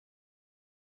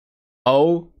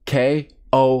Okay,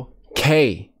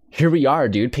 okay. Here we are,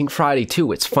 dude. Pink Friday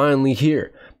 2. It's finally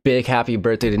here. Big happy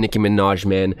birthday to Nicki Minaj,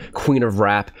 man. Queen of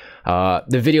rap.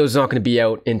 The video is not going to be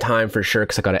out in time for sure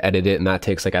because I got to edit it and that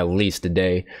takes like at least a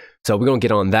day. So we're going to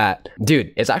get on that.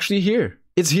 Dude, it's actually here.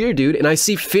 It's here, dude. And I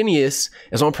see Phineas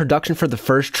is on production for the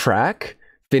first track.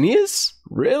 Phineas?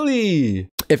 Really?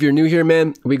 If you're new here,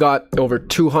 man, we got over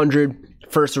 200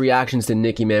 first reactions to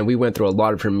Nicki, man. We went through a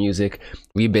lot of her music.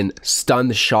 We've been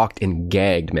stunned, shocked, and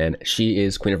gagged, man. She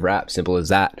is queen of rap, simple as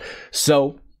that.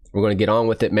 So we're gonna get on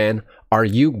with it, man. Are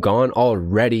You Gone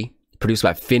Already? Produced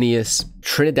by Phineas,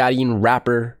 Trinidadian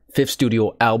rapper, 5th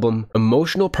studio album,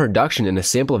 emotional production, and a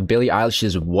sample of Billie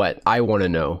Eilish's What? I Wanna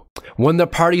Know. When the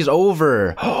Party's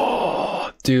Over.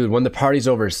 Dude, When the Party's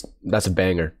Over, that's a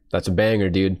banger. That's a banger,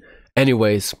 dude.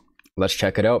 Anyways, let's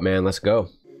check it out, man. Let's go.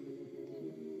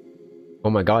 Oh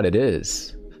my god, it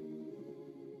is.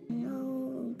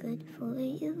 No good for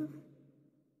you.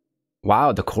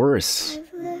 Wow, the chorus.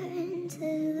 I've learned to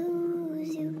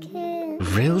lose. You can't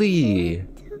Really?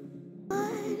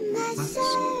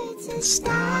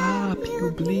 stop.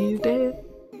 You believed it?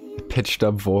 Pitched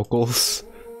up vocals.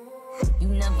 You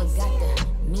never got the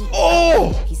meat.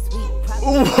 Oh! He's sweet.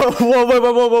 Whoa, whoa, whoa,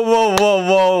 whoa, whoa, whoa, whoa,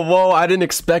 whoa, whoa. I didn't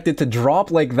expect it to drop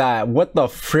like that. What the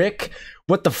frick?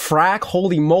 What the frack?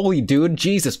 Holy moly, dude.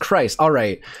 Jesus Christ. All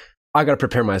right. I gotta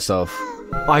prepare myself.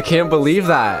 I can't believe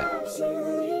that.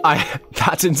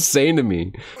 That's insane to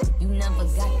me. You never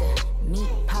got the meat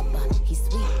papa. He's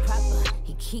sweet proper.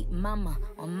 He keep mama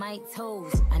on my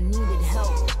toes. I needed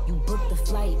help. You booked the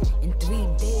flight. In 3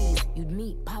 days, you'd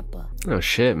meet papa. Oh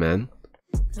shit, man.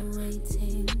 The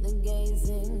waiting, the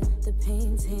gazing, the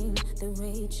painting, the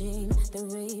raging, the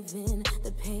raving,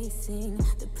 the pacing,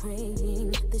 the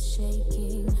praying, the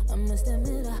shaking. I must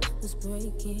admit I was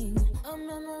breaking. A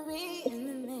memory in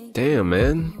the making. Damn,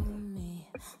 man.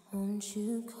 Won't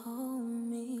you call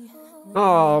me?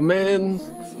 Oh, man.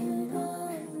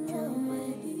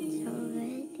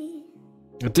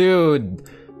 Dude.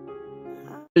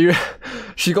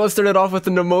 She got started off with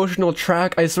an emotional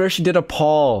track. I swear she did a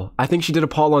poll. I think she did a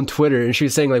poll on Twitter and she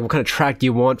was saying like, what kind of track do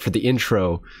you want for the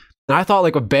intro? And I thought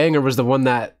like a banger was the one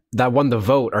that won the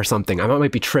vote or something. I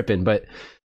might be tripping, but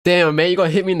damn, man, you gonna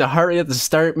hit me in the heart right at the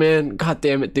start, man. God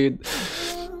damn it, dude.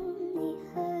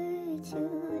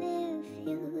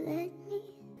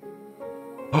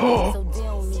 Oh. So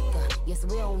dear Onika, yes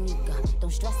we're Onika.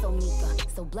 Don't stress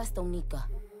Onika, so blessed Onika.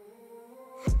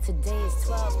 Today is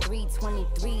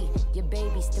 12/3/23. Your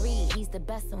baby's 3. He's the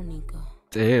best, Onika.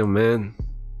 Damn, man.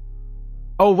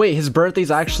 Oh wait, his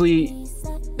birthday's like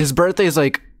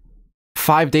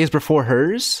 5 days before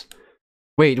hers?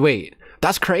 Wait.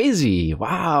 That's crazy.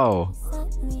 Wow.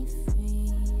 Set me free.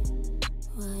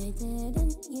 Why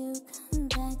didn't you come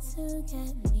back to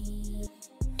get me?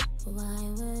 Why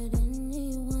would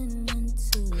anyone want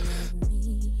to love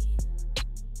me?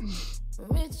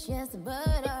 Rich, yes,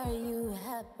 but are you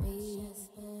happy?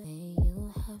 Hey,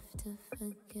 you have to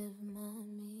forgive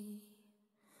mommy,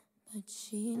 but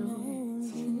she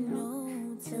knows you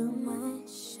know too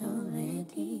much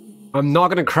already. I'm not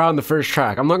gonna cry on the first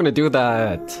track. I'm not gonna do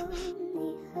that.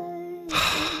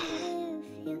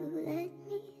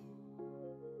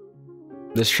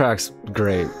 This track's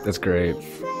great. It's great.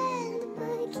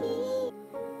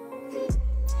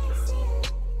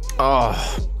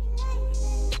 Oh.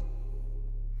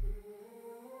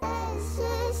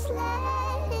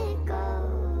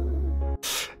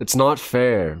 It's not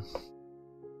fair.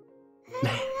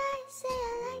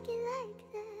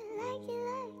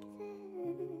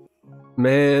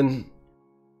 Man.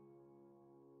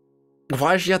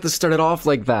 Why does she have to start it off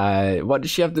like that? Why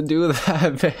does she have to do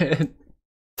that, man?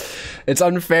 It's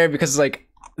unfair because like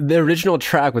the original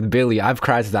track with Billie, I've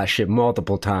cried to that shit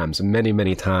multiple times,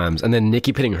 many times. And then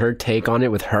Nicki putting her take on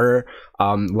it with her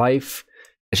life,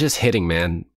 it's just hitting,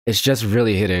 man. It's just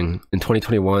really hitting. In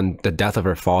 2021, the death of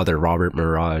her father, Robert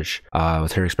Mirage,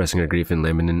 with her expressing her grief and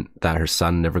lamenting that her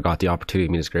son never got the opportunity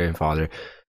to meet his grandfather.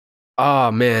 Oh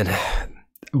man,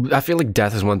 I feel like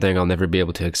death is one thing I'll never be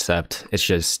able to accept. It's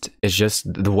just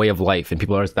the way of life, and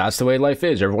people are, that's the way life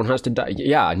is. Everyone has to die.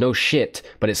 Yeah, no shit,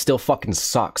 but it still fucking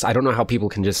sucks. I don't know how people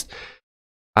can just,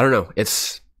 I don't know.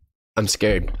 I'm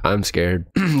scared. I'm scared.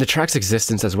 The track's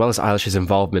existence, as well as Eilish's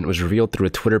involvement, was revealed through a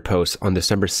Twitter post on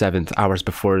December 7th, hours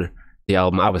before the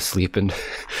album. I was sleeping.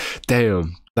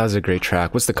 Damn, that was a great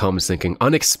track. What's the comments thinking?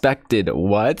 Unexpected.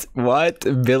 What?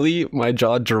 Billie? My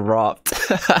jaw dropped.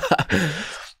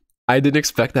 I didn't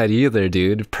expect that either,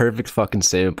 dude. Perfect fucking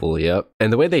sample, yep.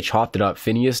 And the way they chopped it up,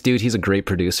 Phineas, dude, he's a great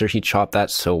producer. He chopped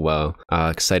that so well.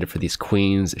 Excited for these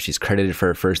queens. If she's credited for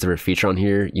her first ever feature on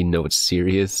here, you know it's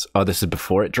serious. Oh, this is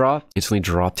before it dropped? Instantly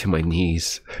dropped to my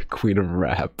knees. Queen of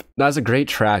Rap. That's a great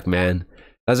track, man.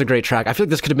 That's a great track. I feel like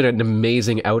this could have been an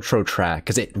amazing outro track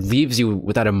because it leaves you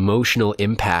with that emotional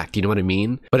impact, you know what I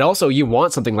mean? But also you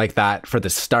want something like that for the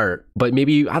start, but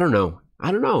maybe, I don't know.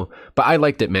 But I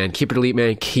liked it, man. Keep it elite,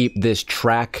 man. Keep this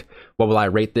track. What will I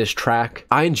rate this track?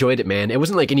 I enjoyed it, man. It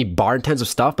wasn't like any bar intensive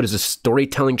stuff, but it's a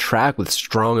storytelling track with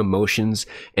strong emotions,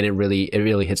 and it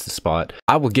really hits the spot.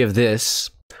 I will give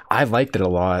this, I liked it a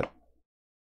lot.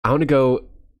 I want to go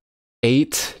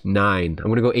 8-9. I'm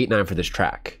gonna go 8-9 for this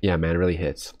track. Yeah, man, it really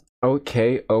hits.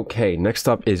 Okay. Next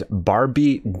up is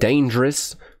Barbie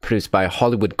Dangerous, produced by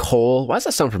Hollywood Cole. Why does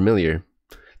that sound familiar?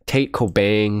 Tate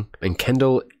Kobang and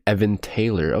Kendall Evan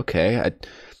Taylor. Okay,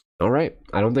 all right.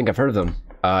 I don't think I've heard of them.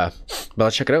 But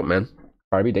let's check it out, man.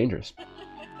 Barbie Dangerous.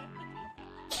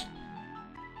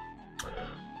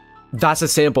 That's a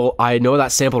sample. I know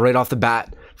that sample right off the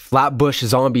bat. Flatbush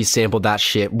Zombies sampled that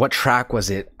shit. What track was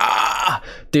it?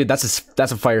 Dude, that's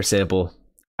a fire sample.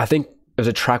 I think it was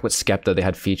a track with Skepta they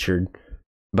had featured,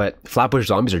 but Flatbush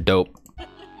Zombies are dope.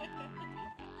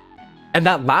 And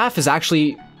that laugh is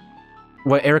actually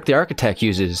what Eric the Architect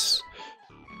uses.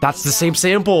 That's the same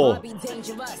sample.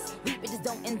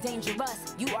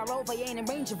 You are over, you ain't in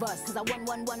range of us. Cause I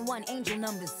 1111 angel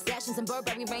numbers. Fashions and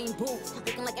Burberry rain boots.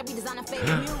 Looking like every designer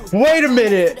favorite muse. Wait a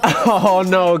minute. Oh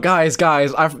no, guys.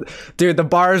 Dude, the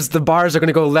bars are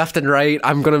gonna go left and right.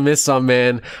 I'm gonna miss some,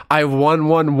 man. I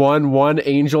 1111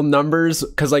 angel numbers.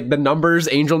 Cause like the numbers,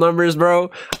 angel numbers, bro.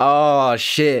 Oh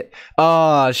shit.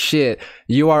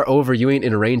 You are over, you ain't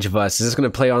in range of us. Is this gonna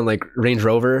play on like Range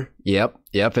Rover? Yep,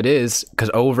 it is.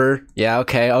 Cause over. Yeah,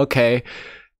 okay.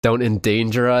 Don't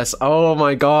endanger us. Oh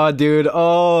my god, dude.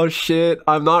 Oh shit.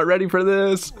 I'm not ready for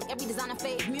this. Every designer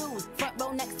fave muse. Front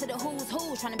row next to the who's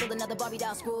who. Trying to build another Barbie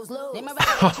doll screws loose.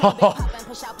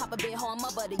 Push out Papa Bear Horn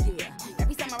Mother of the Year.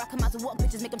 Every summer I come out to walk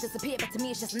bitches, make them disappear. But to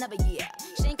me it's just another year.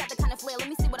 She ain't got the kind of flair. Let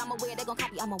me see what I'ma wear. They gon'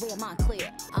 copy, I'ma wear mine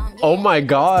clear. Oh my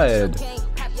god.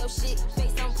 Pop your shit,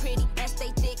 face on pretty, and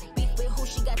stay thick. Beef with who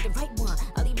she got the right one.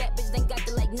 All these rap bitches ain't got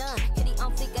the like none. Kitty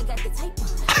on thick, I got the type one.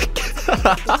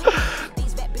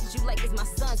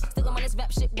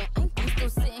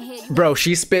 Bro,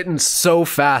 she's spitting so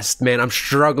fast, man. I'm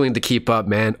struggling to keep up,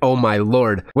 man. Oh my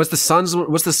lord. What's the Suns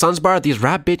bar? These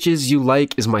rap bitches you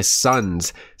like is my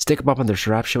sons. Stick them up on their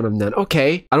rap show when I'm done.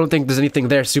 Okay. I don't think there's anything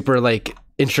there super like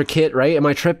intricate, right? Am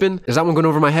I tripping? Is that one going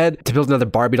over my head? To build another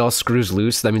Barbie doll screws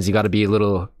loose. That means you gotta be a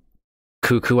little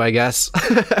cuckoo, I guess.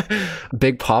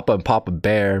 Big Papa and Papa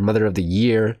Bear, Mother of the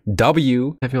Year.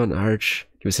 W. Heavy on Arch.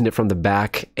 He was hitting it from the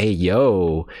back. Hey,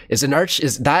 yo. Is an arch,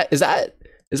 is that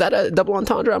a double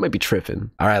entendre? I might be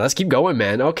tripping. All right, let's keep going,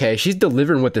 man. Okay, she's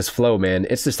delivering with this flow, man.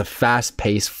 It's just a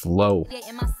fast-paced flow. Yeah,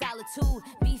 in my solitude,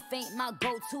 beef ain't my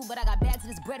go-to, but I got bags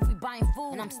of this bread if we buying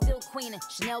food. And I'm still queening.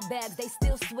 Chanel bags, they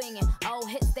still swinging. Old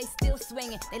hits, they still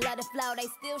swinging. They let it flow, they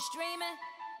still streaming.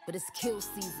 But it's kill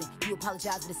season. You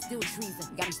apologize, but it's still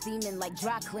treason. Got them steaming like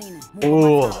dry cleaning.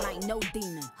 Oh. Like no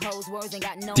demon. Hoes words ain't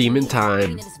got no demon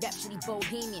time.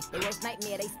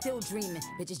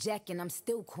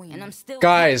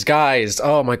 Guys.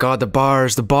 Oh my god, the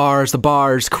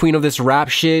bars. Queen of this rap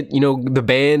shit. You know, the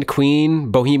band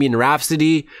Queen, Bohemian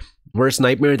Rhapsody. Worst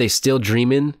nightmare, they still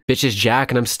dreaming. Bitches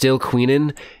Jack and I'm still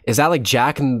queening. Is that like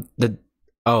Jack and the...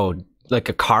 Oh... like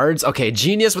a cards? Okay,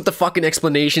 genius with the fucking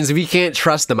explanations. We can't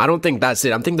trust them. I don't think that's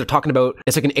it. I'm thinking they're talking about,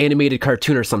 it's like an animated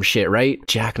cartoon or some shit, right?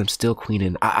 Jack and I'm still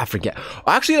queening. I forget.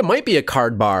 Actually, it might be a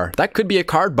card bar. That could be a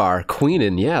card bar.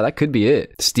 Queening. Yeah, that could be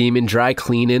it. Steaming, dry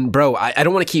cleaning. Bro, I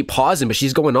don't want to keep pausing, but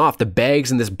she's going off. The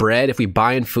bags and this bread, if we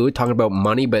buying food, talking about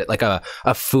money, but like a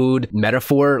food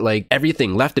metaphor, like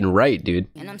everything left and right, dude.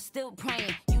 And I'm still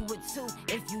praying you would too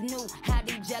if you knew how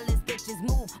these jealous bitches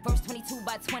move. Verse 22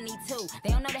 by 22. They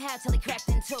don't know the how till they cracked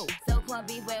in two. So club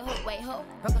beef with who? Wait, who?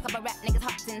 Broke a couple rap niggas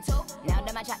hopped in two. Now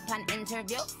that my chat can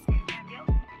interview.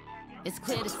 It's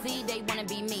clear to see they wanna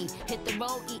be me. Hit the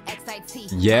road,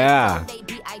 EXIT. Yeah.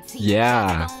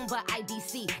 Yeah.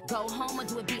 Go home or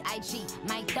do a BIG.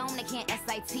 My throne, they can't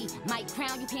SIT. My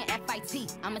crown, you can't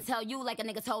FIT. I'ma tell you like a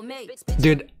nigga told me.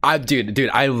 Dude,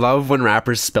 I love when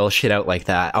rappers spell shit out like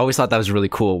that. I always thought that was really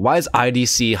cool. Why is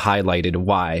IDC highlighted?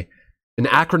 Why? An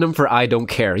acronym for I don't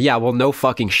care. Yeah, well, no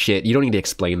fucking shit. You don't need to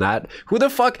explain that. Who the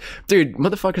fuck? Dude,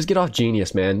 motherfuckers, get off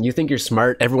Genius, man. You think you're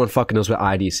smart? Everyone fucking knows what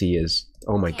IDC is.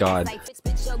 Oh my god.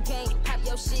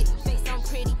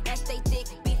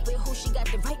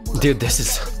 Dude, this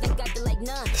is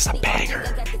a banger.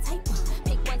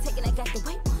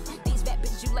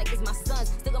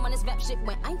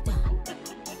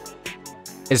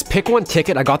 Is Pick One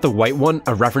Ticket, I got the white one,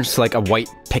 a reference to like a white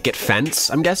picket fence,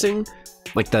 I'm guessing?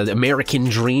 Like the American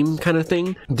Dream kind of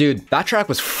thing? Dude, that track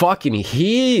was fucking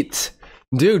heat.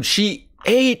 Dude, she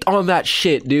ate on that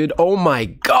shit, dude. Oh my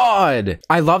god.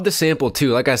 I love the sample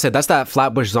too. Like I said, that's that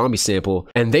Flatbush Zombie sample.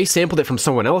 And they sampled it from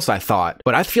someone else, I thought.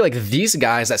 But I feel like these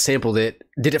guys that sampled it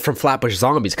did it from Flatbush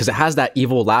Zombies because it has that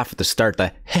evil laugh at the start.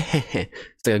 The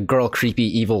it's like a girl creepy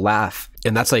evil laugh.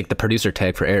 And that's like the producer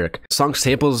tag for Eric. Song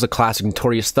samples a classic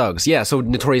Notorious Thugs. Yeah, so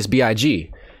Notorious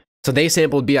B.I.G. So they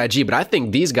sampled B.I.G. But I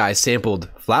think these guys sampled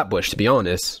Flatbush, to be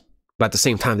honest. But at the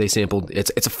same time, they sampled,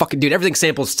 it's a fucking, dude, everything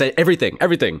samples, everything.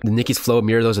 The Nicki's flow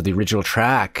mirror those of the original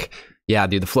track. Yeah,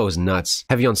 dude, the flow is nuts.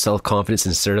 Heavy on self-confidence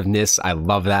and assertiveness. I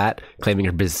love that. Claiming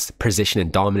her position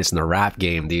and dominance in the rap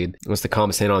game, dude. What's the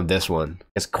comment saying on this one?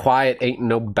 It's quiet, ain't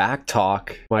no back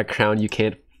talk. My crown, you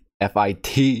can't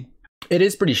FIT. It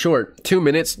is pretty short. 2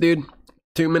 minutes, dude.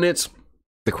 2 minutes.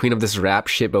 The queen of this rap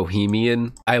shit,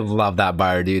 Bohemian. I love that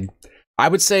bar, dude. I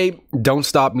would say Don't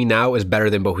Stop Me Now is better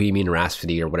than Bohemian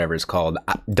Rhapsody or whatever it's called.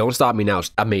 Don't Stop Me Now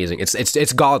is amazing.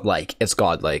 It's godlike. It's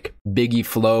godlike. Biggie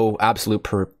flow, absolute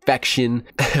perfection.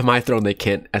 My throne, they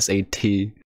can't SAT.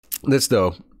 This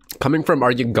though, coming from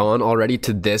Are You Gone Already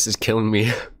to this is killing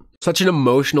me. Such an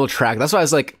emotional track. That's why I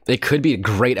was like, it could be a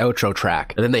great outro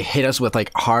track. And then they hit us with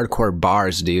like hardcore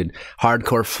bars, dude.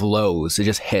 Hardcore flows. It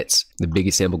just hits. The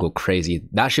Biggie sample go crazy.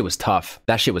 That shit was tough.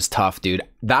 That shit was tough, dude.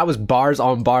 That was bars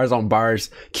on bars on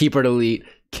bars. Keep or delete.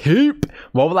 Keep.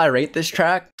 What will I rate this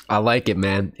track? I like it,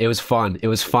 man. It was fun. It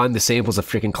was fun. The sample's a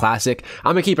freaking classic.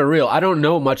 I'm gonna keep it real. I don't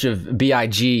know much of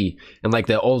B.I.G. and like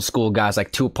the old school guys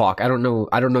like Tupac. I don't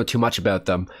know too much about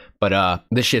them. But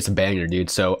this shit's a banger, dude.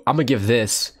 So I'm gonna give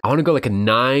this, I wanna go like a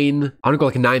 9. I wanna go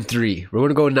like a 9.3. We're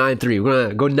gonna go 9.3. We're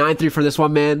gonna go 9.3 for this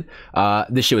one, man.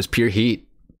 This shit was pure heat.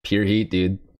 Pure heat,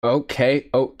 dude. Okay.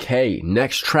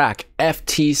 Next track,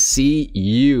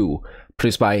 FTCU.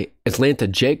 Produced by Atlanta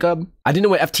Jacob. I didn't know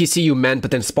what FTCU meant,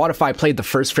 but then Spotify played the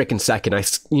first freaking second.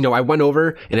 I went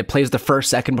over and it plays the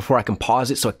first second before I can pause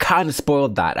it, so it kind of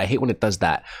spoiled that. I hate when it does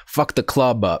that. Fuck the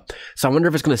club up. So I wonder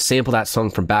if it's gonna sample that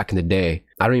song from back in the day.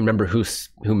 I don't even remember who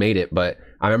made it, but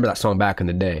I remember that song back in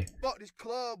the day.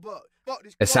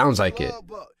 It sounds like it.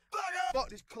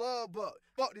 Is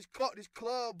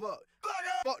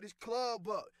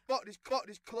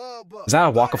that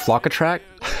a Waka Flocka track?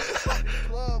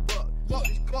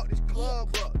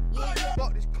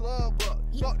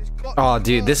 Oh,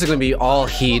 dude, this is gonna be all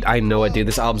heat. I know it, dude.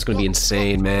 This album's gonna be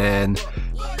insane, man.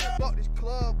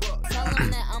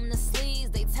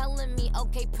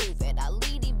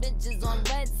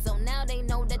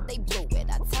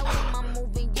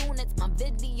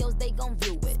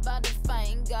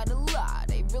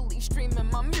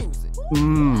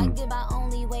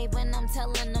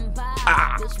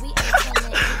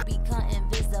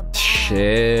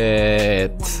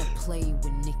 Shit.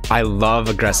 I love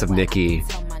aggressive Nicki.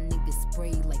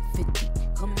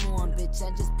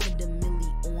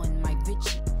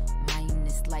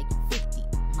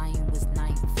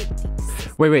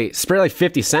 Wait, spray like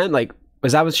 50 Cent? Like,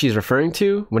 is that what she's referring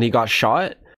to when he got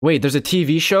shot? Wait, there's a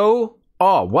TV show?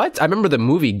 Oh, what? I remember the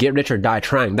movie Get Rich or Die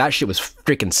Trying. That shit was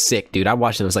freaking sick, dude. I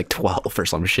watched it when I was like 12 or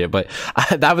some shit, but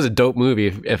that was a dope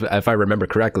movie if I remember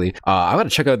correctly. I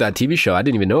gotta check out that TV show. I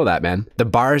didn't even know that, man. The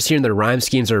bars here and the rhyme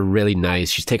schemes are really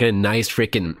nice. She's taking a nice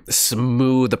freaking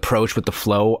smooth approach with the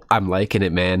flow. I'm liking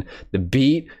it, man. The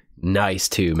beat, nice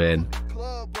too, man.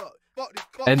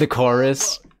 And the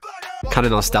chorus, kind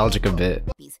of nostalgic a bit.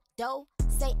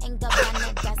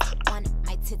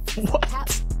 What?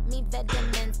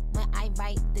 I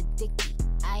write the dicky.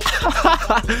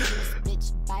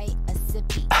 Bitch by a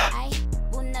sippy. I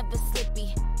will never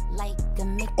slippy like a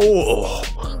Mickey. Oh.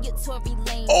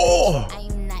 Oh.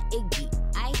 I'm not Iggy.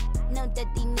 I know that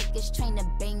these niggas trying to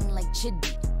bang like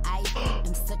Chitty. I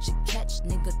am such a catch,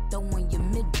 nigga, throwing your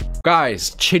mid.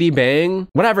 Guys, Chitty Bang?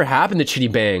 Whatever happened to Chitty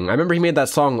Bang? I remember he made that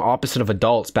song Opposite of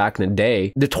Adults back in the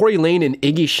day. The Tory Lane and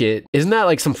Iggy shit, isn't that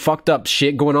like some fucked up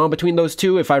shit going on between those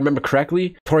two, if I remember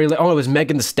correctly? Tory Lane, oh, it was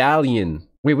Megan Thee Stallion.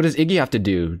 Wait, what does Iggy have to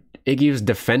do? Iggy was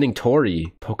defending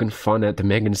Tory, poking fun at the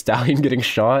Megan Thee Stallion getting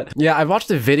shot. Yeah, I watched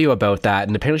a video about that,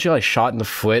 and apparently she got like shot in the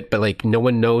foot, but like no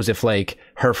one knows if like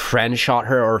her friend shot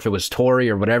her or if it was Tory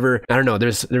or whatever. I don't know.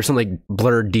 There's some like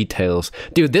blurred details.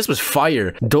 Dude, this was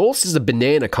fire. Dulce is a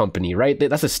banana company, right?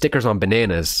 That's the stickers on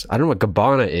bananas. I don't know what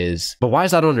Gabbana is, but why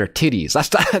is that on their titties?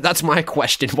 That's my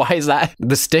question. Why is that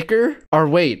the sticker? Or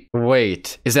wait,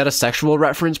 is that a sexual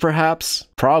reference perhaps?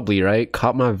 Probably, right?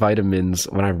 Caught my vitamins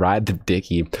when I ride the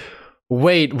dicky.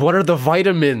 Wait, what are the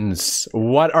vitamins?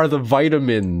 What are the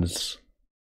vitamins?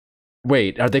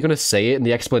 Wait, are they gonna say it in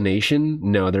the explanation?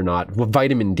 No, they're not. Well,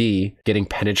 vitamin D getting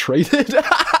penetrated.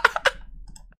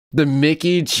 The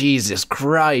Mickey, Jesus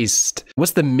Christ.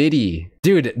 What's the MIDI?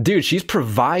 Dude, she's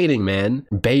providing, man.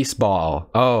 Baseball.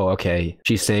 Oh, okay.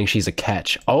 She's saying she's a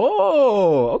catch.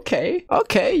 Oh, okay.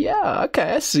 Okay, yeah,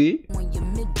 okay, I see.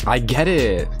 I get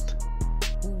it.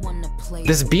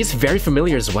 This beat's very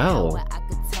familiar as well.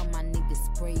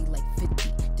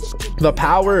 The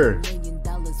power.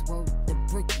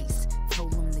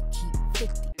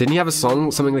 Didn't he have a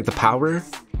song, something like The Power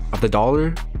of the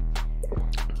Dollar?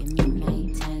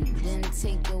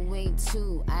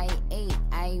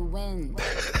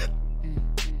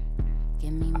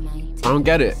 I don't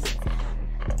get it.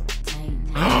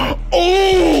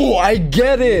 Oh, I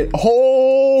get it.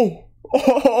 Oh,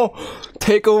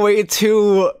 take away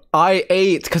 2, I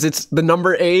 8, because it's the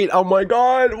number 8. Oh my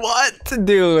god, what,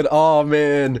 dude? Oh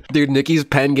man, dude, Nicki's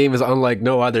pen game is unlike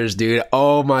no others, dude.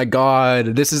 Oh my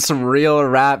god, this is some real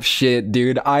rap shit,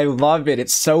 dude. I love it.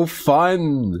 It's so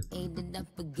fun.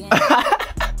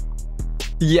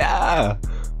 Yeah.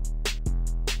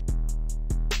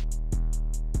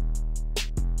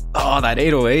 Oh, that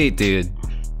 808, dude.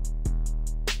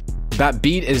 That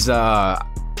beat is,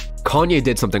 Kanye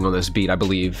did something on this beat, I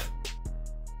believe.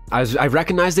 I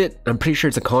recognized it. I'm pretty sure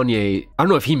it's a Kanye. I don't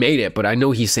know if he made it, but I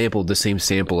know he sampled the same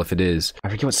sample if it is. I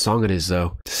forget what song it is,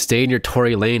 though. Stay in your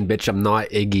Tory Lane, bitch. I'm not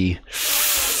Iggy.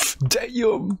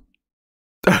 Damn.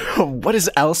 What is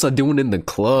Elsa doing in the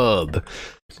club?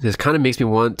 This kind of makes me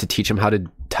want to teach him how to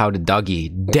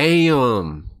Dougie.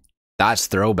 Damn. That's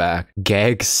throwback.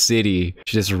 Gag City.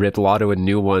 She just ripped Lotto a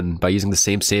new one by using the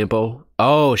same sample.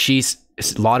 Oh,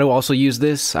 Lotto also used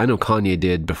this? I know Kanye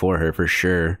did before her for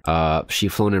sure. She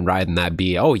flown and riding that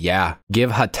beat. Oh yeah.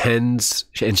 Give her 10s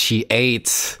and she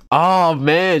 8. Oh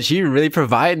man, she really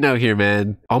providing out here,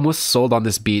 man. Almost sold on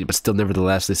this beat, but still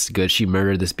nevertheless, this is good. She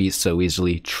murdered this beat so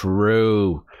easily.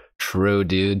 True,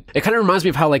 dude. It kind of reminds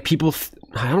me of how like people,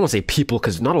 I don't want to say people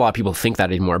because not a lot of people think that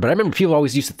anymore, but I remember people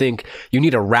always used to think you need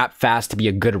to rap fast to be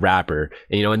a good rapper,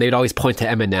 and they'd always point to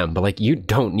Eminem, but like you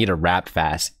don't need to rap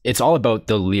fast. It's all about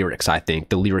the lyrics, I think,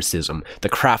 the lyricism, the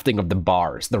crafting of the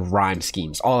bars, the rhyme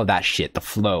schemes, all of that shit, the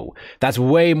flow. That's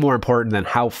way more important than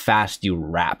how fast you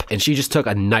rap. And she just took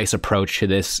a nice approach to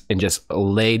this and just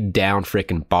laid down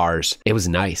freaking bars. It was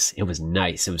nice. It was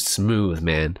nice. It was smooth,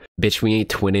 man. Bitch, we ain't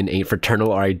twinning, ain't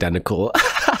fraternal or identical.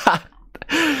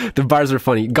 The bars are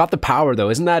funny. Got the Power though.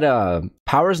 Isn't that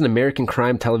Power is an American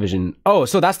crime television? Oh,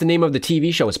 so that's the name of the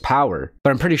TV show is Power.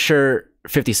 But I'm pretty sure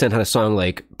 50 Cent had a song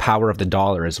like Power of the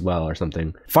Dollar as well or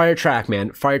something. Fire track,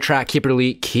 man. Fire track, keep it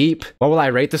elite, keep. What will I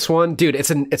rate this one? Dude,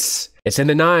 it's in the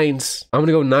 9s. I'm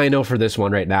gonna go 9-0 for this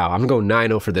one right now. I'm gonna go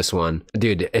 9-0 for this one.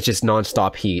 Dude, it's just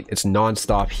non-stop heat. It's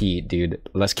non-stop heat, dude.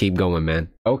 Let's keep going, man.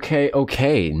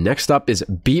 Okay. Next up is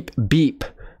Beep Beep.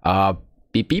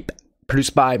 Beep Beep.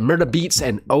 Produced by Murda Beats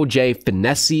and OJ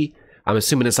Finesse. I'm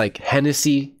assuming it's like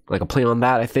Hennessy, like a play on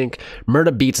that, I think.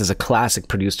 Murda Beats is a classic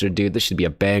producer, dude. This should be a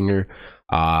banger.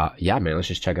 Yeah, man, let's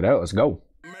just check it out. Let's go.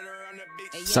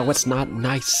 So it's not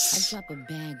nice. I drop a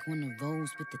bag on the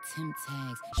roads with the Tim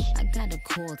tags. I got a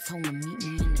call, told him meet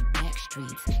me in the back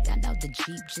streets. Got out the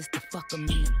Jeep just to fuck him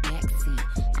in the backseat.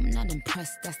 I'm not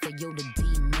impressed, that's the Yoda D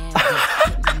mad.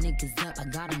 Hit my niggas up, I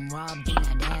got him robbed in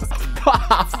that ass beat.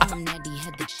 Tell him that he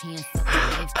had the chance of a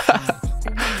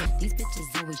lifetime. These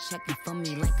bitches always checking for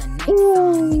me like a Nike.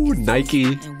 Ooh, Nike.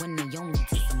 And when they only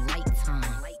to some light time.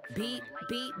 Beep,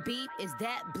 beep, beep, is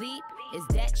that bleep? Is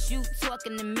that you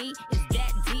talking to me? Is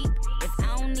that deep? If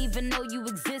I don't even know you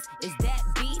exist, is that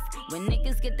beef? When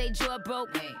niggas get their jaw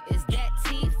broke, is that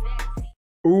teeth?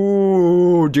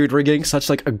 Ooh, dude, we're getting such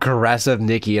like aggressive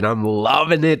Nicki and I'm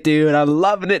loving it, dude. I'm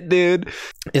loving it, dude.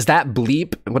 Is that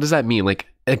bleep? What does that mean? Like,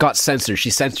 it got censored.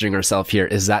 She's censoring herself here.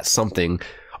 Is that something?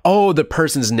 Oh, the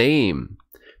person's name.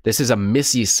 This is a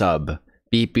Missy sub.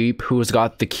 Beep beep, who's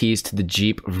got the keys to the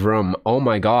Jeep vroom? Oh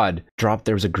my god.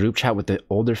 There was a group chat with the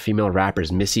older female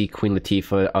rappers, Missy, Queen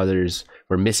Latifah, others,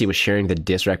 where Missy was sharing the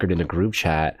diss record in a group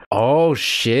chat. Oh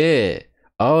shit.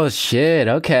 Oh shit.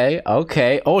 Okay.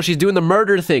 Oh, she's doing the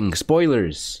murder thing.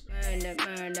 Spoilers.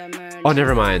 Oh,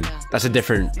 never mind. That's a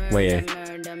different way.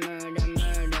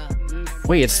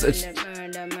 Wait,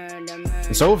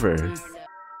 it's over.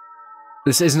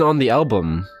 This isn't on the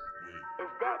album.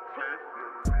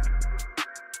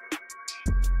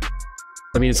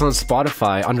 I mean, it's on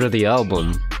Spotify under the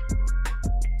album.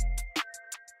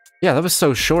 Yeah, that was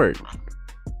so short.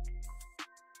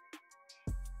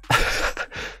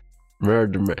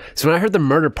 Murder. So when I heard the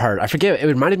murder part, I forget, it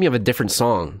reminded me of a different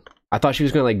song. I thought she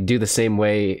was gonna like do the same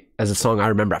way as a song I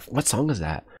remember. What song is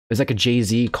that? It's like a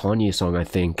Jay-Z Kanye song, I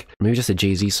think. Maybe just a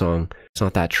Jay-Z song. It's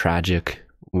not that tragic.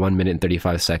 1 minute and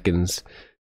 35 seconds.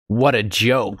 What a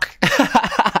joke.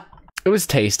 It was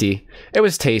tasty. It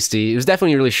was tasty. It was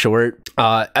definitely really short.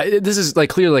 This is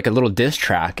like clearly like a little diss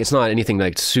track. It's not anything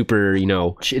like super, you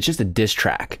know, it's just a diss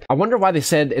track. I wonder why they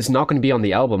said it's not going to be on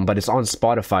the album, but it's on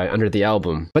Spotify under the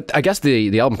album. But I guess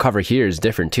the album cover here is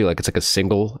different too. Like it's like a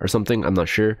single or something. I'm not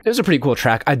sure. It was a pretty cool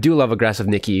track. I do love aggressive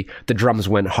Nicki. The drums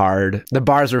went hard. The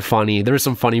bars were funny. There were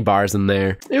some funny bars in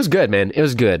there. It was good, man. It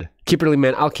was good. Keep it really,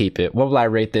 man. I'll keep it. What will I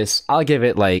rate this? I'll give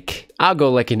it like, I'll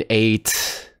go like an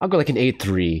 8. I'll go like an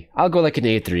 8.3. I'll go like an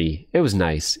 8.3. It was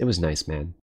nice. It was nice,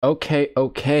 man. Okay.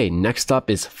 Next up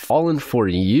is Fallen For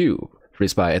You,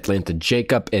 produced by Atlanta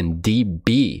Jacob and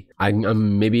DB.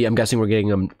 I'm guessing we're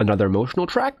getting another emotional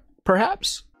track,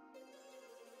 perhaps?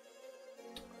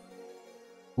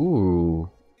 Ooh.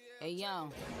 Hey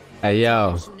yo. Hey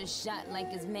yo. Shoot a shot like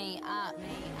it's made up.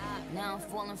 Now I'm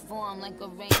falling for him like a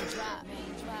raindrop.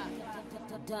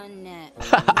 Done that.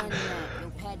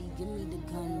 Yo, Patty, give me the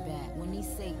gun back. When he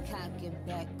say cock it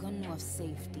back, gun off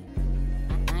safety.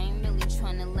 I ain't really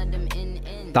trying to let him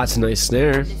in. That's a nice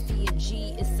snare. If he a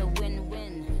G, it's a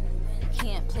win-win.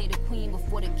 Can't play the queen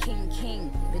before the king.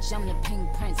 Bitch, I'm the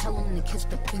pink prince. Tell him to kiss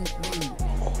the pink ring.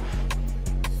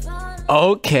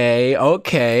 Okay.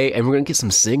 And we're gonna get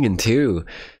some singing too.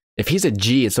 If he's a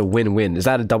G, it's a win-win. Is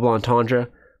that a double entendre?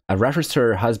 A reference to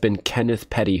her husband, Kenneth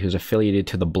Petty, who's affiliated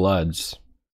to the Bloods.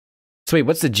 So wait,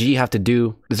 what's the G have to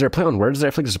do? Is there a play on words there?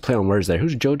 I feel like there's a play on words there.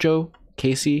 Who's JoJo?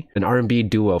 Casey? An R&B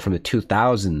duo from the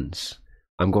 2000s.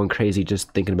 I'm going crazy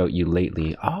just thinking about you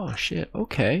lately. Oh, shit.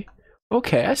 Okay,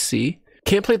 I see.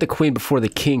 Can't play the queen before the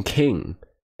king.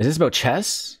 Is this about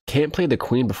chess? Can't play the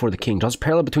queen before the king. Draws a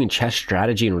parallel between chess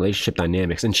strategy and relationship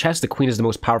dynamics. In chess, the queen is the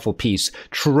most powerful piece.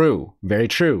 True. Very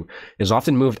true. It is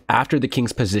often moved after the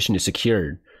king's position is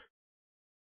secured.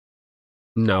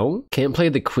 No. Can't play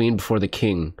the queen before the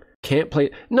king. Can't play...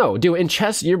 No, dude, in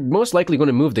chess, you're most likely going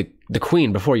to move the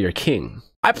queen before your king.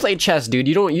 I play chess, dude.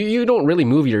 You don't really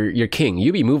move your king.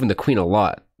 You be moving the queen a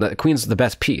lot. The queen's the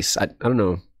best piece. I don't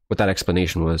know what that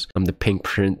explanation was. I'm the pink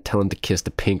prince, tell him to kiss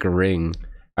the pink ring.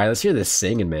 All right, let's hear this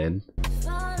singing, man.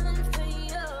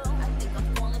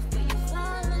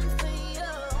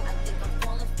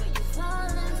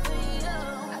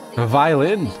 A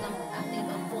violin.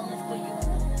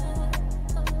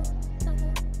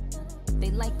 They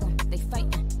like them, they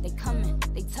fighting, they coming,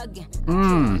 they tugging.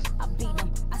 I beat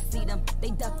them, I see them,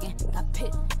 they ducking. Got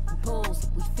pit bulls,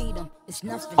 we feed them. It's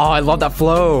nothing. Oh, I love that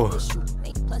flow.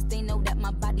 Plus they know that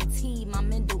my body T, my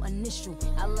middle initial.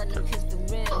 I let them kiss the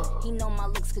real. He know my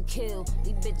looks could kill.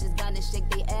 These bitches gotta shake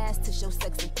their ass to show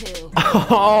sex appeal.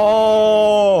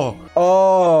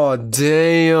 Oh,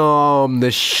 damn.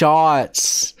 The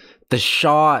shots. They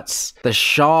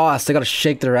gotta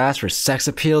shake their ass for sex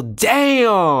appeal.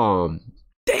 Damn.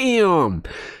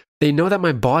 They know that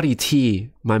my body T,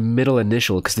 my middle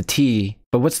initial, because the T,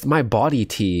 but what's my body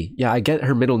T? Yeah, I get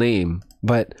her middle name,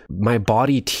 but my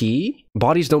body T?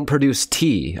 Bodies don't produce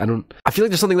T. I feel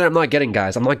like there's something there I'm not getting,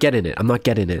 guys. I'm not getting it.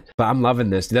 But I'm loving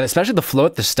this. Especially the flow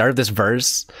at the start of this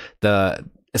verse.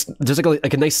 There's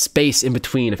like a nice space in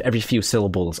between of every few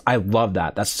syllables. I love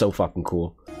that. That's so fucking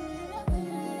cool.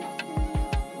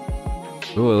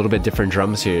 Ooh, a little bit different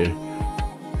drums here.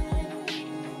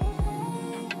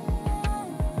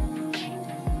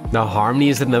 The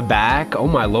harmonies in the back. Oh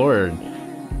my lord.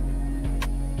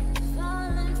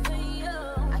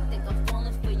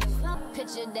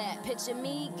 Picture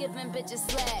me giving bitches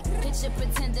slack. Picture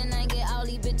pretending I get all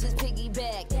these bitches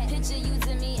piggyback. Picture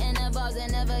using me in the bars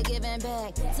and never giving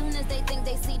back. Soon as they think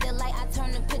they see the light, I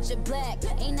turn the picture black.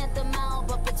 Ain't at the mouth,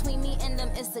 but between me and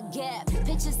them it's a gap.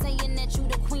 Picture saying that you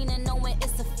the queen and knowing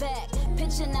it's a fact.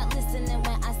 Picture not listening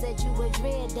when I said you were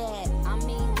dread dad. I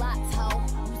mean lots ho,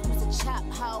 you was a chop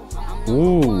ho. I'm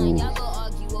number one, y'all go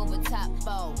argue over top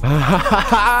four. You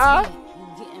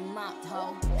getting mopped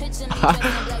ho. Picture me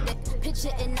dressing like that.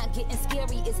 Picture it not getting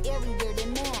scary, it's airier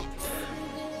than that.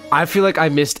 I feel like I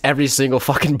missed every single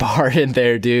fucking bar in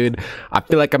there, dude. I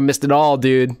feel like I missed it all,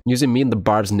 dude. Using me in the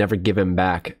bars never given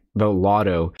back. About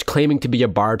Lotto. Claiming to be a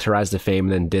bar to rise to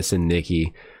fame and then dissing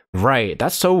Nicki. Right,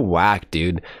 that's so whack,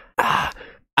 dude. I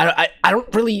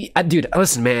don't really... dude,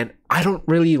 listen, man. I don't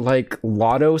really like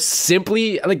Lotto.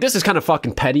 Simply, like, this is kind of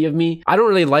fucking petty of me. I don't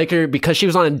really like her because she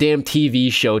was on a damn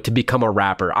TV show to become a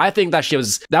rapper. I think that shit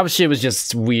was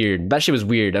just weird. That shit was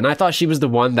weird. And I thought she was the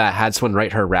one that had someone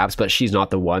write her raps, but she's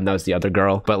not the one. That was the other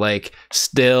girl. But, like,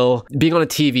 still, being on a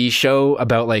TV show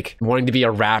about, like, wanting to be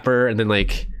a rapper and then,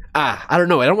 like... I don't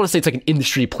know. I don't want to say it's like an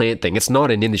industry plant thing. It's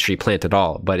not an industry plant at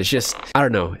all, but it's just, I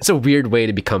don't know. It's a weird way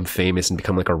to become famous and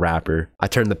become like a rapper. I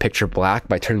turned the picture black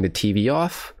by turning the TV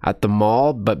off at the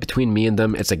mall, but between me and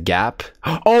them, it's a gap.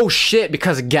 Oh shit,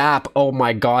 because Gap. Oh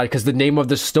my God, because the name of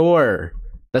the store.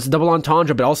 That's a double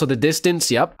entendre, but also the distance.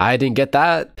 Yep, I didn't get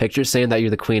that. Picture saying that you're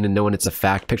the queen and knowing it's a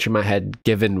fact. Picture my head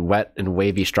given wet and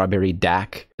wavy strawberry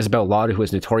Dak. It's about Lotto, who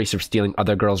is notorious for stealing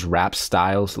other girls' rap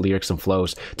styles, lyrics, and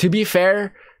flows. To be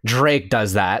fair, Drake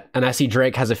does that, and I see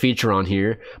Drake has a feature on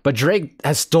here, but Drake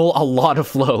has stole a lot of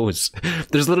flows.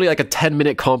 There's literally like a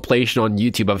 10-minute compilation on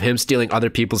YouTube of him stealing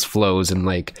other people's flows and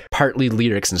like partly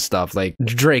lyrics and stuff. Like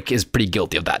Drake is pretty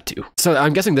guilty of that too. So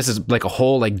I'm guessing this is like a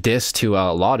whole like diss to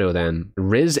Lotto then.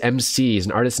 Riz MC is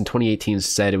an artist in 2018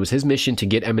 said it was his mission to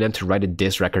get Eminem to write a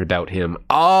diss record about him.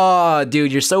 Oh,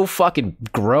 dude, you're so fucking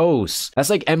gross.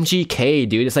 That's like MGK,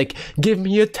 dude. It's like, give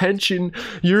me attention.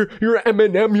 You're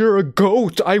Eminem, you're a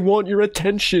goat. I want your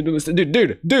attention.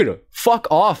 Dude, fuck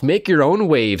off. Make your own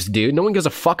waves, dude. No one gives a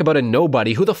fuck about a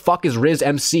nobody. Who the fuck is Riz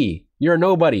MC? You're a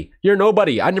nobody. You're a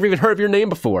nobody. I never even heard of your name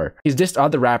before. He's dissed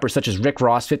other rappers such as Rick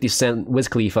Ross, 50 Cent, Wiz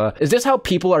Khalifa. Is this how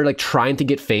people are like trying to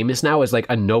get famous now as like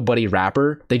a nobody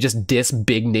rapper? They just diss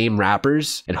big name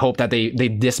rappers and hope that they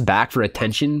diss back for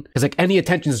attention? Because like any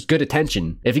attention is good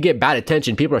attention. If you get bad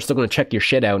attention, people are still going to check your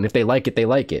shit out. And if they like it, they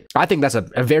like it. I think that's a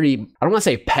very, I don't want to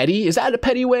say petty. Is that a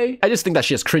petty way? I just think that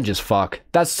shit's cringe as fuck.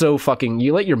 That's so fucking,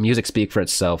 you let your music speak for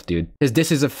itself, dude. His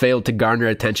disses have failed to garner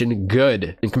attention.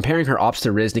 Good. And comparing her ops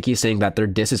to Riz, Nicki saying that their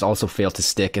disses also fail to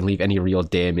stick and leave any real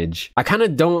damage. I kind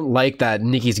of don't like that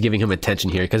Nicki's giving him attention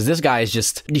here, because this guy is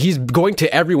just, he's going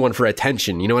to everyone for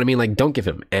attention. You know what I mean? Like, don't give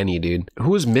him any, dude.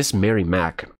 Who is Miss Mary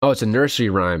Mac? Oh, it's a nursery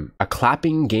rhyme. A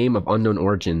clapping game of unknown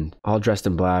origin, all dressed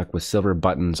in black with silver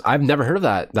buttons. I've never heard of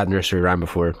that nursery rhyme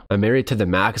before. I'm married to the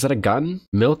Mac. Is that a gun?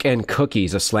 Milk and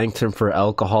cookies, a slang term for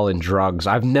alcohol and drugs.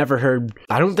 I've never heard,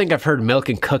 I don't think I've heard milk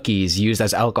and cookies used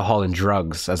as alcohol and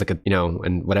drugs, as like a, you know,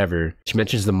 and whatever. She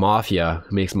mentions the mafia,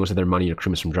 who makes most of their money or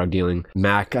criminals from drug dealing.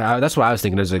 Mac, that's what I was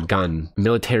thinking, as a gun.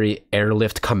 Military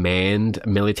Airlift Command,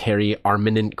 Military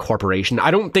Armament Corporation. I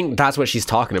don't think that's what she's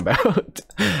talking about.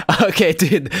 Okay,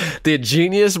 dude, the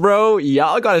genius, bro.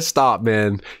 Y'all gotta stop,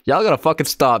 man. Y'all gotta fucking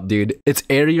stop, dude. It's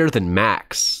airier than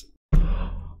Max.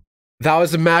 That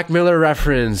was a Mac Miller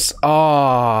reference.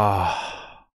 Oh.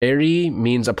 Airy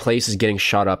means a place is getting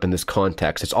shot up in this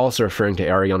context. It's also referring to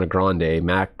Ariana Grande.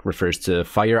 Mac refers to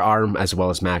firearm as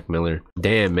well as Mac Miller.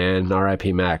 Damn, man.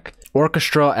 R.I.P. Mac.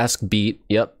 Orchestra-esque beat.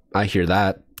 Yep, I hear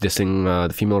that. Dissing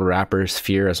the female rapper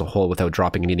sphere as a whole without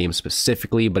dropping any names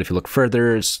specifically. But if you look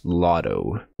further, it's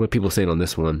Lotto. What are people saying on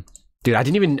this one? Dude, I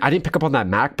didn't pick up on that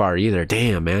Mac bar either.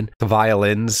 Damn, man. The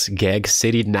violins, Gag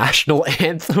City National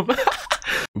Anthem.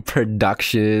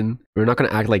 Production. We're not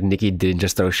gonna act like Nicki didn't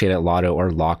just throw shade at Lotto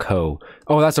or Lock Ho.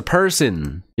 Oh, that's a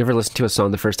person. You ever listen to a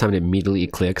song the first time and it immediately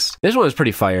clicks? This one is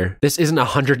pretty fire. This isn't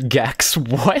 100 gex.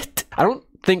 What? I don't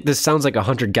think this sounds like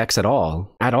 100 gex at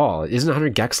all. At all. Isn't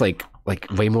 100 gex like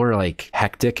way more like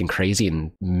hectic and crazy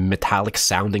and metallic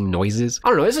sounding noises? I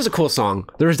don't know. This is a cool song.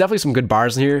 There's definitely some good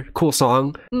bars in here. Cool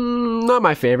song. Not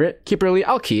my favorite. Keep early.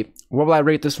 I'll keep. What will I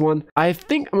rate this one? I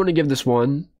think I'm gonna give this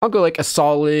one, I'll go like a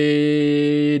solid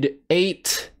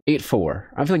 8.4.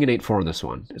 I'm feeling an 8.4 on this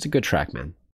one. It's a good track,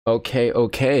 man.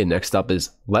 Okay. Next up is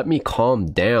Let Me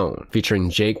Calm Down, featuring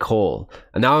J. Cole.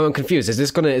 And now I'm confused. Is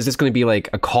this gonna be like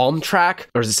a calm track,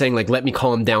 or is it saying like let me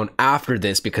calm down after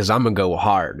this because I'm gonna go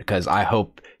hard? Because I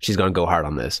hope she's gonna go hard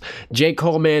on this. J.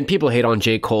 Cole, man, people hate on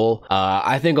J. Cole.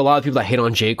 I think a lot of people that hate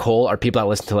on J. Cole are people that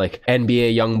listen to like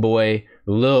NBA Youngboy,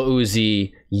 Lil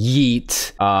Uzi,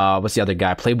 Yeet, what's the other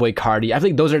guy? Playboy Cardi. I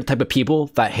think those are the type of people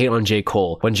that hate on J.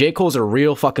 Cole. When J. Cole's a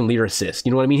real fucking lyricist,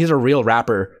 you know what I mean? He's a real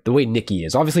rapper the way Nicki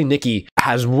is. Obviously, Nicki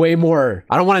has way more.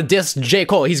 I don't want to diss J.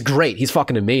 Cole. He's great. He's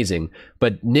fucking amazing.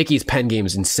 But Nicki's pen game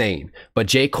is insane. But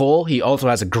J. Cole, he also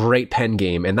has a great pen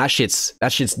game, and that shit's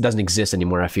doesn't exist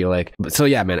anymore, I feel like. But so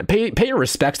yeah, man, pay your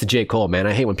respects to J. Cole, man.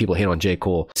 I hate when people hate on J.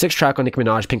 Cole. 6th track on Nicki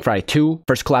Minaj, Pink Friday 2.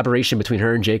 First collaboration between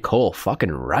her and J. Cole.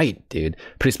 Fucking right, dude.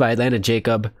 Produced by Atlanta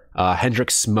Jacob,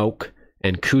 Hendrix Smoke,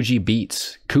 and Coochie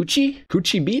Beats.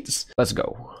 Coochie Beats? Let's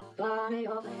go.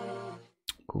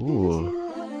 Ooh.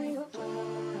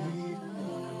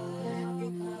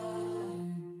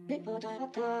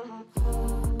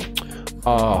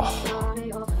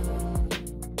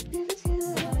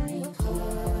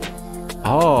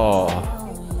 Oh.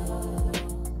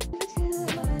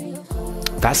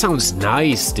 That sounds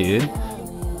nice, dude.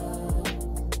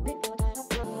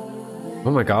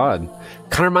 Oh my god.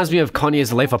 Kind of reminds me of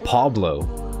Kanye's Life of Pablo.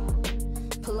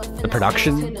 The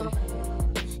production.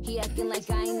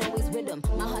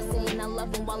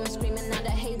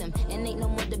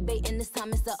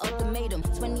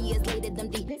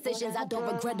 decisions, I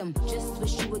don't regret them. Just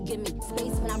wish you would give me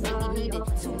space when I really need it.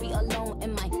 To be alone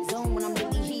in my zone when I'm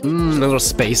really heated. A little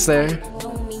space there.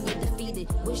 Don't mean you're defeated.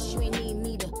 Wish you ain't need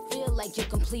me to feel like you're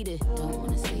completed. Don't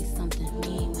wanna say something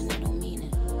mean when I don't mean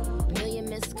it. Million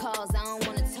missed calls, I don't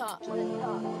wanna talk.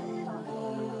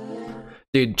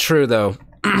 Dude, true though.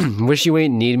 Wish you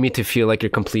ain't need me to feel like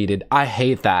you're completed. I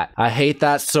hate that. I hate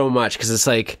that so much because it's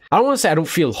like, I don't want to say I don't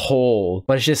feel whole,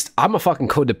 but it's just, I'm a fucking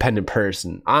codependent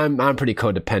person. I'm pretty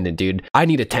codependent, dude. I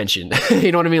need attention.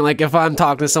 You know what I mean? Like if I'm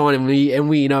talking to someone and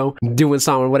we you know, doing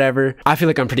something or whatever, I feel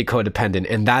like I'm pretty codependent,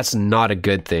 and that's not a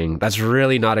good thing. That's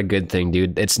really not a good thing,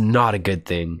 dude. It's not a good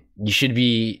thing. You should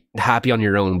be happy on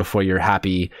your own before your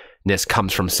happiness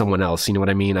comes from someone else. You know what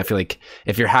I mean? I feel like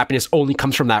if your happiness only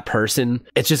comes from that person,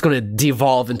 it's just going to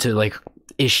devolve into like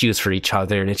issues for each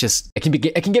other, and it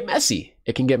can get messy.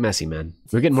 It can get messy, man.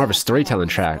 We're getting more of a storytelling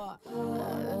track.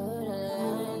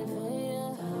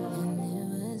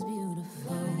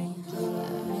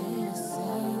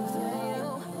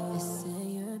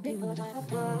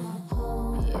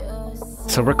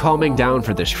 So we're calming down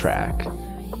for this track.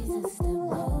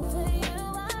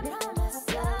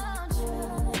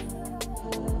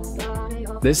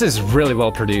 This is really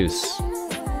well produced.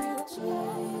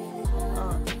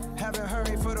 Haven't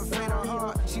hurried for the faint of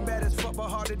heart. She bad as fuck, but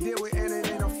hard to deal with, and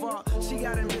it ain't a fault. She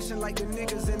got ambition like the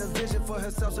niggas in a vision for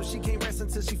herself, so she can't rest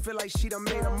until she feel like she done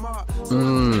made a mark. So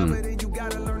then you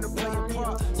gotta learn to play your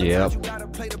part. Yep. You gotta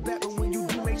play the bet, but when you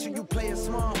do, make sure you play it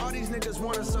smart. All these niggas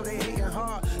want her, so they hating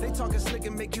hard. They talking slick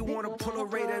and make you wanna pull a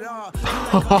rated R.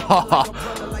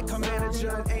 Like her manager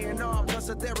and A&R, plus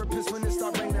a therapist when it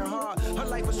start raining hard. Her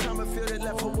life was trauma filled, it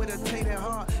left her with a tainted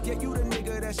heart. Yeah, you the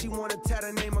nigga that she wanna tat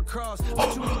her name across.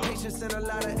 But you need patience and a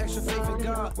lot of extra faith in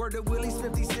God. Word to Willie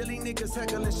Smith, these silly niggas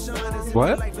heckling Sean. As if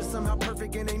What? life is somehow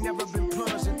perfect and they never been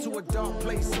plunged into a dark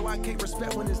place. So I can't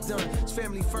respect when it's done. It's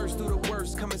family first, through the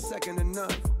worst, coming second to none.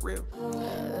 For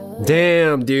real.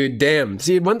 Damn, dude, damn.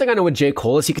 See, one thing I know with J.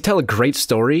 Cole is he could tell a great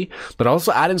story, but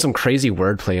also add in some crazy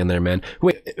wordplay in there, man.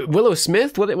 Wait, Willow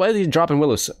Smith? Why are they dropping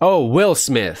Willow? Oh, Will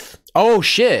Smith. Oh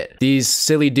shit. These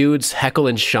silly dudes heckle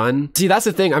and shun. See, that's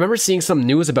the thing. I remember seeing some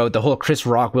news about the whole Chris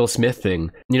Rock, Will Smith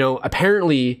thing. You know,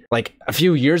 apparently, like a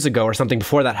few years ago or something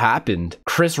before that happened,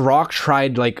 Chris Rock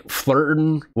tried like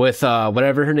flirting with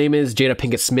whatever her name is, Jada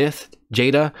Pinkett Smith.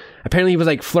 Jada. Apparently he was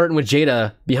like flirting with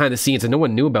Jada behind the scenes, and no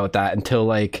one knew about that until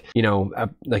like, you know,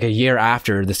 like a year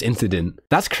after this incident.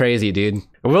 That's crazy, dude.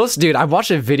 Dude, I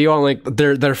watched a video on like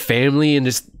their family and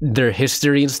just their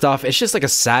history and stuff. It's just like a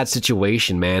sad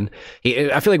situation, man.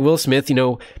 I feel like Will Smith, you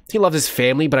know, he loves his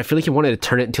family, but I feel like he wanted to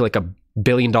turn it into like a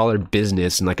billion-dollar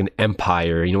business and like an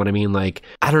empire. You know what I mean? Like,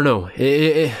 I don't know.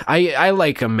 I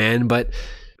like him, man, but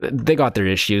they got their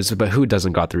issues, but who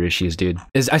doesn't got their issues, dude?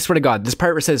 I swear to God, this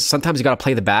part where it says sometimes you gotta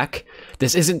play the back,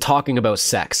 this isn't talking about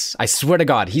sex. I swear to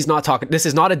God, he's not talking. This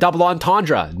is not a double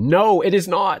entendre. No, it is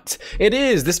not. It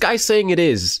is. This guy's saying it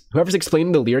is. Whoever's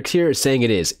explaining the lyrics here is saying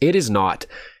it is. It is not.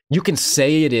 You can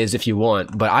say it is if you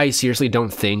want, but I seriously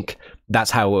don't think that's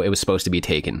how it was supposed to be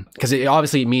taken, because it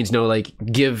obviously means, you know, like,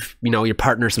 give, you know, your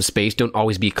partner some space, don't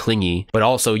always be clingy, but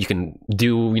also you can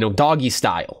do, you know, doggy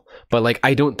style. But like,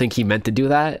 I don't think he meant to do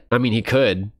that. I mean, he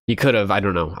could have, I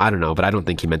don't know, but I don't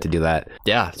think he meant to do that.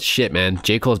 Yeah, shit, man.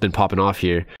 J. Cole's been popping off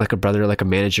here like a brother, like a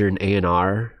manager in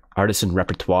A&R, artist in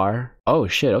repertoire. Oh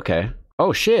shit, okay.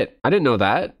 Oh shit, I didn't know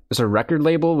that. There's a record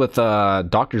label with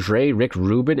Dr. Dre, Rick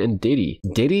Rubin, and Diddy.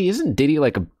 Isn't Diddy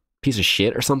like a piece of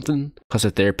shit or something? Plus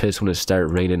a therapist when it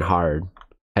start raining hard.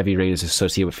 Heavy rain is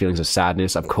associated with feelings of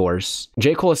sadness, of course.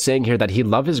 J. Cole is saying here that he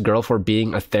loved his girl for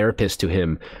being a therapist to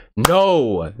him.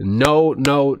 No.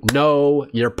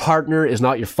 Your partner is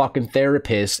not your fucking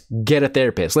therapist. Get a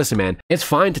therapist. Listen, man, it's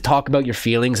fine to talk about your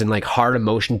feelings and like hard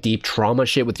emotion, deep trauma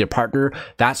shit with your partner.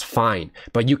 That's fine.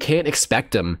 But you can't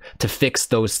expect them to fix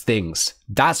those things.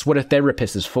 That's what a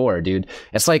therapist is for, dude.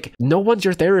 It's like, no one's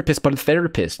your therapist but a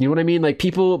therapist. You know what I mean? Like,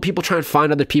 people try and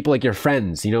find other people like your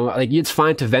friends, you know? Like, it's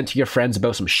fine to vent to your friends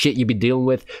about some shit you be dealing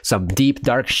with, some deep,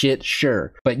 dark shit,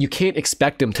 sure. But you can't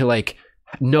expect them to, like,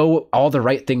 know all the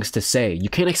right things to say. You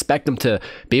can't expect them to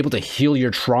be able to heal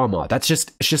your trauma. It's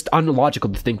just unlogical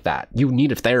to think that. You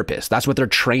need a therapist. That's what they're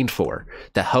trained for,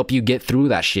 to help you get through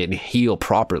that shit and heal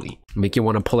properly. Make you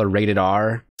want to pull a rated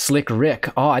R. Slick Rick.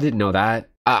 Oh, I didn't know that.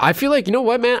 I feel like, you know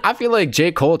what, man? I feel like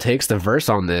J. Cole takes the verse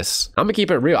on this. I'm gonna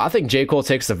keep it real. I think J. Cole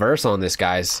takes the verse on this,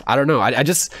 guys. I don't know. I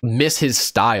just miss his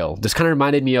style. This kind of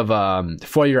reminded me of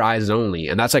For Your Eyes Only.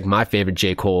 And that's like my favorite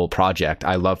J. Cole project.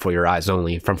 I love For Your Eyes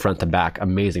Only from front to back.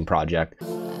 Amazing project.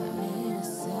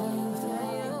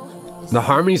 The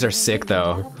harmonies are sick,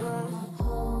 though.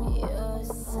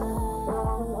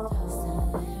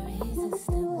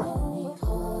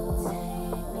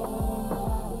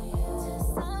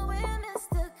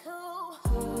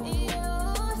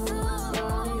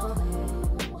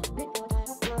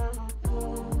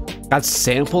 That's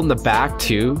sampled in the back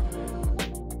too.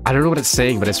 I don't know what it's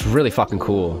saying, but it's really fucking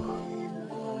cool.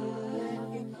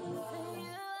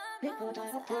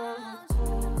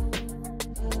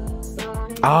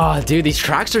 Oh, dude, these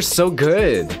tracks are so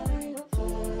good.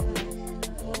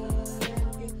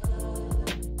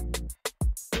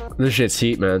 This shit's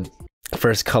heat, man.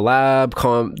 First collab,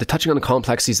 the touching on the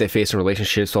complexities they face in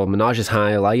relationships, while Minaj is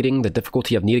highlighting the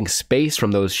difficulty of needing space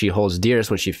from those she holds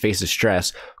dearest when she faces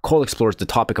stress. Cole explores the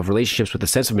topic of relationships with a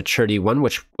sense of maturity, one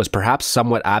which was perhaps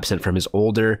somewhat absent from his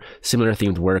older, similar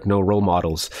themed work, No Role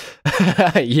Models.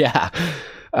 Yeah,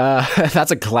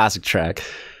 that's a classic track.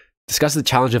 Discuss the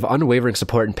challenge of unwavering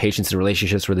support and patience in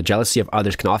relationships where the jealousy of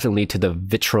others can often lead to the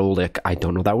vitriolic, I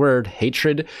don't know that word,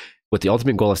 hatred, with the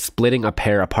ultimate goal of splitting a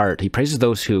pair apart. He praises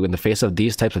those who, in the face of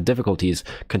these types of difficulties,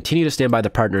 continue to stand by the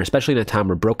partner, especially in a time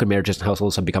where broken marriages and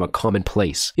households have become a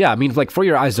commonplace. Yeah, I mean, like, For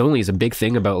Your Eyes Only is a big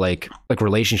thing about like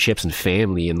relationships and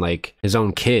family and like his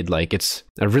own kid. Like, it's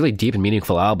a really deep and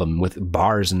meaningful album with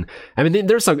bars, and I mean,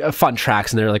 there's some fun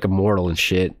tracks in there, like Immortal and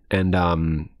shit, and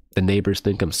The Neighbors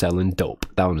Think I'm Selling Dope.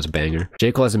 That one was a banger.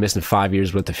 J. Cole hasn't missed in 5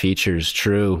 years with the features.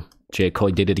 True. J. Cole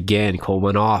did it again. Cole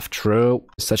went off. True.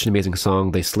 Such an amazing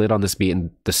song. They slid on this beat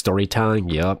and the storytelling.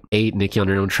 Yup. 8, Nicki on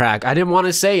her own track. I didn't want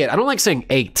to say it. I don't like saying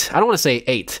 8. I don't want to say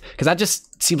 8 because that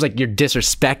just seems like you're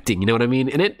disrespecting. You know what I mean?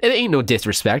 And it ain't no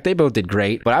disrespect. They both did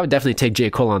great. But I would definitely take J.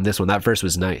 Cole on this one. That verse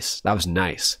was nice. That was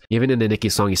nice. Even in the Nicki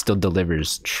song, he still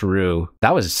delivers. True.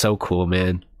 That was so cool,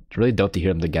 man. It's really dope to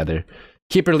hear them together.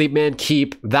 Keep Her Leap, man,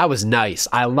 keep. That was nice.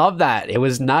 I love that. It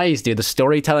was nice, dude. The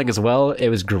storytelling as well, it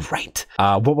was great.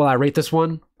 What will I rate this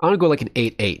one? I'm gonna go like an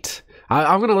 8-8.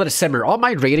 I'm gonna let it simmer. All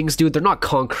my ratings, dude, they're not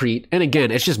concrete. And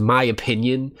again, it's just my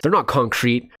opinion. They're not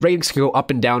concrete. Ratings can go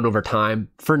up and down over time.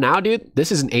 For now, dude,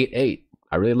 this is an 8-8.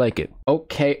 I really like it.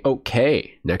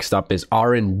 Okay. Next up is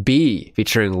R&B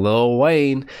featuring Lil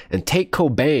Wayne and Tate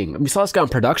Cobain. We saw this guy on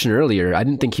production earlier. I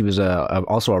didn't think he was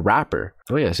also a rapper.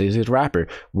 Oh yeah, so he's a rapper.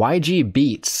 YG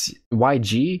Beats.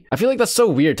 YG? I feel like that's so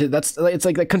weird. It's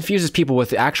like that confuses people with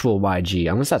the actual YG.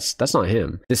 Unless that's not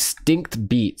him. Distinct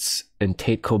Beats and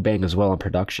Tate Cobain as well on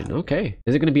production. Okay.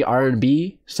 Is it gonna be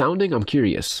R&B sounding? I'm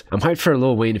curious. I'm hyped for a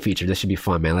Lil Wayne feature. This should be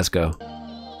fun, man. Let's go.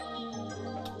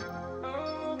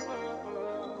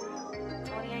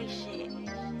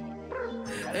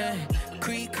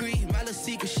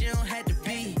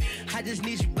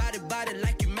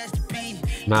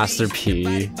 Master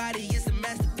P.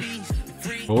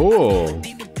 Oh.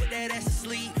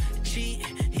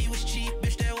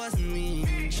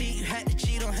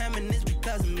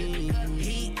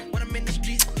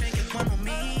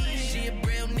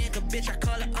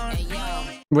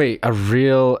 Wait, a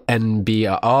real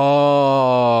NB.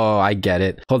 Oh, I get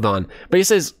it. Hold on. But he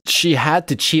says she had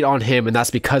to cheat on him and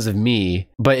that's because of me.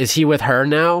 But is he with her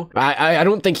now? I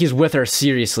don't think he's with her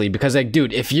seriously because, like,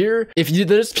 dude, if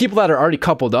there's people that are already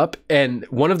coupled up and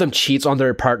one of them cheats on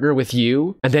their partner with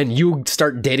you and then you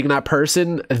start dating that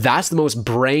person, that's the most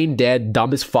brain dead,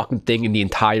 dumbest fucking thing in the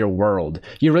entire world.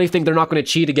 You really think they're not going to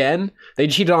cheat again? They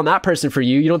cheated on that person for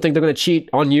you. You don't think they're going to cheat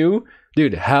on you?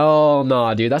 Dude, hell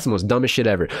nah, dude. That's the most dumbest shit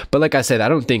ever. But like I said, I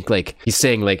don't think like he's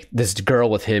saying like this girl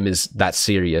with him is that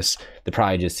serious. They're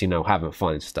probably just, you know, having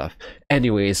fun and stuff.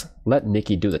 Anyways, let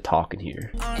Nicki do the talking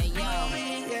here. Hey, yo,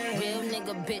 real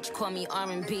nigga bitch call me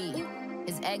R&B.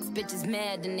 His ex bitch is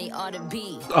mad and they ought to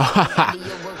be.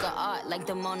 Your work of art like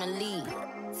the Mona Lisa.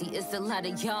 See, it's a lot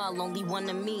of y'all, only one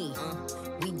of me.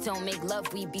 We don't make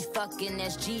love, we be fucking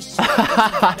SG shit.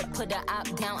 Gotta put a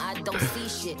op down, I don't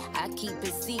see shit. I keep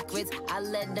it secrets, I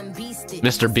let them beast it.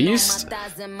 Mr. Beast? My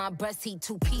thighs and my breast, he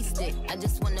two-pieced it. I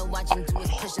just wanna watch him do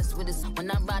his push-ups with his. When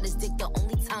I ride his dick, the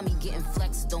only time he getting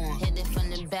flexed on. Hit it from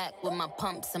the back with my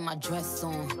pumps and my dress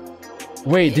on.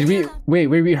 Wait,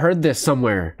 we heard this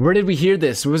somewhere. Where did we hear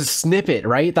this? It was a snippet,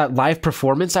 right? That live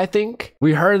performance, I think?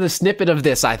 We heard the snippet of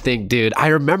this, I think, dude. I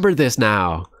remember this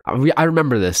now. I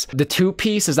remember this. The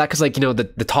two-piece, is that because, like, you know, the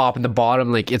top and the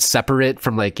bottom, like, it's separate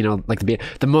from, like, you know, like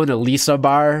the Mona Lisa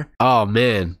bar? Oh,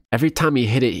 man. Every time he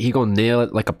hit it, he gonna nail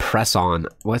it like a press-on.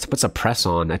 What's a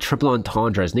press-on? A triple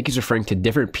entendre, as Nicki's referring to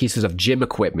different pieces of gym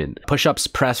equipment. Push-ups,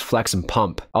 press, flex, and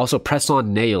pump. Also,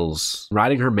 press-on nails.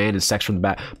 Riding her man in sex from the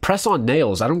back. Press-on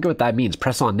nails. I don't get what that means.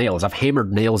 Press-on nails. I've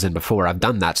hammered nails in before. I've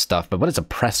done that stuff. But what is a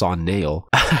press-on nail?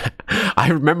 I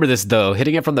remember this, though.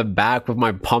 Hitting it from the back with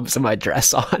my pumps and my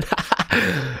dress on.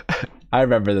 I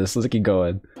remember this. Let's keep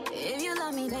going. If you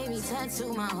love me, baby,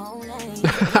 tattoo my whole name.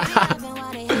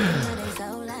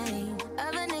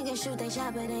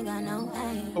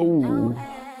 Oh.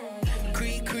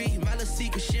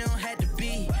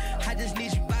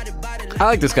 I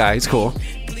like this guy. He's cool.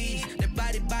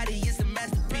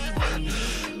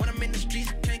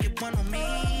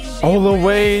 Oh, Lil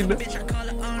Wayne.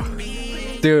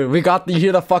 Dude, we got, you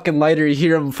hear the fucking lighter, you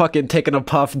hear him fucking taking a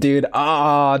puff, dude.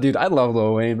 Ah, dude, I love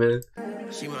Lil Wayne, man.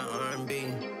 She my R&B,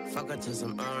 fuck her to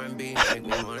some R&B, make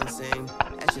me wanna sing.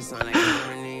 That shit sound like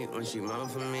harmony when she moan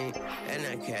for me. And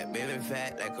that cat baby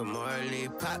fat like a Marley,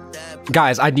 pop that.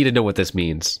 Guys, I need to know what this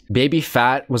means. Baby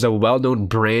Fat was a well-known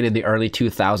brand in the early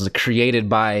 2000s created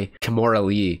by Kimora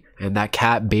Lee. And that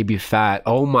cat, Baby Fat,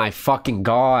 oh my fucking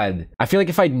god. I feel like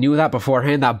if I knew that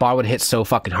beforehand, that bar would hit so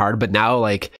fucking hard. But now,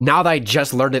 like, now that I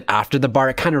just learned it after the bar,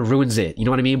 it kind of ruins it. You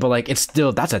know what I mean? But like, it's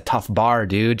still, that's a tough bar,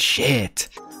 dude. Shit.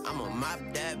 I'ma mop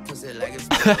that pussy like it's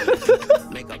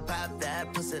make a pop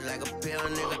that pussy like a pill,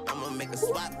 nigga. I'ma make a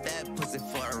swap that pussy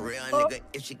for a real nigga.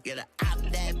 If she get a op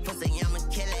that pussy, I'ma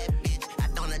kill that bitch. I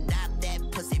don't adopt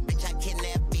that pussy, bitch. I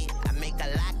kidnap it. I make a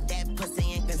lock that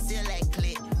pussy and conceal that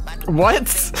clit.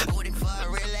 What?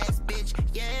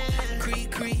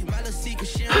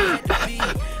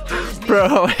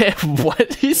 Bro, what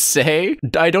did he say?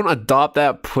 I don't adopt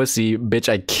that pussy, bitch,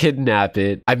 I kidnap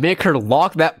it. I make her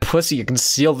lock that pussy and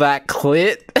conceal that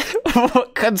clit?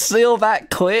 Conceal that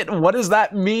clit? What does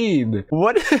that mean?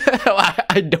 What?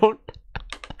 I don't...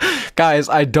 Guys,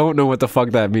 I don't know what the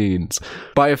fuck that means.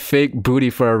 Buy a fake booty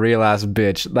for a real ass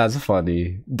bitch. That's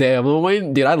funny. Damn, Lil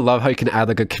Wayne, dude, I love how you can add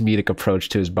like a comedic approach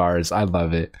to his bars. I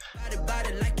love it.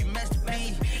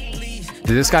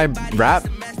 Did this guy rap?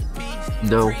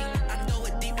 No.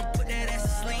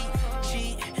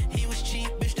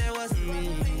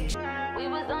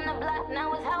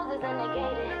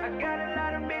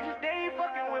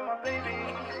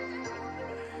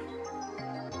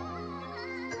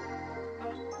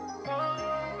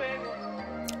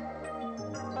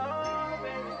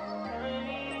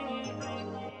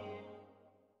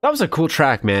 That was a cool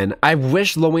track, man. I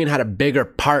wish Lil Wayne had a bigger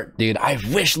part, dude. I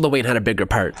wish Lil Wayne had a bigger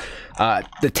part.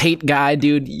 The Tate guy,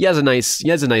 dude, he has a nice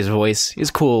voice.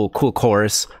 He's cool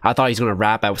chorus. I thought he's gonna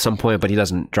rap at some point, but he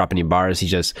doesn't drop any bars. He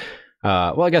just,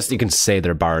 well, I guess you can say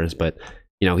they're bars, but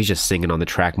you know, he's just singing on the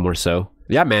track more so.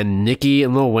 Yeah, man, Nicki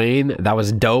and Lil Wayne, that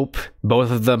was dope.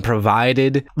 Both of them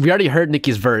provided. We already heard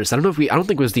Nicki's verse. I don't think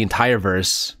it was the entire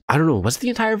verse. I don't know, was it the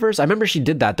entire verse? I remember she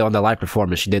did that though on the live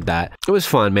performance. She did that. It was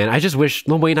fun, man. I just wish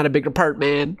Lil Wayne had a bigger part,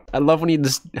 man. I love when he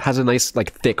just has a nice,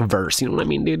 like, thick verse. You know what I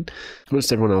mean, dude? What's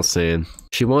everyone else saying?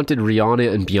 She wanted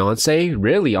Rihanna and Beyonce?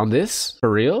 Really? On this? For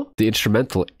real? The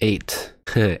instrumental 8.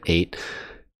 8.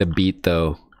 The beat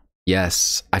though.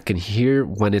 Yes, I can hear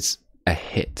when it's a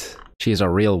hit. She's a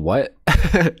real what?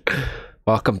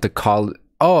 Welcome to college.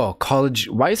 Oh, college.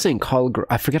 Why are you saying college?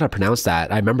 I forget how to pronounce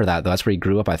that. I remember that though. That's where he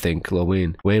grew up, I think. Lil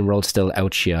Wayne. Wayne World still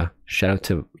out here. Shout out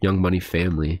to Young Money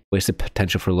family. Wasted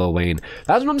potential for Lil Wayne.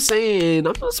 That's what I'm saying.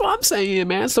 That's what I'm saying,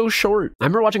 man. It's so short. I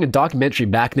remember watching a documentary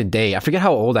back in the day. I forget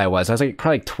how old I was. I was like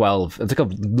probably like 12. It's like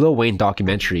a Lil Wayne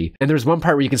documentary. And there's one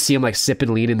part where you can see him like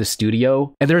sipping lean in the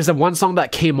studio. And there's the one song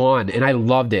that came on and I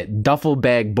loved it. Duffel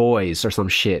Bag Boys or some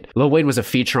shit. Lil Wayne was a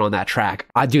feature on that track.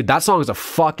 Dude, that song is a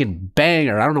fucking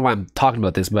banger. I don't know why I'm talking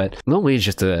about this, but Lil Wayne's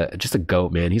just a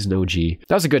goat, man. He's an OG.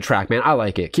 That was a good track, man. I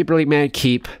like it. Keep Really Man,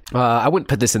 keep. I wouldn't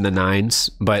put this in the 9s,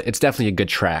 but it's definitely a good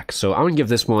track. So I'm gonna give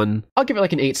this one, I'll give it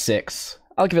like an 8.6.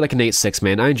 I'll give it like an 8.6,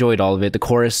 man. I enjoyed all of it. The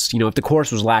chorus, you know, if the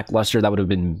chorus was lackluster, that would have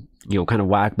been, you know, kind of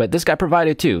whack. But this guy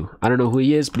provided too. I don't know who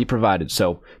he is, but he provided.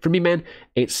 So for me, man,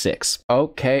 8.6.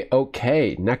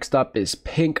 Okay. Next up is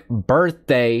Pink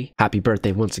Birthday. Happy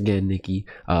birthday once again, Nicki.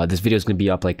 This video is gonna be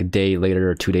up like a day later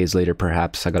or 2 days later,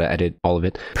 perhaps. I gotta edit all of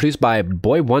it. Produced by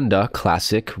Boy Wonder,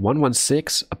 Classic,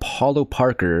 116, Apollo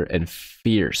Parker, and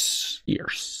Fierce.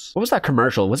 What was that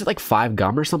commercial? Was it like 5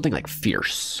 Gum or something? Like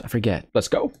Fierce. I forget. Let's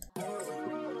go.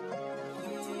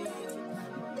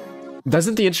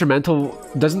 Doesn't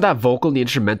that vocal in the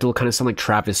instrumental kind of sound like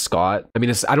Travis Scott? I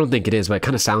mean, I don't think it is, but it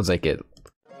kind of sounds like it.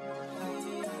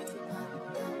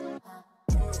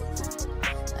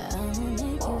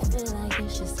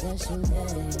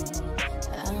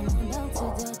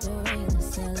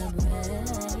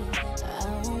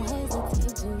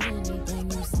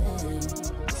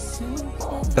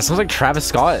 That sounds like Travis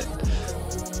Scott.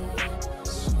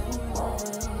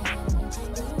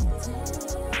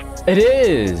 It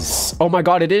is. Oh my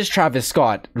god, it is Travis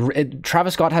Scott.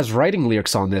 Travis Scott has writing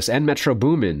lyrics on this, and Metro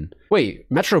Boomin. Wait,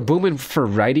 Metro Boomin for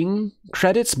writing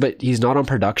credits, but he's not on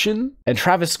production? And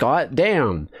Travis Scott?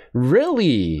 Damn.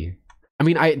 Really? I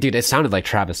mean, dude, it sounded like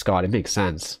Travis Scott. It makes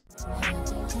sense.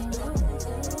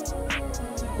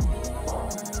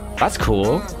 That's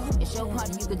cool.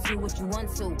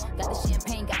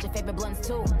 buns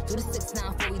too. Do the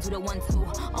 6-9 before we do the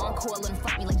 1-2. Encore, let him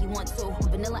fuck me like he want to.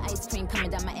 Vanilla ice cream coming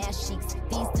down my ass cheeks.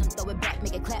 These them throw it back,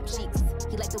 make it clap cheeks.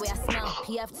 He like the way I smell,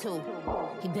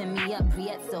 PF2. He bend me up,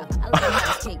 Prieto. I let him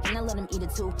have his cake and I let him eat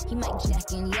it too. He might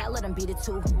jack in, yeah, I let him beat it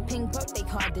too. Pink birthday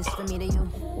card, this for me to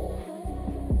you.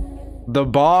 The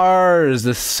bars,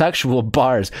 the sexual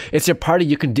bars. It's your party,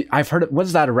 you can do. I've heard it. What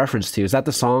is that a reference to? Is that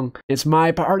the song? It's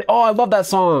my party. Oh, I love that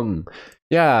song.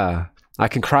 Yeah. I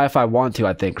can cry if I want to,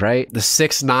 I think, right? The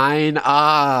 6-9.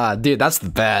 Ah, dude, that's the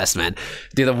best, man.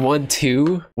 Dude, the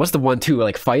 1-2. What's the 1-2?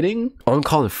 Like fighting? On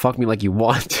call and fuck me like you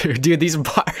want to. Dude, these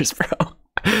bars, bro.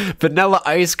 Vanilla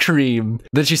ice cream.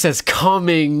 Then she says,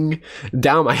 coming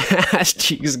down my ass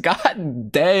cheeks.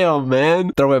 God damn,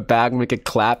 man. Throw it back, make it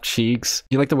clap cheeks.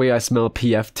 You like the way I smell,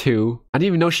 PF2. I didn't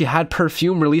even know she had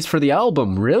perfume released for the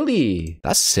album. Really?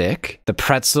 That's sick. The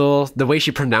pretzel, the way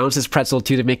she pronounces pretzel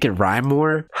too to make it rhyme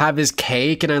more. Have his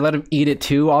cake and I let him eat it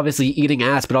too. Obviously eating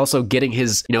ass, but also getting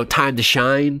his, you know, time to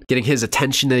shine. Getting his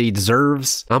attention that he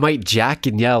deserves. I might jack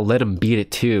and yell, let him beat it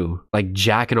too. Like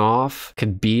jacking off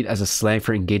could beat as a slang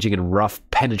for engaging in rough,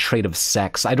 penetrative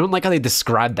sex. I don't like how they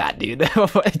describe that, dude.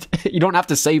 You don't have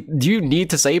to say, do you need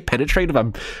to say penetrative?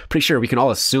 I'm pretty sure we can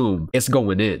all assume it's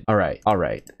going in. All right, all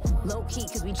right. Low key,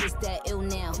 cause we just that ill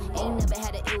now. Ain't never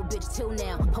had an ill bitch till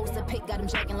now. Post a pic, got him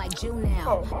jacking like Jew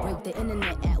now. Break the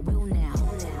internet at will now.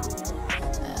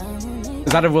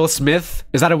 Is that a Will Smith?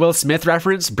 Is that a Will Smith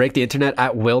reference? Break the internet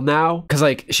at will now? Because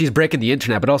like she's breaking the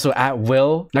internet, but also at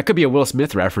will. That could be a Will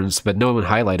Smith reference, but no one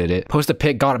highlighted it. Post a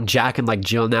pic, got him jacking like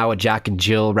Jill now, a Jack and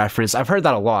Jill reference. I've heard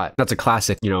that a lot. That's a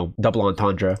classic, you know, double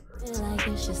entendre.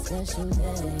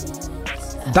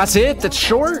 That's it? That's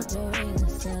short?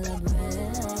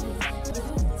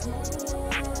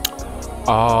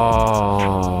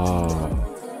 Oh.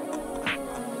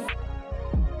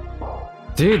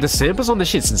 Dude, the samples on this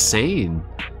shit's insane.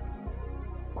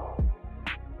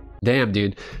 Damn,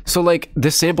 dude. So like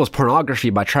this sample is Pornography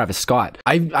by Travis Scott.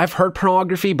 I've heard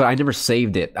Pornography, but I never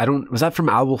saved it. I don't, was that from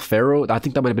Owl Pharaoh? I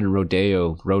think that might have been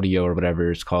Rodeo or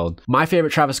whatever it's called. My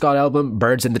favorite Travis Scott album,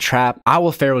 Birds in the Trap.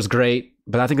 Owl Pharaoh was great,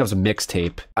 but I think that was a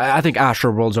mixtape. I think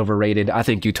Astro World's overrated. I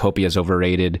think Utopia's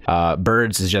overrated.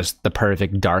 Birds is just the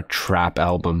perfect dark trap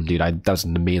album, dude. That was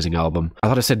an amazing album. I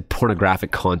thought it said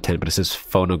pornographic content, but it says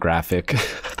phonographic. Is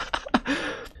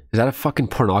that a fucking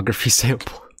pornography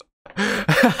sample?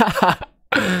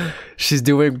 She's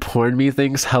doing porn me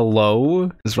things. Hello?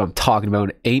 This is what I'm talking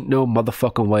about. Ain't no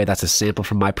motherfucking way that's a sample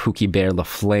from my Pookie Bear La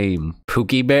Flame.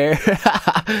 Pookie Bear?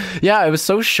 Yeah, it was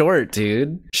so short,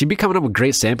 dude. She'd be coming up with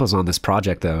great samples on this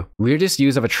project though. Weirdest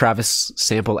use of a Travis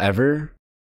sample ever?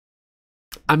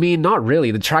 I mean, not really.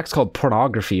 The track's called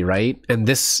Pornography, right? And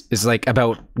this is like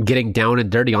about getting down and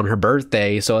dirty on her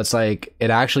birthday, so it's like, it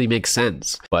actually makes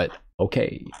sense. But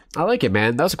okay, I like it,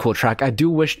 man. That was a cool track. I do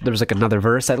wish there was like another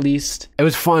verse at least. It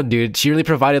was fun, dude. She really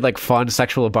provided like fun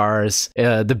sexual bars.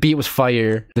 The beat was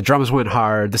fire. The drums went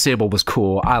hard. The sample was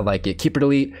cool. I like it. Keep or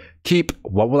delete. Keep.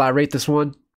 What will I rate this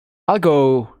one? I'll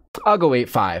go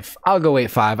 8.5. I'll go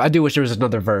 8.5. I do wish there was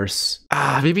another verse.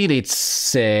 Maybe an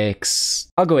 8.6.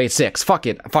 I'll go 8.6. Fuck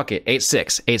it.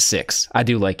 8.6. 8.6. I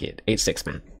do like it. 8.6,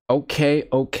 man.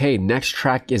 Okay. Next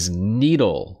track is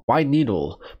Needle. Why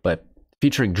Needle? But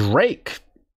featuring Drake.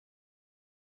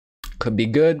 Could be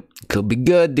good,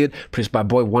 dude. Produced by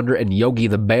Boy Wonder and Yogi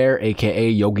the Bear, aka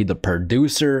Yogi the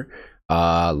producer.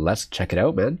 Let's check it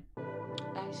out, man.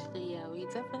 Actually, yeah, we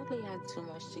definitely had too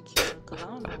much tequila because I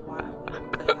don't know why.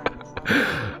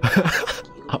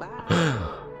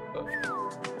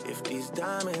 If these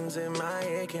diamonds in my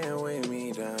head can't weigh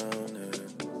me down,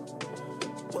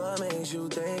 what makes you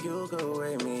think you could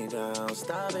weigh me down?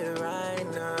 Stop it right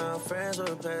now. Friends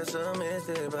were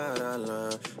pessimistic about our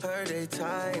love. Heard they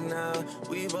tight now.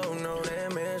 We both know they're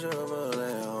miserable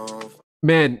at home.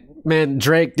 Man,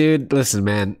 Drake, dude, listen,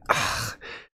 man.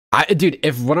 Dude,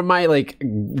 if one of my like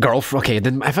girlfriend, okay,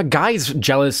 then if a guy's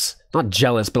jealous, not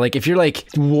jealous, but like if you're like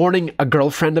warning a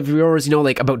girlfriend of yours, you know,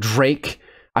 like about Drake,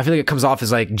 I feel like it comes off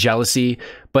as like jealousy.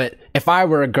 But if I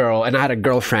were a girl and I had a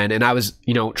girlfriend and I was,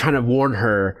 you know, trying to warn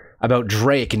her about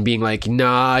Drake and being like,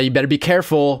 nah, you better be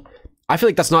careful, I feel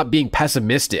like that's not being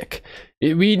pessimistic.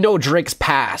 We know Drake's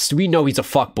past. We know he's a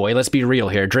fuckboy. Let's be real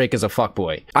here. Drake is a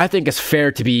fuckboy. I think it's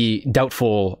fair to be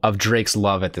doubtful of Drake's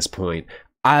love at this point.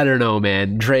 I don't know,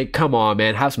 man. Drake, come on,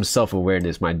 man. Have some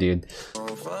self-awareness, my dude.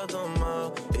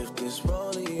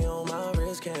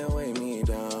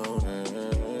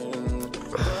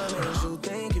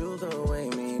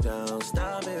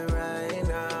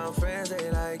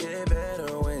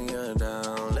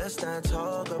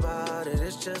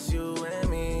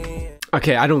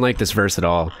 Okay, I don't like this verse at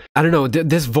all. I don't know,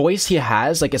 this voice he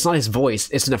has, like, it's not his voice,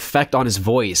 it's an effect on his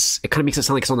voice. It kind of makes it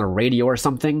sound like it's on the radio or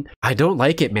something. I don't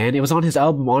like it, man. It was on his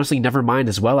album, honestly, Nevermind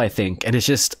as well, I think. And it's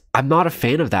just, I'm not a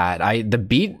fan of that. The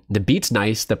beat's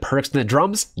nice, the perks and the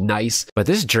drums, nice. But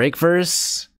this Drake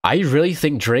verse, I really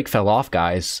think Drake fell off,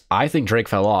 guys. I think Drake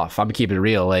fell off. I'm gonna keep it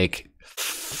real, like,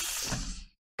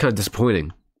 kind of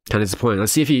disappointing. Kind of disappointing.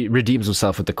 Let's see if he redeems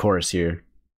himself with the chorus here.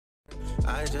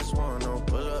 I just wanna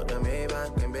pull up the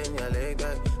Maybach and bend your leg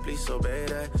back. Please obey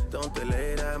that, don't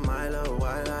delay that. My love,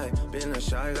 why lie? Been a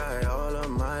shy guy all of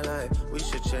my life. We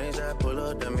should change that. Pull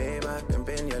up the Maybach and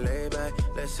bend your leg back.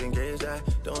 Let's engage that,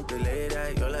 don't delay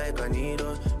that. You're like a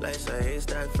needle, life's a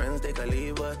haystack. Friends they can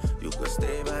leave, but you could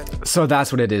stay back. So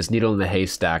that's what it is, needle in the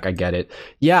haystack. I get it.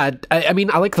 Yeah, I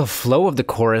mean, I like the flow of the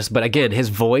chorus, but again, his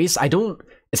voice,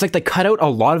 it's like they cut out a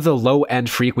lot of the low end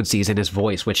frequencies in his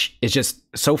voice, which is just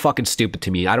so fucking stupid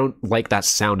to me. I don't like that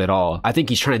sound at all. I think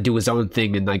he's trying to do his own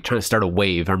thing and like trying to start a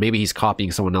wave, or maybe he's copying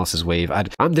someone else's wave.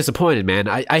 I'm disappointed, man.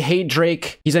 I hate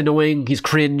Drake. He's annoying. He's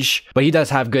cringe, but he does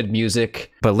have good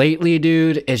music. But lately,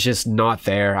 dude, it's just not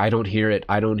there. I don't hear it.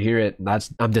 I don't hear it.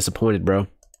 I'm disappointed, bro.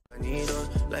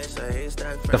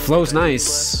 The flow's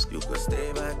nice.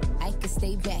 I could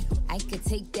stay back, I could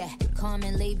take that, calm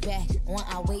and lay back, on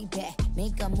our way back,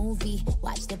 make a movie,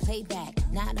 watch the playback,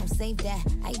 nah, don't save that,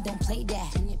 I don't play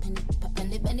that,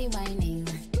 penny whining,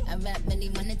 I rap when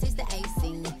wanna taste the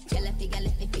icing,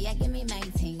 I give me my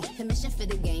team, permission for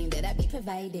the game that I be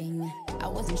providing, I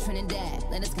was in Trinidad,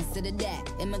 let us consider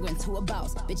that, immigrant to a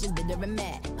boss, bitches bitter and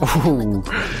mad,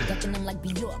 ducking them like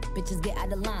Bjork, bitches get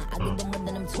out of line, I get them with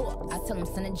them talk, I tell them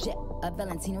send a jet, a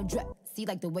Valentino drip, see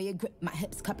like the way it grip, my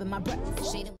hips cupping my breath,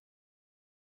 shade.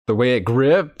 The way it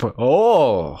grip.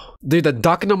 Oh, dude, the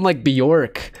ducking them like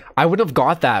Bjork. I wouldn't have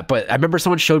got that, but I remember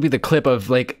someone showed me the clip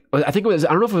of like, I think it was, I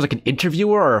don't know if it was like an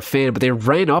interviewer or a fan, but they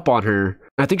ran up on her.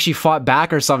 I think she fought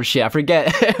back or some shit. I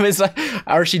forget. It was like,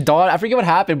 or she died. I forget what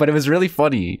happened, but it was really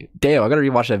funny. Damn, I gotta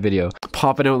rewatch that video.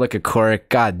 Popping out like a cork.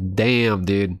 God damn,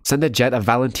 dude. Send a jet, a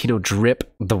Valentino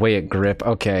drip. The way it grip.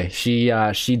 Okay, she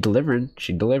delivering.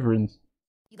 She delivering.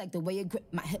 Like the way it grip,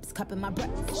 my hips cupping my breath,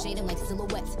 shading like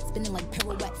silhouettes, spinning like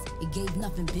pirouettes. It gave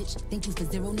nothing, bitch. Thank you for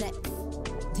zero net.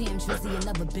 Damn, Trizzy,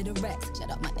 another bit of Rex.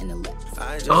 Shut up my intellect.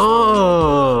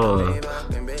 Oh,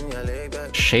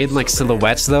 shading like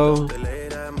silhouettes though.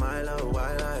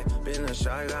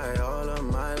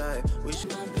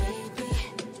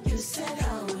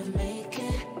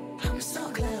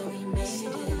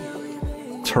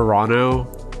 Toronto.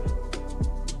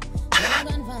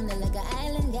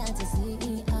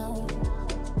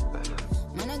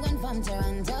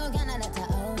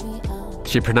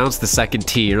 She pronounced the second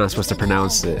T. You're not supposed to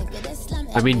pronounce it.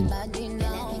 I mean,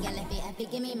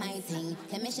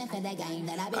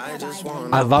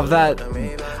 I love that.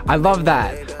 I love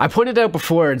that. I pointed out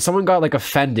before and someone got like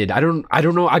offended. I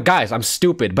don't know. Guys, I'm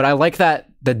stupid, but I like that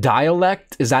the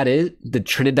dialect, is that it? The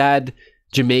Trinidad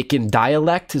Jamaican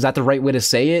dialect? Is that the right way to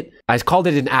say it? I called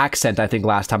it an accent, I think,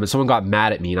 last time, and someone got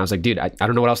mad at me, and I was like, dude, I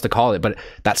don't know what else to call it, but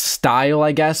that style,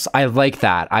 I guess, I like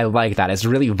that. I like that. It's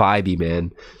really vibey,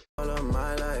 man.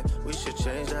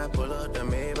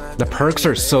 The perks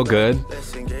are so good.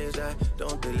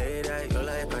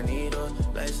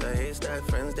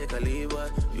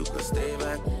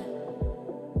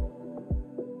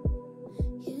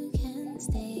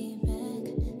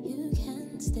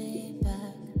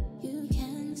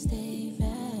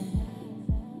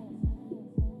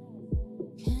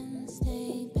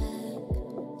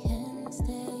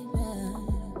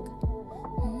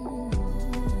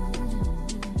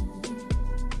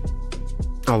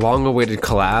 A long-awaited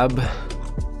collab.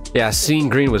 Yeah, Seeing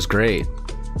Green was great.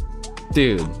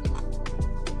 Dude.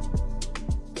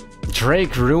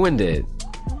 Drake ruined it.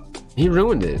 He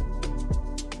ruined it.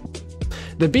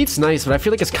 The beat's nice, but I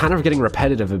feel like it's kind of getting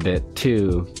repetitive a bit,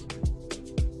 too.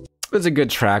 It's a good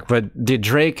track, but dude,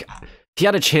 Drake, he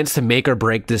had a chance to make or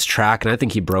break this track, and I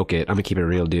think he broke it. I'm gonna keep it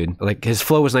real, dude. Like, his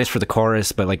flow was nice for the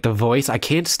chorus, but like the voice, I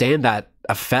can't stand that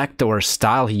effect or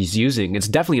style he's using. It's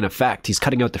definitely an effect. He's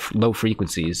cutting out the low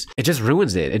frequencies. It just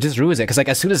ruins it. It just ruins it. Because like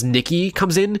as soon as Nicki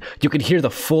comes in, you can hear the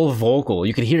full vocal.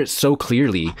 You can hear it so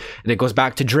clearly. And it goes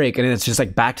back to Drake, and then it's just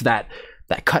like back to that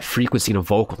cut frequency in a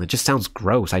vocal. It just sounds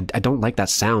gross. I don't like that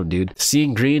sound, dude.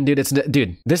 Seeing Green, dude,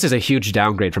 dude, this is a huge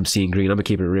downgrade from Seeing Green. I'm gonna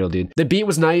keep it real, dude. The beat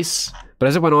was nice, but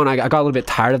as it went on, I got a little bit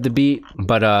tired of the beat.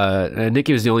 But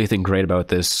Nicki was the only thing great about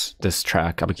this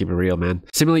track. I'm gonna keep it real, man.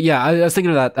 Similarly, yeah, I was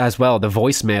thinking of that as well. The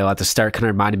voicemail at the start kind of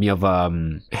reminded me of,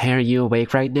 hey, are you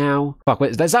awake right now? Fuck,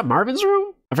 wait, is that Marvin's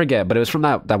Room? I forget, but it was from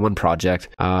that one project.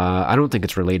 I don't think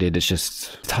it's related. It's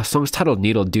just the song's titled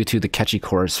Needle due to the catchy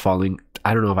chorus falling.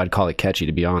 I don't know if I'd call it catchy,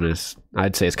 to be honest.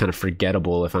 I'd say it's kind of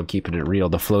forgettable if I'm keeping it real.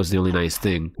 The flow's the only nice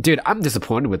thing. Dude, I'm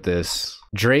disappointed with this.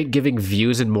 Drake giving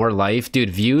Views and More Life.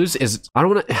 Dude, Views is, I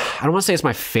don't want to say it's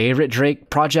my favorite Drake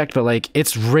project, but like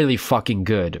it's really fucking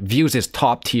good. Views is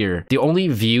top tier. The only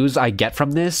views I get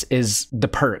from this is the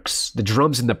perks, the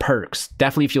drums and the perks.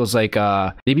 Definitely feels like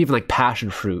maybe even like passion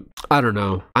fruit. I don't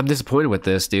know. I'm disappointed with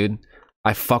this, dude.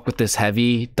 I fuck with this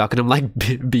heavy, ducking him like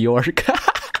Bjork.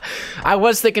 I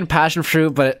was thinking passion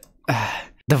fruit, but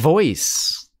the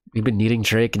voice. We've been needing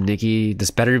Drake and Nicki.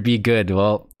 This better be good.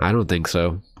 Well, I don't think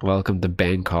so. Welcome to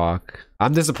Bangkok.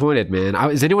 I'm disappointed, man.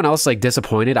 Is anyone else like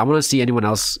disappointed? I want to see anyone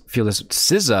else feel this.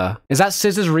 SZA. Is that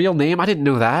SZA's real name? I didn't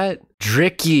know that.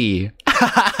 Dricky.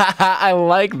 I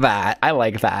like that. I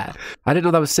like that. I didn't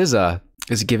know that was SZA.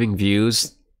 Is giving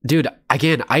Views. Dude,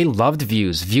 again, I loved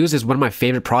Views. Views is one of my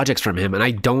favorite projects from him, and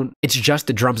it's just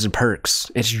the drums and perks.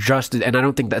 It's just, and I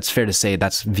don't think that's fair to say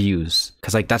that's Views.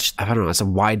 Because, like, that's, I don't know, that's a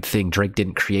wide thing. Drake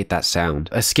didn't create that sound.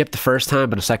 I skipped the first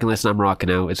time, but a second listen, I'm rocking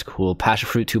out. It's cool. Passion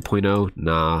Fruit 2.0,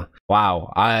 nah.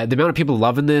 Wow, the amount of people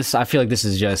loving this, I feel like this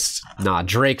is just, nah,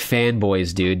 Drake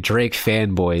fanboys, dude. Drake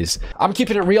fanboys. I'm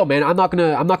keeping it real, man. I'm not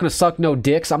gonna suck no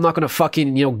dicks. I'm not gonna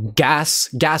fucking, you know, gas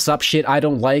up shit I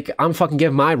don't like. I'm fucking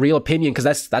giving my real opinion because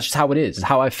that's just how it is. It's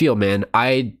how I feel, man.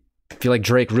 I feel like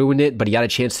Drake ruined it, but he had a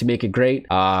chance to make it great.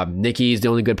 Nicki's the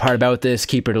only good part about this.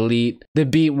 Keep it elite. The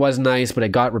beat was nice, but it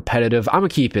got repetitive. I'm gonna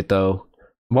keep it though.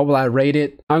 What will I rate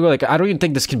it? I'm going like, I don't even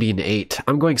think this can be an 8.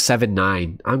 I'm going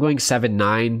 7-9. I'm going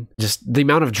 7-9. Just the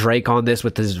amount of Drake on this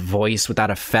with his voice, with that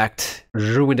effect,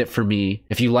 ruined it for me.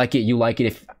 If you like it, you like it.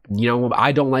 If, you know,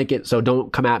 I don't like it, so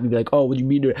don't come at me and be like, oh, what do you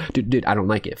mean? Dude, I don't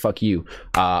like it. Fuck you.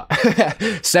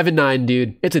 7-9,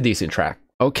 dude. It's a decent track.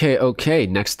 Okay,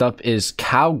 next up is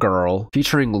Cowgirl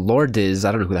featuring Lourdes.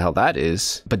 I don't know who the hell that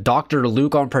is. But Dr.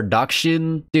 Luke on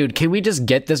production. Dude, can we just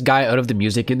get this guy out of the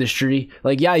music industry?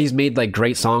 Like, yeah, he's made like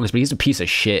great songs, but he's a piece of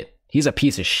shit. He's a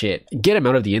piece of shit. Get him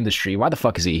out of the industry. Why the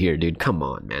fuck is he here, dude? Come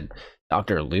on, man.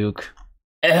 Dr. Luke.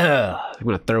 Ugh, I'm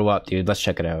gonna throw up, dude. Let's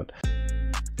check it out.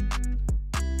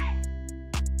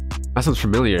 That sounds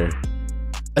familiar.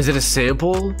 Is it a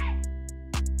sample?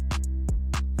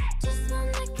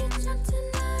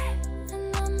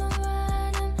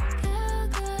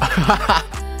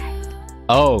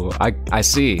 Oh, I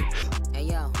see.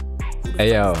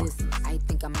 Hey yo.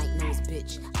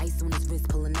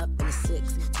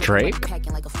 Drake?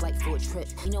 Packing like a flight for a trip.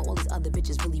 You know all these other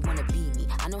bitches really wanna be me.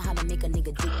 I know how to make a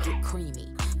nigga dick get creamy.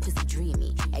 Pussy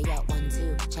dreamy. Hey yo, 1,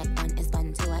 2. Check 1 is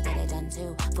fun too. I get it done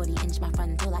too. 40-inch my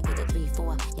front till I get it 3,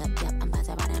 4. Yep, I'm about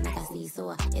to ride him like a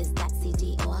seesaw. Is that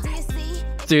CD or? Do you see?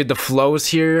 Dude, the flows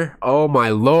here. Oh my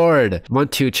lord. 1,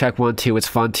 2, check 1, 2. It's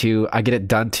fun too. I get it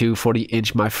done too.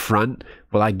 40-inch my front.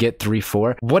 Will I get 3,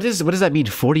 4? What does that mean?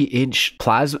 40-inch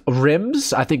plasma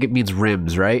rims? I think it means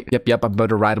rims, right? Yep. I'm about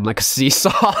to ride them like a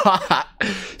seesaw.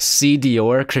 C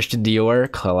Dior, Christian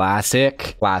Dior,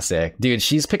 classic. Dude,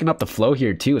 she's picking up the flow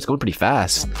here too. It's going pretty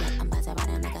fast. Yep, I'm about to ride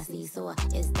him like a seesaw.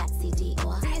 Is that CD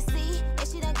or? Do you see?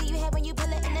 If she don't give you head when you pull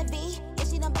it in the V. If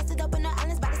she don't bust it open, her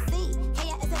islands by the sea.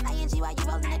 Hey, it's an ING while you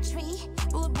rolling a tree.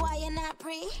 Rude boy, you're not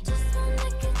pre.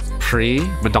 Free?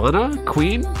 Madonna?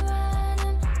 Queen?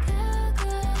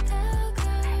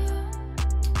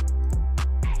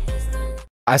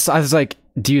 I was like,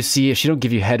 do you see if she don't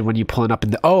give you head when you pulling up in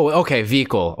the, oh, okay,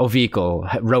 vehicle,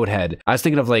 road head. I was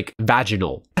thinking of like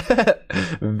vaginal.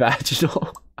 Vaginal.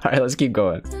 All right, let's keep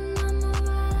going.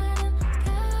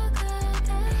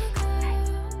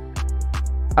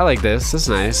 I like this. This is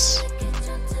nice.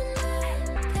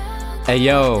 Hey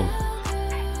yo.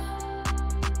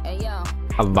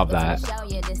 I love that.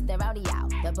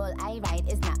 The bull I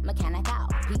ride is not mechanical.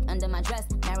 Peek under my dress,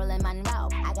 Marilyn Monroe.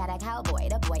 I got a cowboy,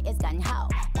 the boy is gun ho.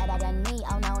 Better than me,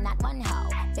 oh no, not one ho.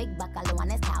 Big buckle on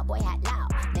his cowboy hat low.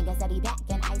 Nigga said he back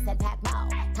and I said pack low.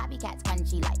 Copycats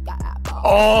crunchy like a apple.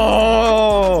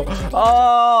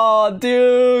 Oh,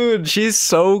 dude. She's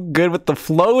so good with the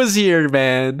flows here,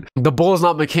 man. The bull's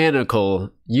not mechanical.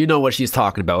 You know what she's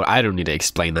talking about. I don't need to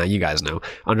explain that. You guys know.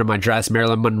 Under my dress,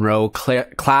 Marilyn Monroe.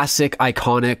 Classic,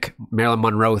 iconic Marilyn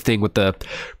Monroe thing with the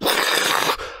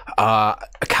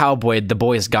cowboy. The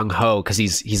boy is gung-ho because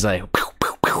he's like,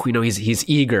 you know, he's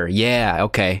eager. Yeah,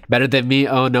 okay. Better than me?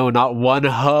 Oh no, not one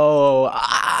ho.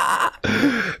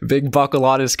 Big buckle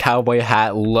on his cowboy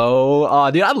hat low. Oh,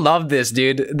 dude, I love this,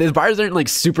 dude. The bars aren't like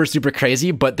super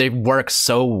crazy, but they work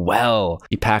so well.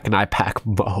 You pack and I pack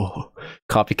mo.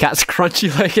 Copycat's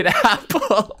crunchy like an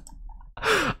apple.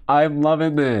 I'm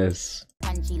loving this.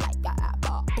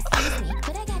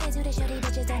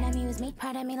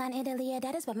 Milan, Italy,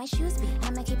 that is what my shoes be.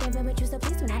 I'ma keep it real with you, so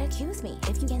please do not accuse me.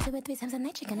 If you get to it 3 times a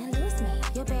night, you're gonna lose me.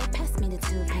 Your babe passed me the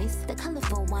toothpaste. The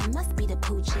colorful one must be the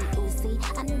Poochie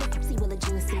Uzi. I knew the Pepsi will a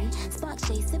juicy. Spark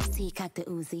J, sip tea, cock the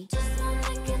Uzi.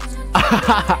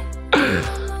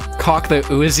 Cock the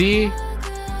Uzi?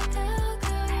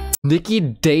 Nicki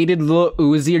dated Lil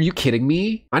Uzi? Are you kidding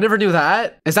me? I never knew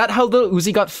that. Is that how Lil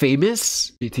Uzi got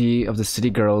famous? JT of the City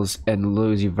Girls and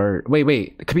Lil Uzi Vert.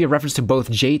 Wait. It could be a reference to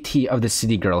both JT of the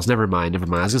City Girls. Never mind. I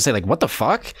was gonna say, like, what the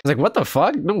fuck? I was like, what the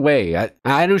fuck? No way.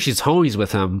 I know she's homies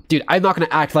with him. Dude, I'm not gonna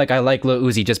act like I like Lil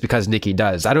Uzi just because Nicki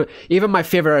does. I don't, even my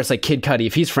favorite artist like Kid Cudi,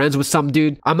 if he's friends with some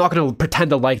dude, I'm not gonna pretend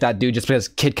to like that dude just because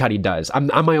Kid Cudi does. I'm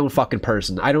my own fucking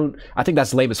person. I think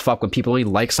that's lame as fuck when people only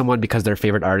like someone because their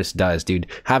favorite artist does, dude.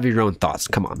 Have your own thoughts.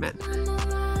 Come on, man.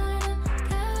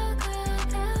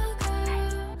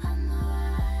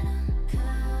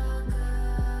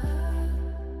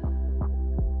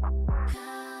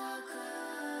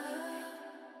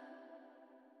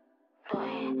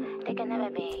 They can never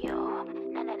be you.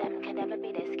 None of them can ever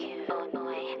be this cute. Oh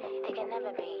boy, they can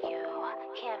never be you.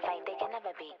 Can't fight, they can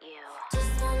never beat you.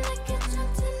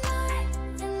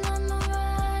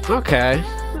 Okay,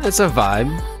 it's a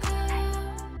vibe.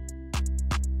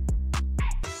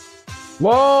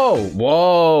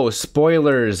 Whoa,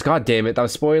 spoilers. God damn it, that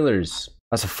was spoilers.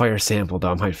 That's a fire sample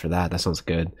though, I'm hyped for that. That sounds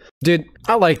good. Dude,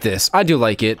 I like this. I do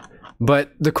like it.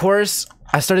 But the chorus,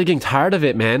 I started getting tired of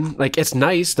it, man. Like, it's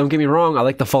nice, don't get me wrong. I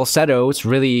like the falsetto. It's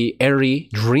really airy,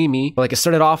 dreamy. But, like, it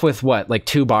started off with what? Like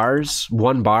 2 bars?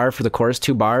 1 bar for the chorus,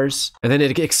 2 bars. And then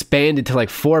it expanded to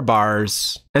like 4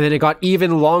 bars. And then it got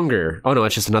even longer. Oh no,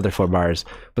 it's just another 4 bars.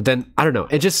 But then, I don't know.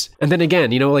 It just, and then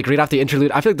again, you know, like right after the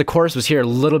interlude, I feel like the chorus was here a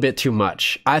little bit too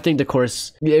much. I think the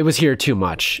chorus, it was here too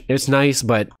much. It's nice,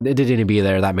 but it didn't be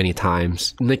there that many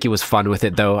times. Nicki was fun with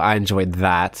it though. I enjoyed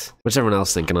that. What's everyone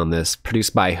else thinking on this?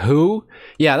 Produced by who?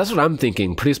 Yeah, that's what I'm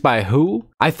thinking. Produced by who?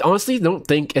 I honestly don't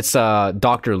think it's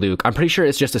Dr. Luke. I'm pretty sure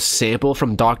it's just a sample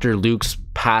from Dr. Luke's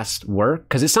past work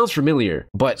because it sounds familiar,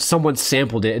 but someone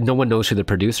sampled it and no one knows who the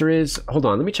producer is. Hold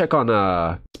on, let me check on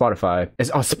Spotify.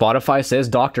 Spotify says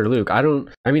Dr. Luke. I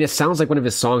mean, it sounds like one of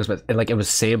his songs, but it was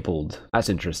sampled. That's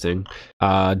interesting.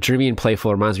 Dreamy and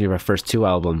Playful reminds me of our first 2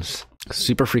 albums.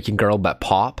 Super Freaking Girl, but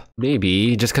pop?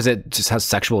 Maybe, just because it just has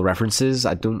sexual references.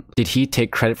 Did he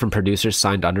take credit from producers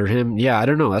signed under him? Yeah, I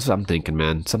don't know. That's what I'm thinking,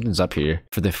 man. Something's up here.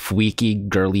 For the freaky,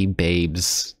 girly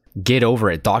babes. Get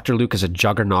over it. Dr. Luke is a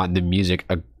juggernaut in the music,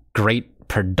 a great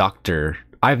producer.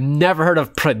 I've never heard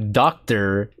of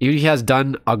producer. He has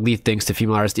done ugly things to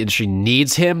female artists. The industry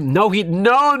needs him. No.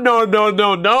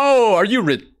 Are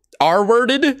you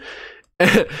R-worded?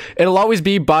 It'll always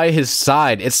be by his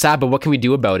side. It's sad, but what can we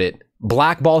do about it?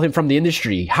 Blackball him from the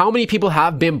industry. How many people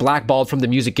have been blackballed from the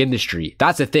music industry?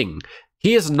 That's the thing.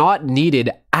 He is not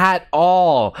needed at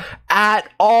all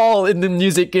in the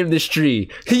music industry.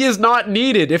 He is not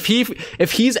needed. If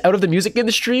he's out of the music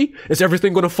industry, is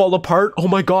everything going to fall apart? Oh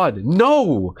my god,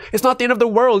 no. It's not the end of the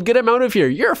world. Get him out of here.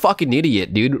 You're a fucking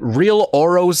idiot, dude. Real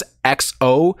Oros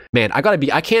XO. Man,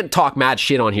 I can't talk mad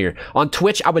shit on here. On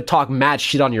Twitch, I would talk mad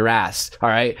shit on your ass, all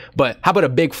right? But how about a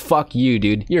big fuck you,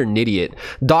 dude? You're an idiot.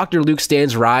 Dr. Luke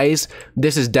stands Rise.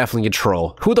 This is definitely a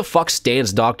troll. Who the fuck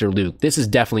stands Dr. Luke? This is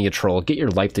definitely a troll. Get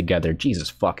your life together. Jesus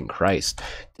fucking Christ.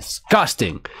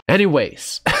 Disgusting.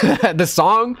 Anyways, the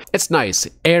song, it's nice.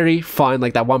 Airy, fun,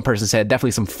 like that one person said.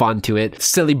 Definitely some fun to it.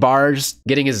 Silly bars,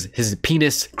 getting his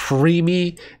penis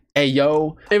creamy.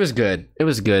 Ayo. It was good. It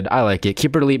was good. I like it.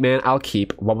 Keep it elite, man. I'll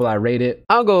keep. What will I rate it?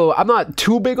 I'm not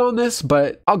too big on this,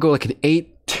 but I'll go like an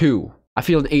 8.2. I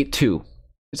feel an 8.2.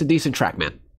 It's a decent track,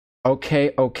 man.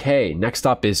 Okay. Next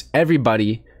up is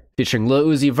Everybody featuring Lil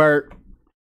Uzi Vert.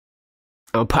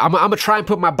 I'm gonna try and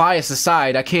put my bias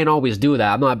aside. I can't always do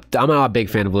that. I'm not a big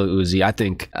fan of Lil Uzi. I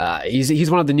think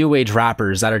he's one of the new age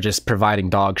rappers that are just providing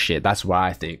dog shit. That's what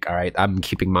I think. All right, I'm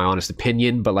keeping my honest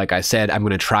opinion, but like I said, I'm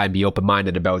gonna try and be open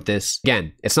minded about this.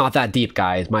 Again, it's not that deep,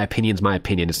 guys. My opinion's my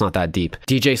opinion. It's not that deep.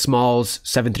 DJ Smalls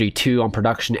 732 on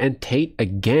production and Tate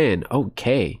again.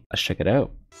 Okay, let's check it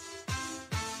out.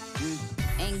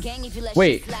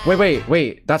 Wait.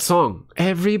 That song.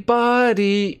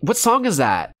 Everybody. What song is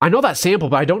that? I know that sample,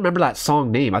 but I don't remember that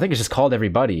song name. I think it's just called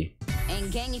Everybody.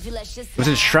 It was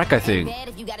in Shrek, I think.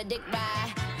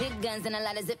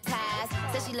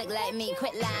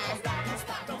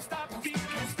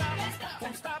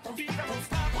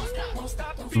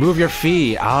 Move your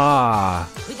feet. Ah.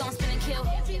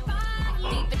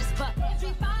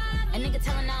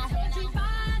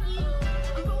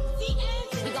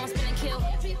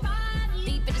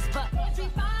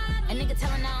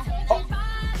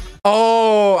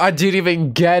 Oh, I didn't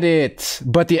even get it.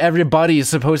 But the everybody is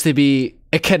supposed to be,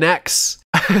 it connects.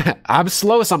 I'm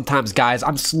slow sometimes, guys.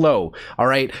 I'm slow. All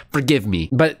right, forgive me.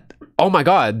 But oh my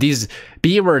god, these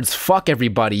B words, fuck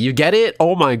everybody. You get it?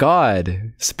 Oh my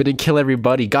god. Spin and kill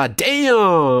everybody. God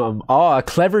damn. Oh,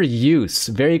 clever use.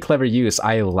 Very clever use.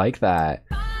 I like that.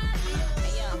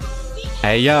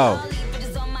 Hey, yo.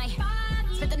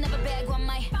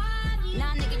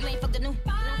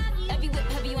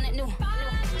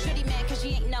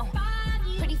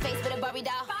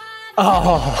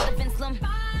 Oh.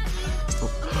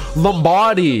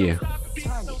 Lombardi.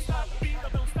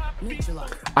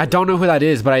 I don't know who that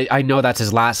is, but I know that's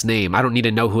his last name. I don't need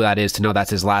to know who that is to know that's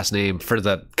his last name for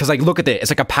the, because like look at it,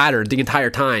 it's like a pattern the entire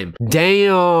time.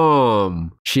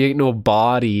 Damn, she ain't no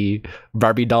body.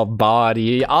 Barbie doll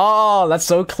body. Oh, that's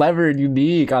so clever and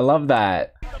unique. I love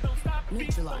that.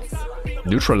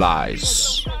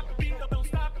 Neutralize.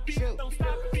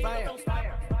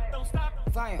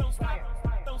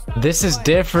 This is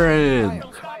different.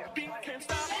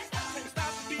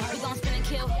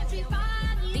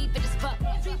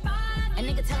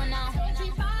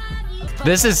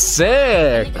 This is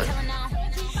sick.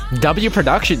 W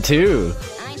production too.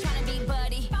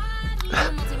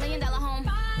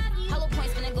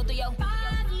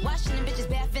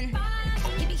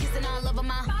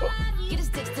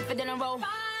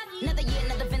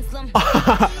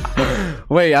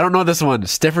 Wait, I don't know this one.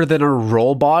 Stiffer than a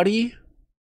roll body?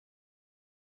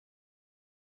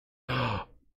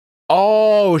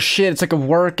 Oh shit, it's like a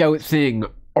workout thing.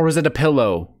 Or is it a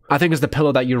pillow? I think it's the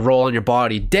pillow that you roll on your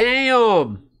body.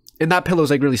 Damn! And that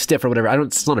pillow's like really stiff or whatever.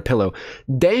 It's not a pillow.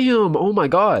 Damn, oh my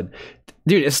god.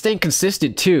 Dude, it's staying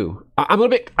consistent too. I'm a little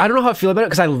bit, I don't know how I feel about it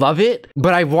because I love it,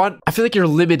 but I feel like you're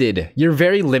limited. You're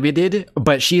very limited,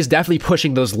 but she's definitely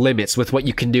pushing those limits with what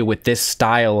you can do with this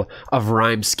style of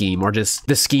rhyme scheme, or just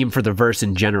the scheme for the verse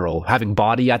in general. Having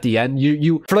body at the end,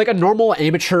 you for like a normal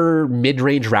amateur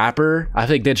mid-range rapper, I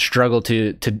think they'd struggle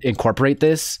to incorporate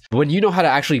this. But when you know how to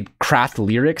actually craft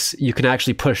lyrics, you can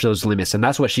actually push those limits, and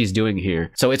that's what she's doing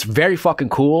here. So it's very fucking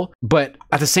cool, but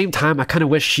at the same time, I kind of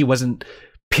wish she wasn't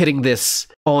pitting this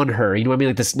on her, you know what I mean?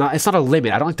 Like this, it's not a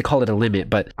limit. I don't like to call it a limit,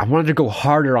 but I wanted to go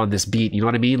harder on this beat. You know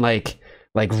what I mean? Like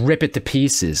rip it to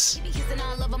pieces.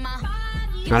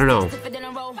 I don't know.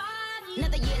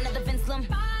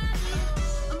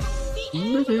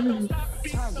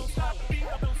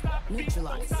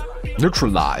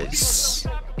 Neutralize.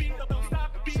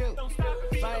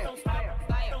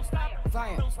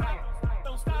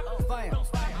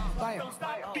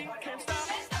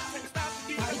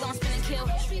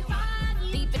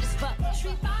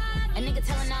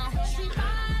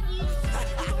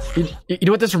 You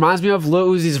know what this reminds me of? Lil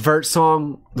Uzi's Vert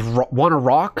song, Wanna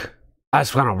Rock? I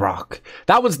just wanna rock.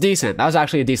 That one's decent. That was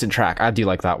actually a decent track. I do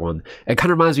like that one. It kind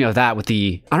of reminds me of that with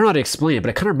the, I don't know how to explain it, but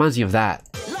it kind of reminds me of that.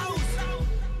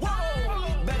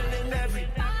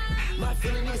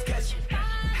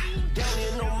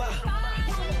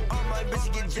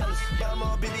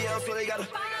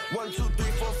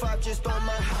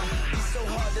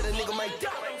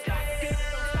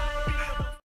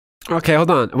 Okay,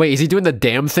 hold on. Wait, is he doing the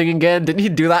damn thing again? Didn't he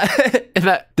do that in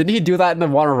that? Didn't he do that in the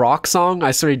Wanna Rock song?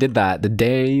 I swear he did that. The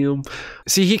damn.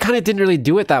 See, he kind of didn't really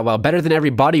do it that well. Better than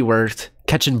everybody worked.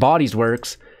 Catching bodies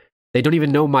works. They don't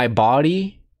even know my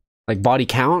body, like body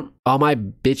count. All my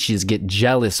bitches get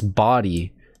jealous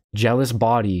body, jealous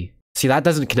body. See, that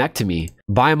doesn't connect to me.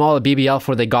 Buy them all a BBL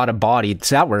before they got a body.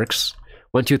 See, that works.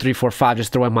 1, 2, 3, 4, 5.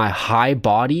 Just throw in my high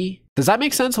body. Does that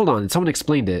make sense? Hold on. Someone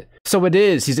explained it. So it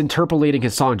is. He's interpolating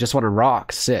his song, Just Wanna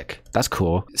Rock. Sick. That's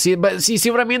cool. See, but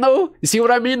see what I mean though? You see what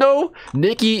I mean though?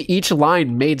 Nicki, each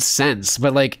line made sense.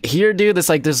 But like here, dude,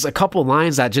 there's a couple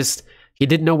lines that just, he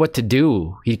didn't know what to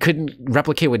do. He couldn't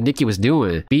replicate what Nicki was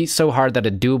doing. Beat so hard that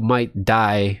a dude might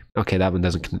die. Okay, that one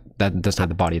doesn't have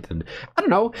the body then. I don't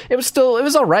know. It was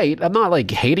all right. I'm not like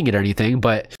hating it or anything,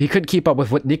 but he couldn't keep up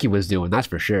with what Nicki was doing. That's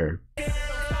for sure.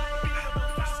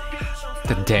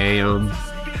 The damn.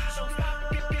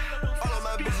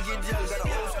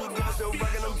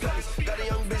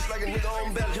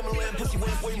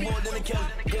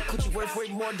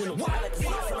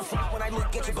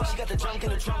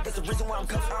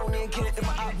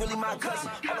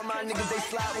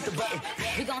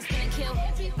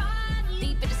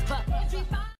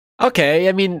 Okay,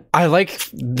 I mean, I like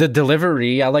the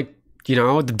delivery. I like, you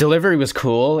know, the delivery was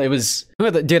cool. It was,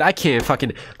 dude, I can't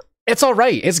fucking, it's all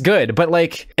right. It's good, but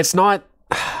like, it's not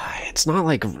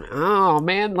like, oh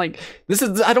man, like this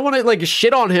is, I don't want to like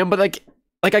shit on him, but like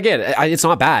again, it's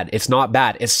not bad. It's not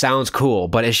bad. It sounds cool,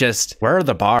 but it's just, where are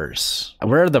the bars?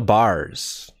 Where are the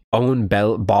bars? Own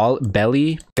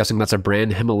belly. Guessing that's a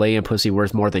brand. Himalayan pussy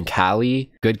worth more than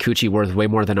Cali. Good coochie worth way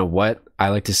more than a what? I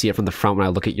like to see it from the front when I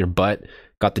look at your butt.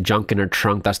 Got the junk in her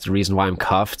trunk. That's the reason why I'm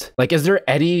cuffed. Like, is there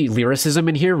any lyricism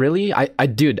in here? Really?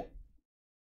 Dude.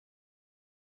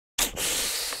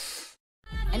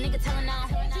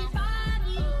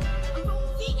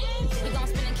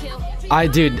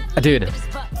 Dude.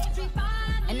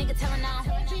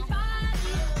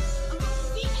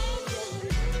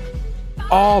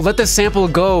 Oh, let the sample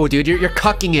go, dude. You're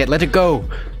cucking it. Let it go.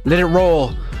 Let it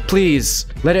roll. Please.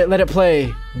 Let it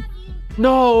play.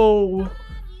 No.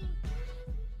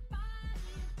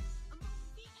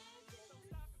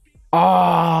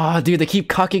 Oh, dude, they keep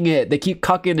cucking it. They keep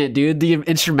cucking it, dude. The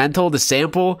instrumental, the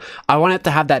sample. I want it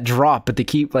to have that drop, but they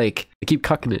keep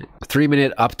cucking it.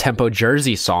 3-minute up-tempo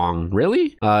Jersey song.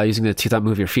 Really? Using the 2 Thought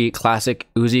Move Your Feet. Classic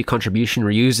Uzi contribution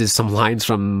reuses some lines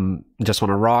from Just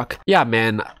Wanna Rock. Yeah,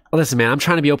 man. Listen, man, I'm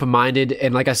trying to be open-minded,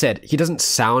 and like I said, he doesn't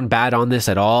sound bad on this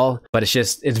at all, but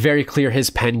it's very clear his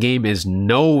pen game is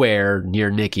nowhere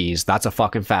near Nicki's. That's a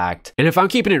fucking fact. And if I'm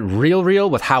keeping it real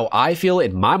with how I feel,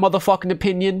 in my motherfucking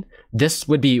opinion, this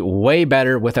would be way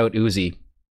better without Uzi.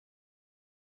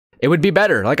 It would be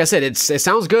better. Like I said, it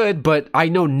sounds good, but I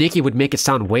know Nicki would make it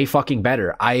sound way fucking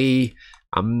better. Like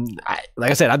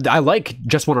I said, I like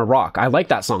Just Wanna Rock. I like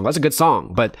that song. That's a good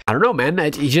song, but I don't know, man.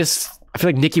 I feel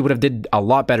like Nicki would have did a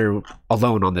lot better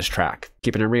alone on this track.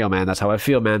 Keeping it real, man. That's how I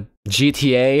feel, man.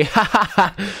 GTA.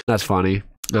 That's funny.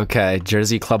 Okay,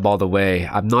 Jersey Club all the way.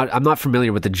 I'm not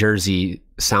familiar with the Jersey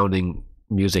sounding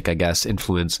music, I guess,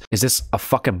 influence. Is this a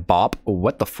fucking bop?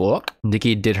 What the fuck?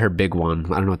 Nicki did her big one.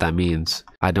 I don't know what that means.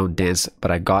 I don't dance,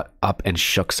 but I got up and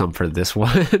shook some for this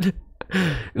one.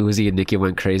 Uzi and Nicki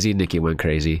went crazy. Nicki went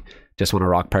crazy. Just Wanna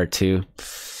Rock Part 2.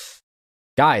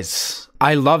 Guys,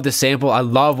 I love the sample. I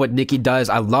love what Nicki does.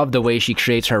 I love the way she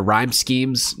creates her rhyme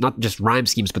schemes. Not just rhyme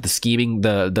schemes, but the scheming,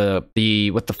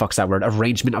 the what the fuck's that word?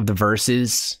 Arrangement of the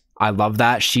verses. I love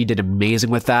that. She did amazing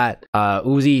with that.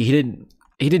 Uzi, he didn't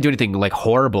do anything like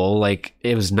horrible. Like,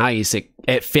 it was nice.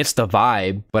 It fits the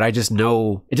vibe, but I just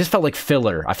know it just felt like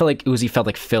filler. I feel like Uzi felt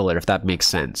like filler, if that makes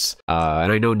sense.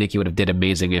 And I know Nicki would have did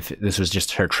amazing if this was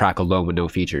just her track alone with no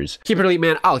features. Keep it elite,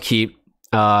 man. I'll keep.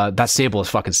 That sample is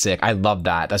fucking sick. I love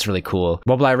that. That's really cool.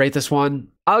 What will I rate this one?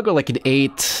 I'll go like an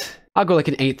 8. I'll go like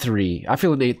an 8.3. I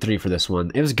feel an 8.3 for this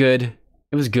one. It was good.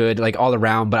 It was good, like all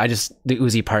around, but the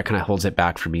Uzi part kind of holds it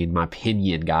back for me, in my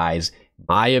opinion, guys.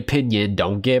 My opinion.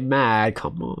 Don't get mad.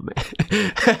 Come on, man.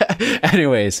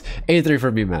 Anyways, 8.3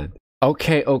 for me, man.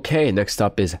 Okay. Next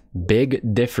up is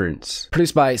Big Difference.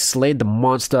 Produced by Slade the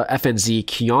Monster, FNZ,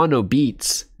 Keanu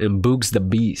Beats, and Boogs the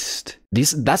Beast.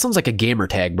 That sounds like a gamer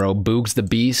tag, bro. Boogs the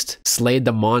Beast, Slade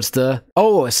the Monster.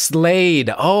 Oh, Slade.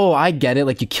 Oh, I get it.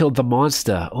 Like you killed the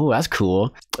monster. Oh, that's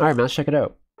cool. All right, man, let's check it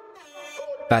out.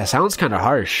 That sounds kind of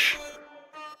harsh.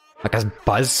 Like a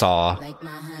buzzsaw. Like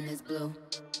my hand is blue.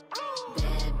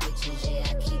 Bad bitches, yeah,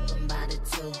 I keep them by the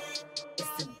two.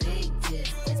 It's a big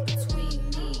difference between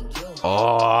me and you.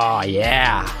 Oh,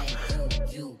 yeah.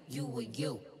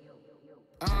 You.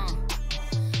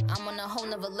 I'm on a whole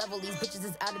nother level. These bitches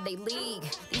is out of their league.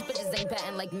 These bitches ain't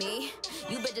batting like me.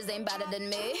 You bitches ain't better than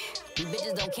me. These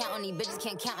bitches don't count on these bitches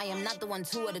can't count. I am not the 1,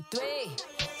 2, or the 3.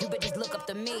 You bitches look up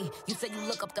to me. You say you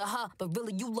look up to her, but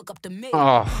really you look up to me.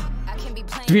 Oh,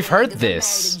 we've heard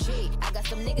this.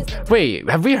 Wait,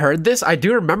 have we heard this? I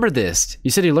do remember this.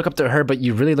 You said you look up to her, but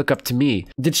you really look up to me.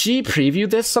 Did she preview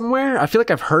this somewhere? I feel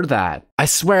like I've heard that. I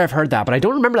swear I've heard that, but I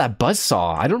don't remember that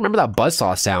buzzsaw. I don't remember that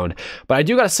buzzsaw sound. But I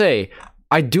do gotta say,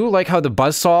 I do like how the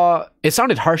buzzsaw, it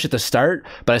sounded harsh at the start,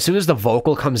 but as soon as the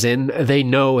vocal comes in, they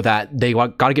know that they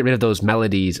gotta get rid of those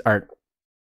melodies, or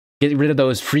get rid of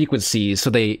those frequencies, so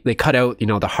they cut out, you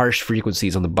know, the harsh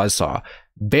frequencies on the buzzsaw.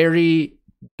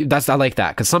 I like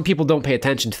that, because some people don't pay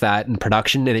attention to that in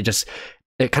production, and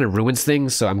it kind of ruins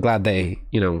things, so I'm glad they,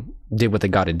 you know, did what they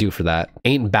gotta do for that.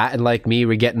 Ain't batting like me.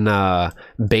 We're getting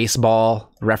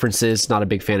baseball references. Not a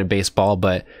big fan of baseball,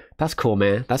 but that's cool,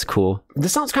 man. That's cool.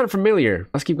 This sounds kind of familiar.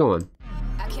 Let's keep going.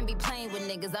 I can't be playing with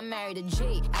niggas. I'm married to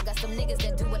G. I got some niggas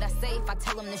that do what I say. If I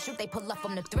tell them to shoot, they pull up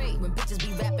on the 3. When bitches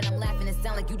be rapping, I'm laughing. It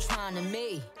sound like you trying to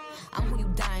me. I'm who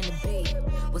you dying to be.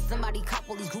 Will somebody cop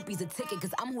all these groupies a ticket?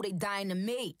 Cause I'm who they dying to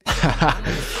meet. I'm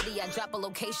in the city, I drop a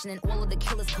location and all of the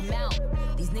killers come out.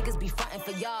 These niggas be fighting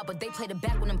for y'all, but they play the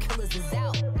back when them killers is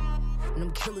out. When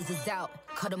them killers is out,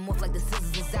 cut them off like the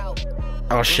scissors is out.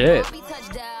 Oh shit.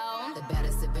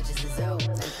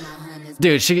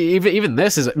 Dude, even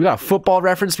this is, we got a football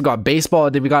reference, we got baseball,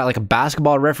 and then we got like a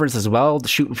basketball reference as well,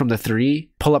 shooting from the three,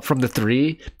 pull up from the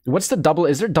three. What's the double,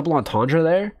 is there double entendre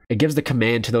there? It gives the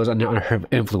command to those under her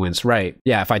influence, right?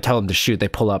 Yeah, if I tell them to shoot, they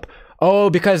pull up. Oh,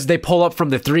 because they pull up from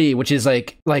the three, which is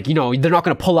like, you know, they're not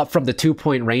going to pull up from the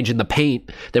 2-point range in the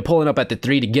paint. They're pulling up at the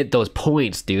three to get those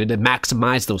points, dude, to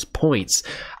maximize those points.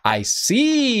 I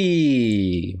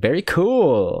see. Very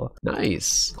cool.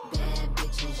 Nice.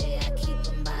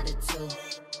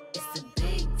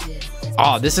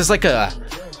 Oh, this is like a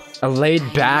laid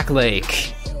back,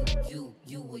 like,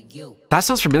 that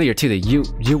sounds familiar too, the you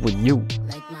and you.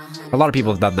 A lot of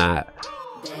people have done that.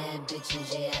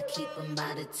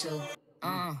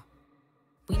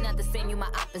 We not the same, you my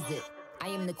opposite. I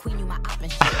am the queen, you my op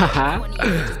and shit.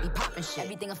 Just be popping shit.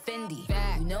 Everything offendy.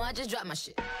 You know I just dropped my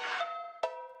shit.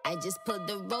 I just put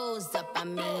the rolls up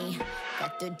on me.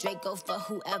 Got the Draco for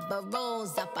whoever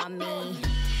rolls up on me.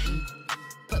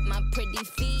 Put my pretty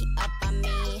feet up on me.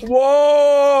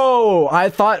 Whoa! I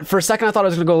thought for a second I thought I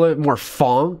was gonna go a little bit more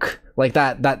funk, like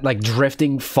that like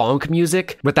drifting funk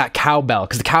music with that cowbell,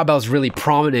 because the cowbell is really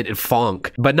prominent in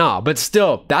funk. But nah, but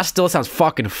still, that still sounds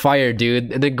fucking fire,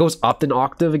 dude. And then it goes up an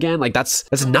octave again. Like that's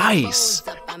nice.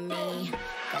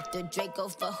 The Draco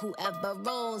for whoever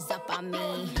rolls up on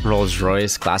me. Rolls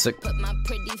Royce, classic. Put my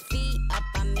pretty feet up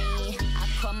on me. I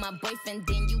call my boyfriend,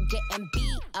 then you getting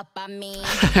beat up on me.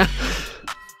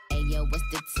 Hey yo, what's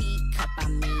the teacup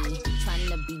on me? Trying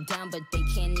to be down, but they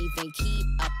can't even keep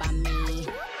up on me.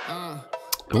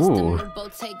 This the new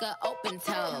Bottega open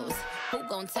toes. Who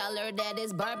gon' tell her that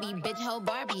it's Barbie? Bitch, ho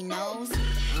Barbie knows.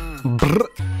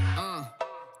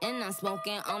 And I'm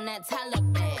smoking on that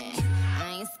Taliban. I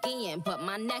ain't skiing, but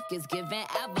my neck is giving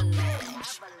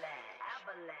avalanche.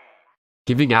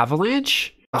 Giving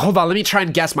avalanche? Hold on, let me try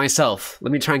and guess myself. I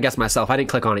didn't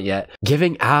click on it yet.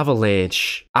 Giving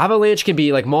avalanche. Avalanche can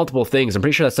be like multiple things. I'm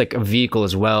pretty sure that's like a vehicle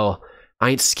as well. I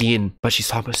ain't skiing, but she's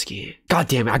talking about skiing. God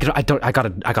damn it, I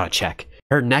gotta check.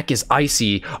 Her neck is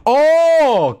icy.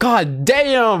 Oh, god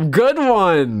damn, good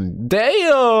one.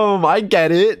 Damn, I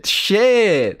get it.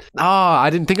 Shit. Oh, I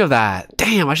didn't think of that.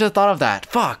 Damn, I should have thought of that.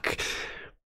 Fuck.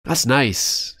 That's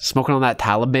nice. Smoking on that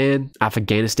Taliban,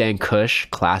 Afghanistan Kush,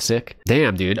 classic.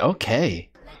 Damn, dude. Okay.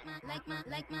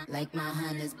 Like my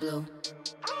honey's blue.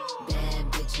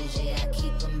 Bad bitches, yeah, I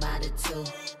keep them by the two.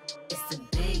 It's a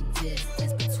big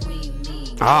distance between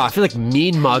me. Ah, I feel like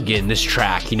mean mugging this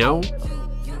track, you know?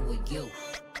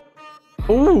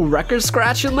 Ooh, record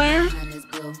scratch in there?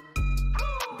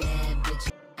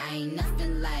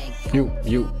 You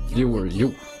were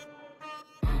you.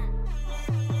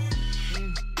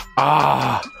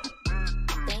 Ah.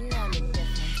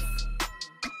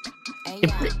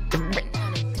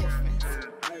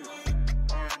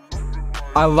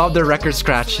 I love the record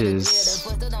scratches.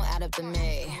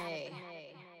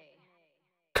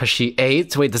 Cause she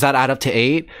ate? Wait, does that add up to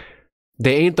 8?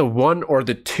 They ain't the 1 or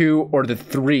the 2 or the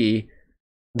 3.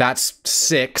 That's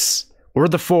 6. Or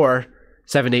the 4.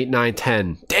 7, 8, 9,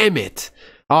 10. Damn it.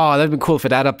 Oh, that'd been cool if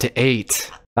it added up to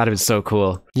 8. That'd have been so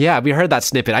cool. Yeah, we heard that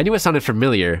snippet. I knew it sounded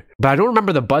familiar, but I don't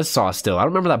remember the buzzsaw still. I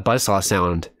don't remember that buzzsaw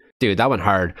sound. Dude, that went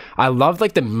hard. I love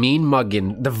like the mean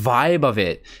mugging, the vibe of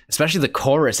it, especially the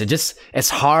chorus. It's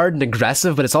hard and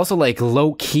aggressive, but it's also like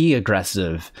low key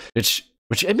aggressive, which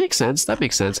it makes sense. That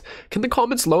makes sense. Can the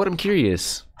comments load? I'm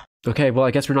curious. Okay, well,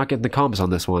 I guess we're not getting the comments on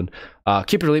this one.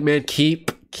 Keep it elite, man. Keep.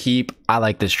 I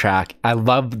like this track. I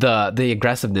love the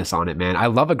aggressiveness on it, man. I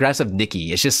love aggressive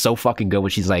Nicki. It's just so fucking good when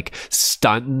she's like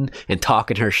stunting and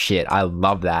talking her shit. I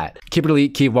love that. Keep it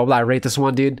elite. Keep. What will I rate this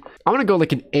one, dude? I'm gonna go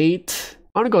like an 8.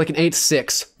 I'm gonna go like an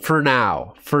 8.6 for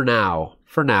now.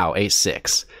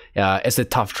 8.6. It's a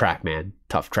tough track, man.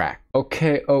 Tough track.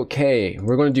 Okay.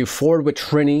 We're gonna do Forward with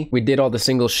Trini. We did all the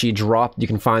singles she dropped. You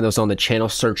can find those on the channel.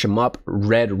 Search them up.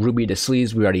 Red Ruby to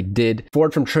Sleeves. We already did.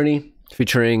 Forward from Trini,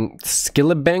 featuring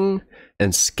Skillabeng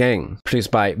and Skeng.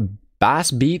 Produced by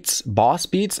Boss Beats,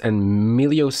 and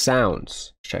Melio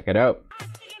Sounds. Check it out.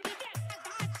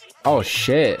 Oh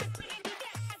shit.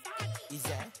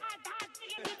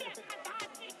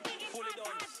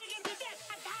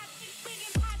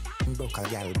 Broke a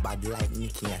gal bad like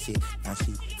Nicki and she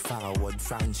forward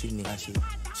Frenchie and she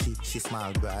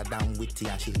small broad and witty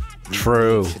and she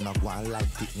true. She not one like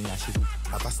Pitney and she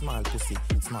have a small pussy,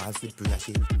 small slippery and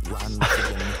she one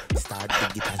with start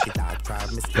big it and she start try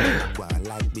me spin one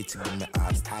like bitch give me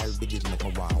art style big it make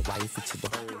me one wife it she go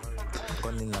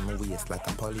gun in my waist like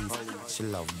a police she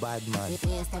love bad man.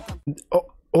 Oh,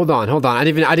 hold on. I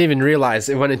didn't even realize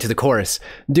it went into the chorus.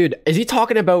 Dude, is he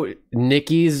talking about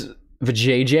Nicki's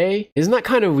JJ? Isn't that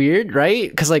kind of weird, right?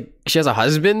 Because like she has a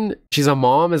husband, she's a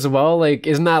mom as well. Like,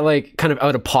 isn't that like kind of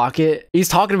out of pocket? He's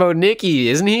talking about Nicki,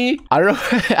 isn't he? I don't know.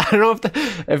 I don't know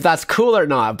if that's cool or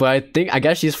not, but I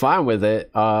guess she's fine with it.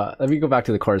 Let me go back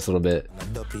to the chorus a little bit.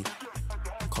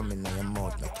 Come in your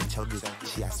mouth like a chubby.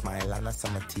 She a smile and a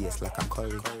summer taste like a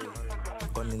curry.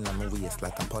 Gun in my waist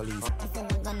like a police.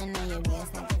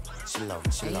 She love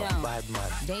bad man.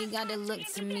 They gotta look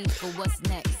to me for what's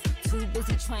next. Too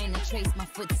busy trying to trace my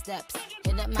footsteps.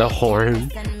 The horn.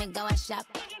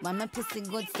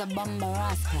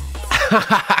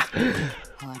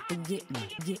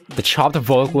 The chopped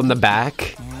vocal in the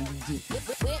back.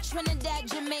 We're Trinidad,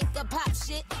 Jamaica, pop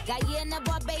shit. Guyana,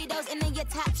 Barbados, and then your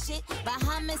top shit.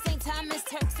 Bahamas, St. Thomas,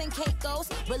 Turks and Caicos.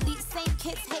 Belize, St.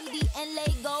 Kitts, Haiti, and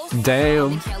Lagos.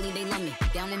 Damn. Cali, they love me.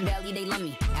 Down in Valley, they love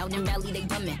me. Out in Valley, they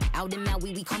dumb me. Out in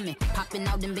Maui, we coming. Popping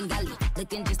out in Bengali.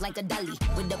 Looking just like a dolly.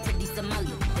 With a pretty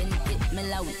Somali. Then hit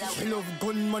Malawi.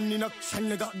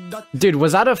 Dude,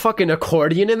 was that a fucking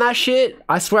accordion in that shit?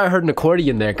 I swear I heard an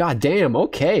accordion there. God damn,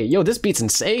 okay. Yo, this beat's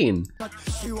insane.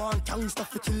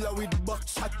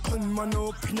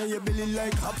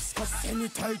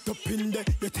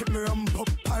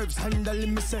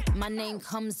 My name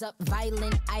comes up,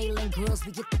 violent island girls,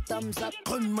 we get the thumbs up.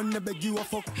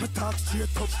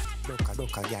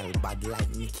 Doka girl bad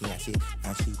like Nicki and she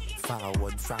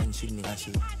forward French and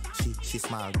she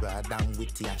small girl down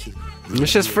witty and she.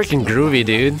 It's just freaking groovy,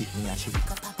 dude.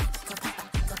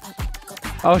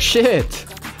 Oh shit.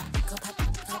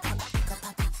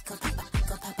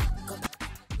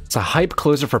 It's a hype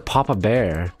closer for Papa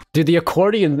Bear. Dude, the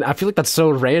accordion, I feel like that's so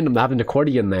random to have an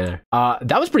accordion there.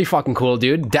 That was pretty fucking cool,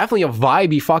 dude. Definitely a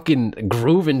vibey fucking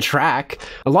grooving track.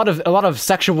 A lot of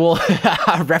sexual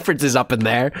references up in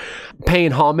there.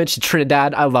 Paying homage to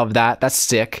Trinidad. I love that. That's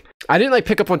sick. I didn't like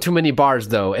pick up on too many bars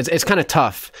though. It's kind of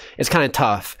tough. It's kind of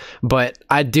tough, but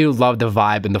I do love the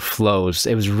vibe and the flows.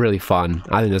 It was really fun.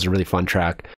 I think it was a really fun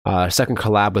track. Second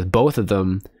collab with both of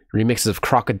them. Remixes of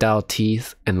Crocodile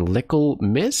Teeth and Lickle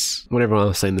Miss? Whatever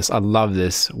I'm saying this. I love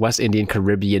this. West Indian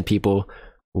Caribbean people.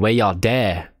 Way y'all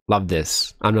dare. Love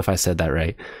this. I don't know if I said that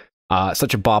right.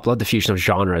 Such a bop. Love the fusion of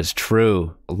genres.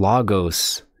 True.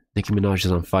 Lagos. Nicki Minaj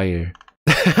is on fire.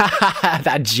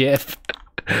 That gif.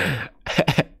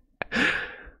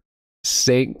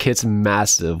 St. Kitts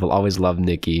massive. Will always love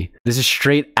Nicki. This is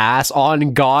straight ass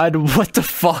on God. What the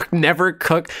fuck? Never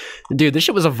cook. Dude, this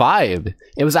shit was a vibe.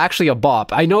 It was actually a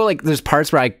bop. I know like there's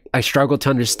parts where I struggle to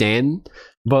understand,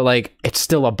 but like it's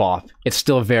still a bop. It's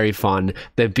still very fun.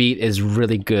 The beat is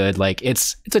really good. Like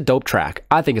it's a dope track.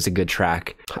 I think it's a good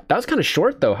track. That was kind of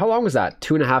short though. How long was that?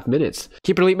 2.5 minutes.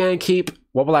 Keep it elite, man. Keep.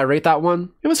 What will I rate that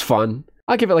one? It was fun.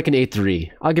 I'll give it like an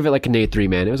 8.3. I'll give it like an 8.3,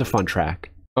 man. It was a fun track.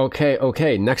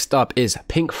 Okay, next up is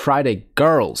Pink Friday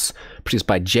Girls, produced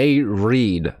by Jay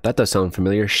Reed. That does sound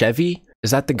familiar. Chevy?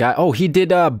 Is that the guy? Oh, he did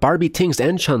Barbie Tings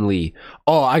and Chun-Li.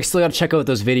 Oh, I still gotta check out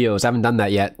those videos. I haven't done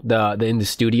that yet. The in the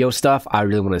studio stuff. I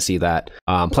really want to see that.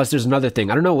 Plus, there's another thing.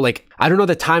 I don't know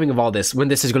the timing of all this, when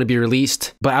this is going to be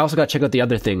released, but I also gotta check out the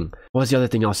other thing. What was the other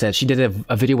thing I said? She did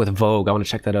a video with Vogue. I want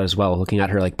to check that out as well. Looking at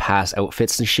her like past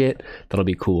outfits and shit. That'll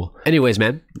be cool. Anyways,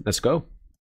 man, let's go.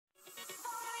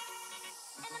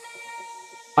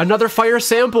 Another fire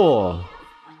sample.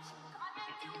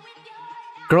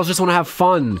 Girls just want to have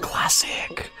fun.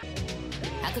 Classic.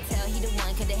 I could tell he the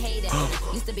one could have hated.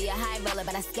 Used to be a high roller,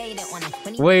 but I skated on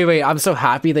it. Wait, I'm so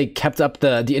happy they kept up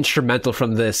the instrumental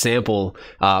from the sample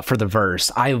for the verse.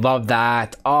 I love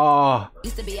that. Oh.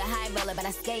 Used to be a high roller, but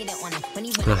I skated on it. When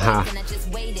he went back, then I just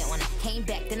waited on it. Came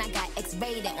back, then I got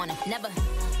X-rated on it. Never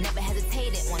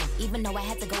hesitated on it. Even though I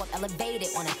had to go up elevated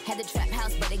on it. Had the trap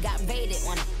house, but it got raided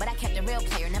on it. But I kept a real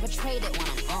player, never traded on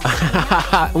him.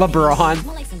 LeBron.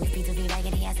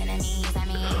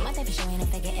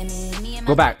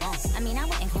 Go back. I mean, I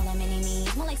wouldn't call him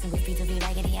enemies. More like some good to be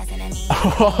raggedy ass enemies.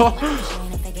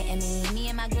 Me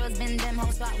and my girls been them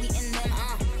hoes spot, we in them.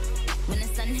 When the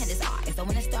sun hit his eyes, so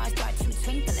when the stars start to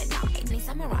twinkle at night, they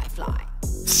samurai fly.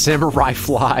 Samurai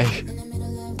fly.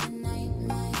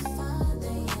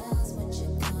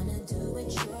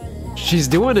 She's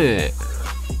doing it.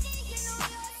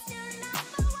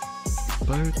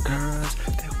 But girls,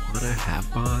 they wanna have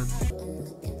fun.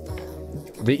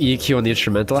 The EQ on the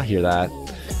instrumental, I hear that.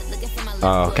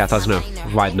 Oh, okay, I thought it was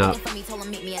gonna widen up.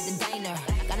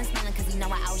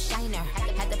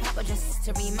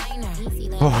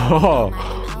 Oh.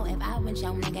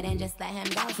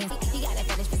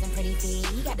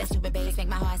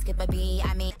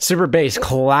 Super bass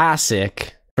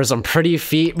classic. for some pretty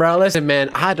feet, bro. Listen, man,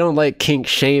 I don't like kink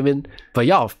shaming, but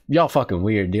y'all fucking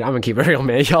weird, dude. I'm gonna keep it real,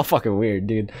 man. Y'all fucking weird,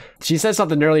 dude. She said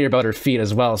something earlier about her feet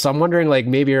as well, so I'm wondering, like,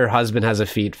 maybe her husband has a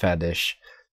feet fetish.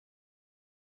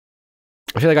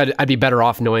 I feel like I'd be better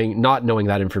off not knowing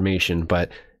that information,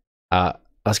 but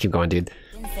let's keep going, dude.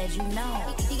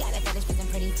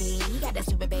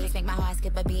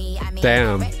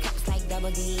 Damn.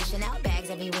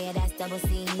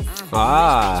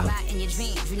 Ah.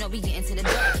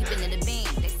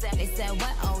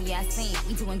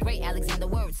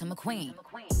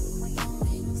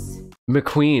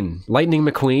 McQueen. Lightning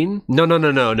McQueen?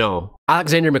 No.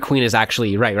 Alexander McQueen is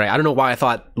actually right. I don't know why I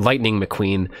thought Lightning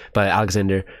McQueen, but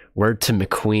Alexander. Word to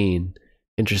McQueen.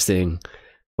 Interesting.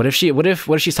 What if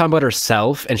she's talking about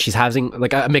herself and she's having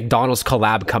like a McDonald's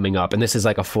collab coming up and this is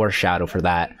like a foreshadow for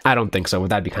that? I don't think so,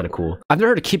 but that'd be kind of cool. I've never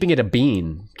heard of keeping it a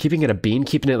bean. Keeping it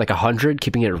like 100,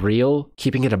 keeping it real,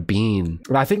 keeping it a bean.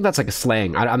 I think that's like a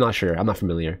slang. I'm not sure. I'm not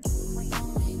familiar.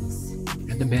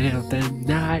 In the middle of the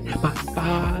night, my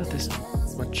father's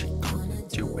what you gonna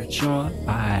do with your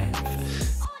life?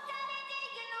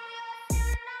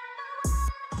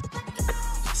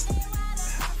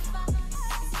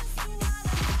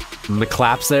 And the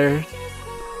claps there.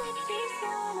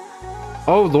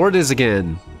 Oh, Lord is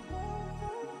again.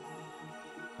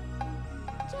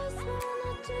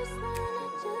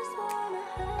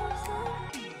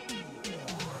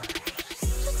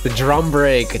 The drum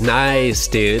break, nice,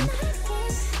 dude.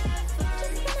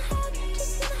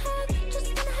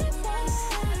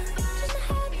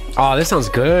 Oh, this sounds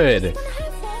good.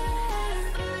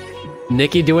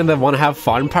 Nicki doing the wanna have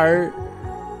fun part.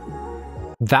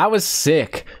 That was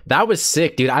sick. That was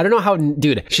sick, dude. I don't know how,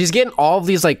 dude, she's getting all of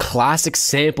these like classic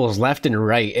samples left and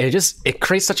right. And it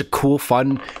creates such a cool,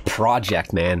 fun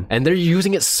project, man. And they're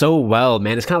using it so well,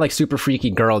 man. It's kind of like Super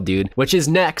Freaky Girl, dude, which is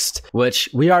next, which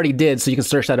we already did. So you can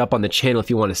search that up on the channel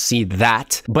if you want to see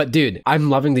that. But dude,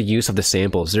 I'm loving the use of the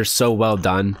samples. They're so well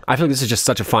done. I feel like this is just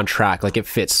such a fun track. Like it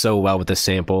fits so well with the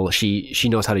sample. She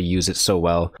knows how to use it so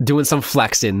well. Doing some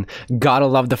flexing. Gotta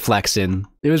love the flexing.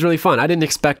 It was really fun. I didn't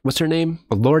expect, what's her name?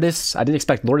 Lourdes? I didn't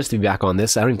expect Lourdes to be back on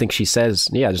this. I don't even think she says,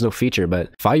 yeah, there's no feature, but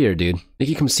fire, dude.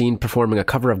 Nicki comes seen performing a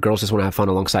cover of Girls Just Wanna Have Fun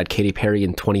alongside Katy Perry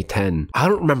in 2010. I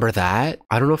don't remember that.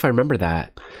 I don't know if I remember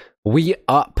that. We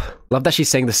Up. Love that she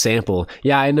sang the sample.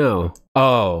 Yeah, I know.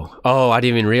 Oh, I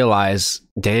didn't even realize.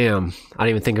 Damn, I didn't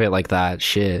even think of it like that.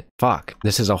 Shit. Fuck.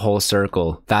 This is a whole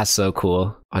circle. That's so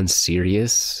cool.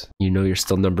 Unserious. You know you're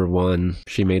still #1.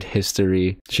 She made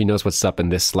history. She knows what's up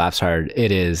and this slaps hard.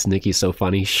 It is. Nicki's so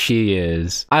funny. She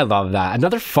is. I love that.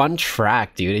 Another fun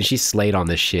track, dude. And she slayed on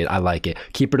this shit. I like it.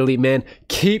 Keep it elite, man.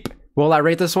 Keep. Will I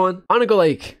rate this one? I'm gonna go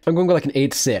like an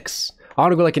 8.6. I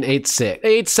want to go like an 8.6,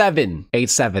 8.7,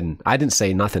 8.7. I didn't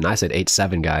say nothing. I said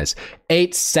 8.7, guys.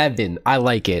 8.7. I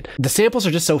like it. The samples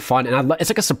are just so fun, and it's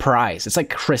like a surprise. It's like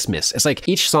Christmas. It's like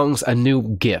each song's a new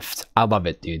gift. I love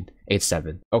it, dude.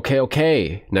 8.7.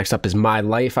 Okay. Next up is My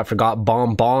Life. I forgot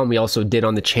Bomb Bomb. We also did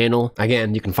on the channel.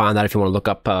 Again, you can find that if you want to look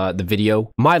up the video.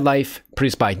 My Life,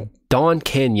 produced by Don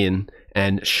Canyon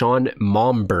and Sean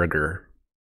Momberger.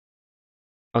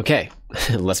 Okay,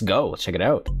 let's go. Let's check it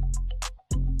out.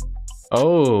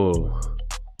 Oh,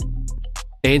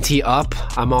 ante up.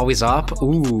 I'm always up.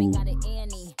 Ooh.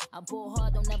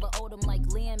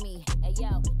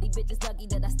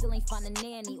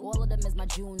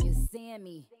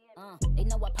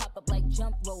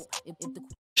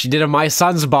 She did a My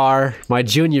Son's bar. My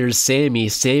junior's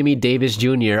Sammy Davis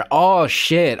Jr. Oh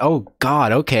shit. Oh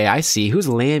god. Okay, I see. Who's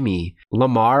Lammy?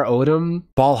 Lamar Odom.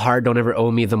 Ball hard. Don't ever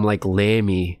owe me them like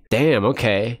Lammy. Damn.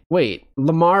 Okay. Wait.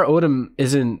 Lamar Odom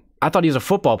isn't. I thought he was a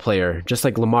football player, just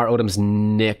like Lamar Odom's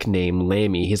nickname,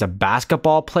 Lammy. He's a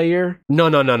basketball player? No.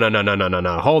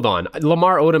 Hold on.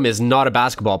 Lamar Odom is not a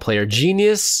basketball player.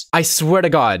 Genius. I swear to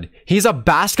God. He's a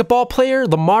basketball player?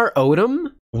 Lamar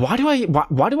Odom? Why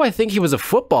do I think he was a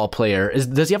football player?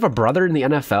 Does he have a brother in the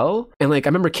NFL? And like, I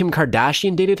remember Kim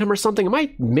Kardashian dated him or something. Am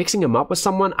I mixing him up with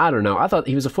someone? I don't know. I thought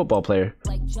he was a football player.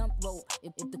 Like jump rope.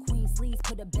 If the queen sleeves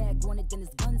put a bag on it, then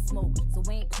it's gun smoke. So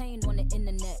we ain't playing on the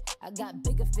internet. I got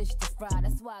bigger fish to fry.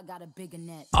 That's why I got a bigger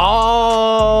net.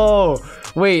 Oh,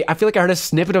 wait. I feel like I heard a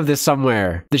snippet of this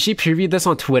somewhere. Did she preview this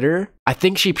on Twitter? I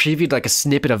think she previewed like a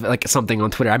snippet of like something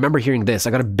on Twitter. I remember hearing this.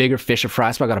 I got a bigger fish to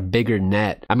fry, so I got a bigger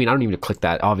net. I mean, I don't even click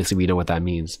that. Obviously, we know what that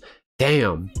means.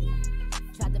 Damn.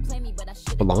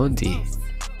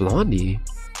 Blondie.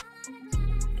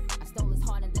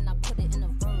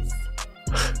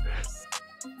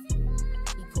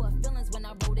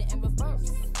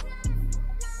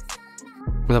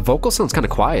 The vocal sounds kind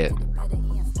of quiet.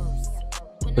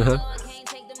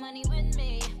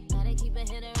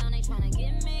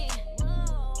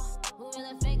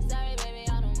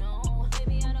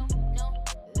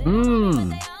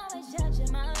 Mmm.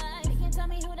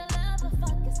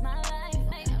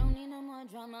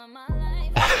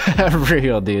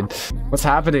 Real, dude. What's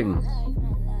happening?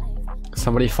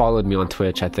 Somebody followed me on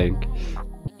Twitch, I think.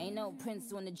 Ain't no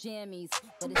prince on the jammies,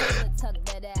 but it's still tuck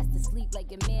that ass to sleep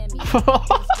like your mammy.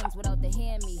 Without the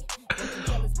hammy.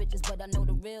 Jealous bitches, but I know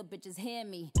the real bitches hear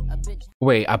me. A bitch.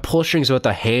 Wait, I pull strings with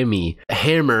a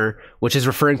hammer, which is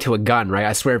referring to a gun, right?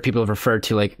 I swear people have referred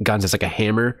to like guns as like a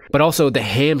hammer, but also the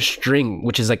hamstring,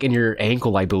 which is like in your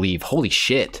ankle, I believe. Holy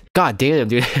shit. God damn,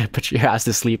 dude. Put your ass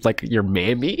to sleep like your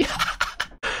mammy.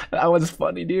 That was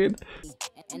funny, dude.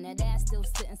 And that ass still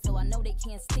sitting, so I know they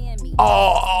can't stand me.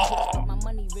 Oh. My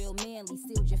money real manly,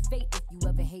 sealed your fate if you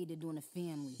ever hated on a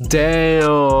family.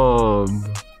 Damn.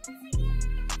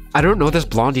 I don't know this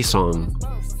Blondie song.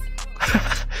 I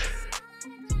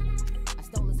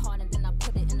stole his heart and then I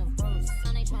put it in a verse.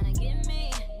 And they tryna get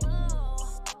me.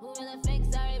 Who really fake?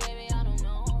 Sorry, baby, I don't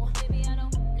know. Baby, I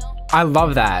don't know. I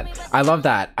love that. I love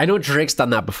that. I know Drake's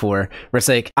done that before, where it's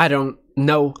like, I don't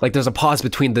know. Like there's a pause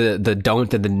between the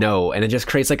don't and the no, and it just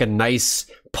creates like a nice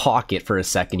pocket for a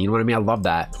second. You know what I mean? I love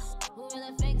that. Who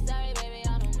really fake? Sorry, baby,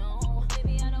 I don't know.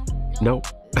 Baby, I don't know. Nope.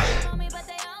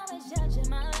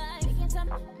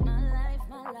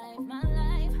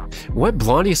 What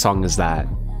Blondie song is that?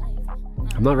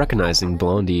 I'm not recognizing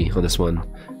Blondie on this one.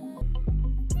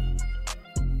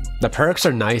 The perks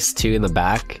are nice too in the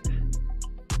back.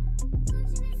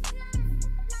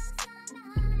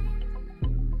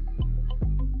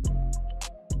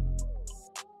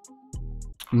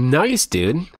 Nice,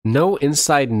 dude. No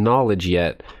inside knowledge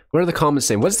yet. What are the comments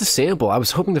saying? What's the sample? I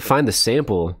was hoping to find the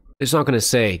sample. It's not gonna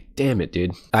say. Damn it,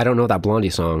 dude. I don't know that Blondie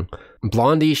song.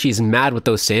 Blondie, she's mad with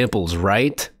those samples,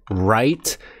 right?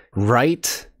 Right?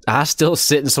 I still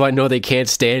sitting so I know they can't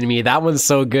stand me. That one's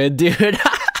so good, dude.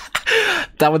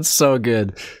 That one's so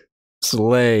good.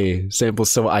 Slay. Sample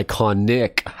so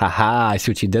iconic. Haha, I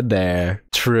see what you did there.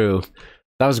 True.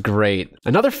 That was great.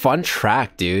 Another fun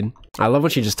track, dude. I love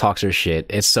when she just talks her shit.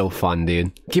 It's so fun,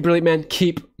 dude. Keep it elite, man.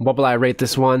 Keep. What will I rate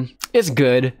this one? It's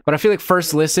good, but I feel like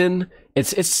first listen,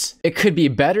 it could be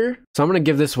better. So I'm gonna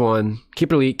give this one.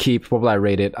 Keep it elite. Keep. What will I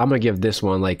rate it? I'm gonna give this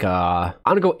one like I'm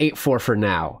gonna go 8.4 for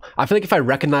now. I feel like if I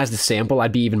recognize the sample,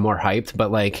 I'd be even more hyped.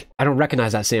 But like I don't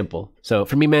recognize that sample. So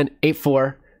for me, man,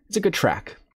 8.4. It's a good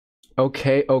track.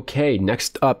 Okay.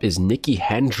 Next up is Nicki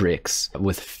Hendrix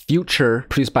with Future,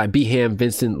 produced by B-Ham,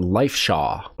 Vincent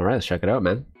Lifeshaw. All right, let's check it out,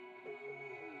 man.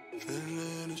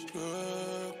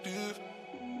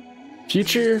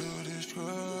 Future, I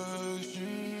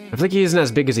feel like he isn't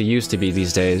as big as he used to be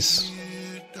these days.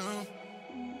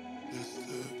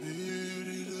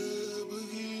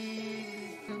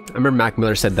 I remember Mac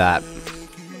Miller said that.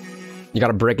 You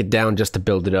gotta break it down just to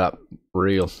build it up.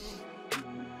 Real.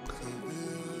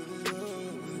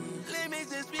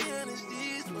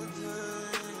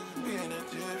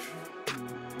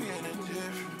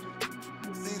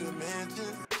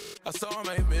 I saw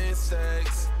my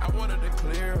mistakes, I wanted to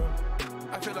clear them.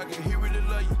 I feel like he really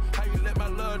love you. How you let my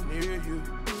love near you?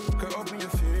 Could open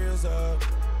your fears up.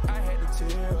 I had to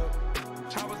tear up.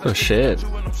 Oh shit.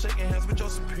 I'm shaking hands with your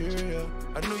superior.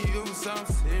 I knew you was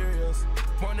something serious.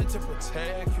 Wanted to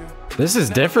protect you. This is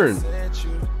different.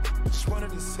 Just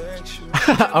wanted to sex you.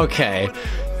 Okay.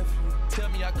 Tell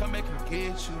me I come back and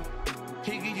get you.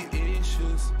 He give you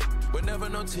issues, but never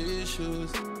no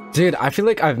tissues. Dude, I feel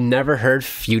like I've never heard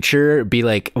Future be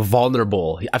like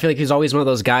vulnerable. I feel like he's always one of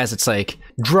those guys that's like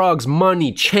drugs,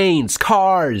 money, chains,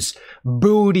 cars,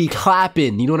 booty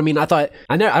clapping. You know what I mean? I don't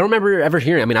remember ever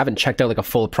hearing. I mean, I haven't checked out like a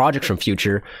full project from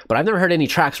Future, but I've never heard any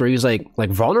tracks where he was like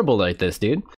vulnerable like this,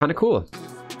 dude. Kind of cool.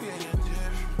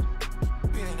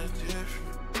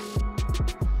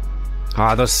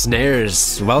 Ah, those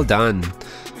snares, well done.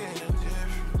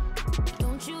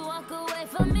 Don't you walk away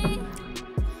from me?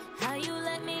 How you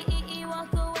let me walk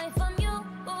away from you?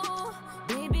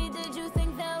 Baby, did you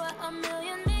think there were a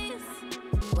million me's?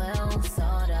 Well,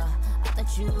 sorta. I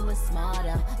thought you were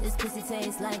smarter. This pussy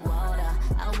tastes like water.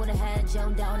 I would've had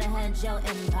your daughter, had your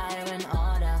empire in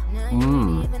order. Now you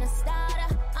ain't even a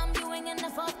starter. I'm doing in the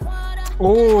fourth quarter.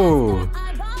 Oh.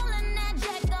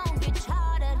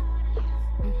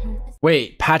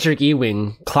 Wait, Patrick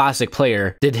Ewing, classic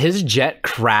player. Did his jet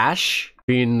crash?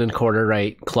 Being in quarter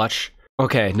right, clutch.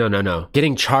 Okay, no.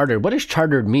 Getting chartered. What does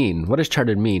chartered mean? What does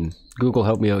chartered mean? Google,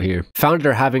 help me out here. Founded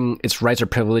or having its rights or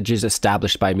privileges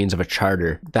established by means of a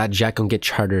charter. That jet can get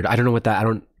chartered. I don't know what that. I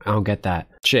don't get that.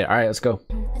 Shit. All right, let's go.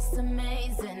 It's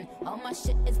amazing. All my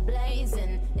shit is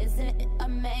blazing. Isn't it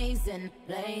amazing?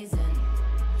 Blazing.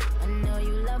 I know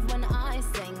you love when I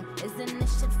sing. Isn't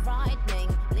this shit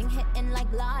frightening? Bling hitting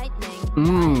like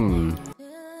lightning.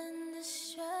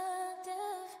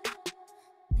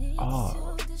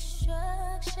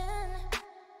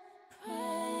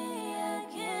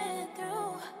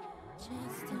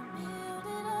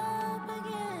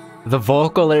 The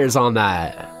vocal layers on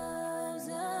that.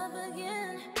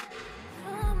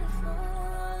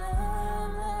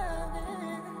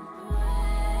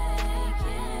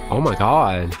 Oh my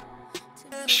god.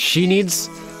 She needs...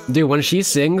 Dude, when she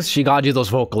sings, she gotta do those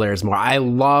vocal layers more. I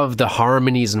love the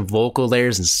harmonies and vocal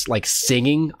layers and like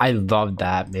singing. I love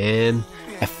that, man.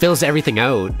 It fills everything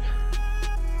out.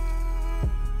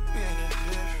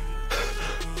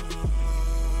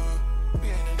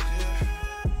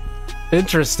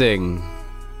 Interesting.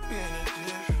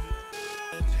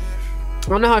 I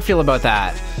don't know how I feel about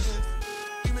that.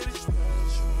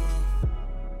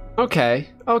 Okay,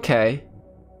 okay.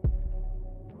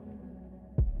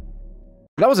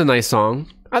 That was a nice song.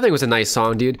 I think it was a nice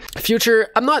song, dude. Future,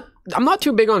 I'm not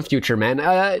too big on Future, man.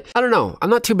 I don't know.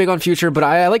 I'm not too big on Future, but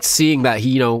I like seeing that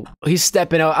he, you know, he's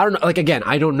stepping out. I don't know. Like, again,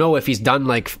 I don't know if he's done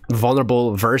like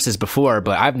vulnerable verses before,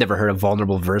 but I've never heard a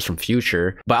vulnerable verse from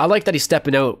Future. But I like that he's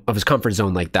stepping out of his comfort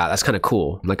zone like that. That's kind of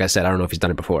cool. Like I said, I don't know if he's done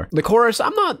it before. The chorus,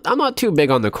 I'm not too big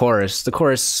on the chorus. The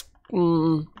chorus,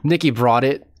 Nicki brought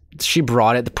it. She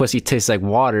brought it. The pussy tastes like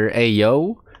water.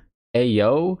 Ayo,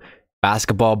 ayo.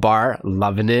 Basketball bar,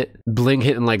 loving it. Bling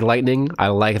hitting like lightning, I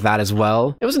like that as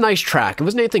well. It was a nice track. It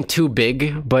wasn't anything too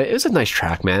big, but it was a nice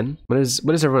track, man. What does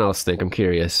everyone else think? I'm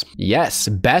curious. Yes,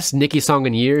 best Nicki song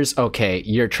in years. Okay,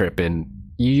 you're tripping.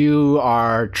 You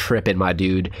are tripping, my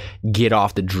dude. Get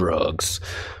off the drugs.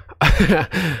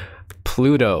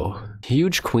 Pluto,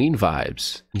 huge Queen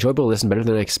vibes. Enjoyable listen, better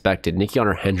than I expected. Nicki on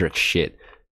her Hendrix shit.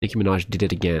 Nicki Minaj did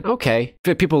it again. Okay,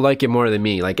 people like it more than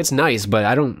me. Like, it's nice, but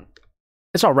I don't...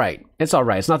 It's all right. It's all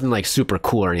right. It's nothing like super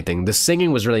cool or anything. The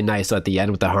singing was really nice at the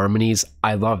end with the harmonies.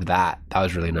 I love that. That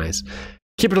was really nice.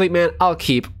 Keep it elite, man. I'll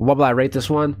keep. What will I rate this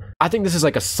one? I think this is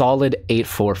like a solid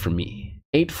 8.4 for me.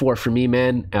 8.4 for me,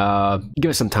 man.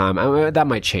 Give it some time. That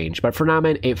might change. But for now,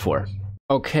 man, 8.4.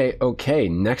 Okay.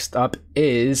 Next up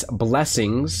is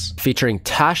Blessings featuring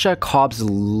Tasha Cobbs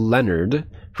Leonard,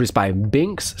 produced by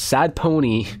Binks, Sad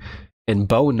Pony, and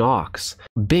Bo Knox.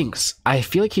 Binks, I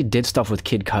feel like he did stuff with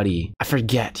Kid Cudi. I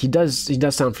forget. He does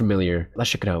sound familiar. Let's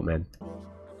check it out, man.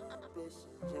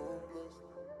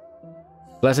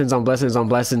 Blessings on blessings on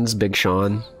blessings, Big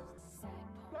Sean.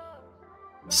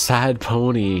 Sad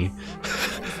Pony.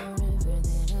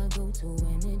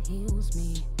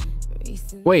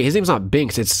 Wait, his name's not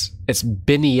Binks, it's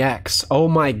Benny X. Oh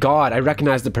my god, I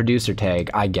recognize the producer tag.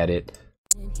 I get it.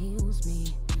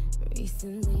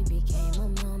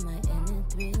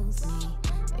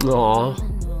 Aww.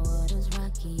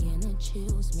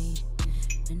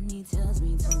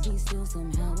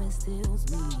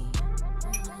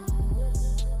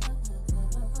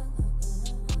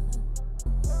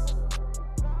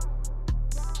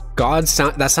 God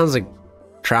sound, that sounds like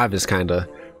Travis kinda.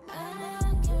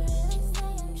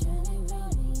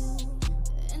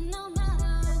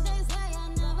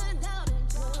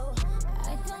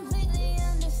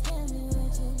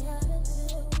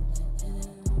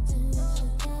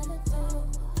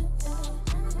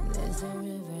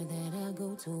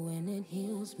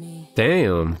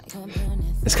 Damn.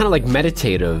 It's kind of like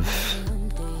meditative.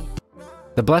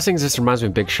 The Blessings just reminds me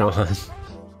of Big Sean.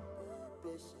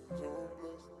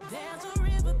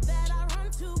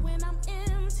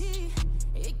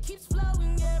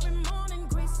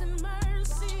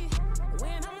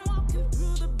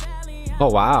 Oh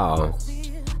wow.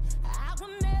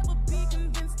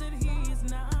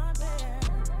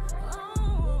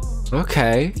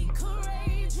 Okay.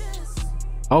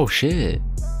 Oh shit.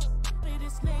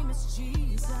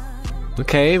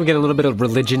 Okay, we get a little bit of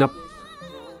religion up.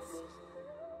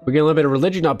 We get a little bit of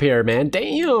religion up here, man.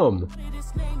 Damn.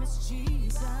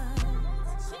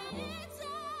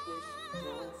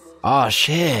 Oh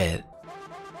shit.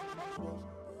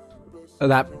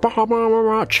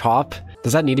 That chop.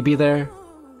 Does that need to be there?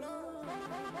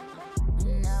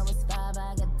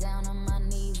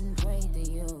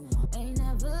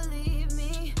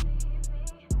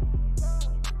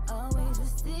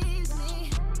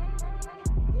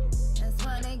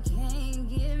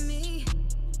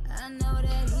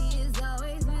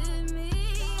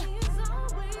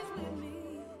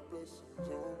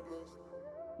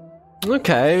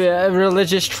 Okay, a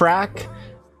religious track.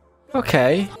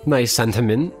 Okay, nice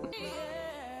sentiment.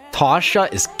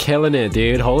 Tasha is killing it,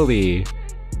 dude. Holy.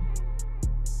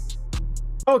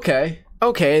 Okay,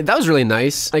 Okay, that was really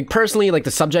nice. Like, personally, like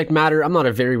the subject matter, I'm not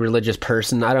a very religious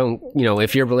person. I don't, you know,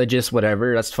 if you're religious,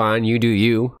 whatever, that's fine. You do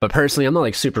you. But personally, I'm not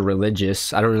like super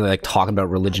religious. I don't really like talking about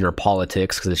religion or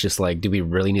politics because it's just like, do we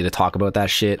really need to talk about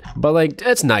that shit? But like,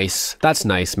 it's nice. That's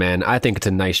nice, man. I think it's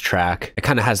a nice track. It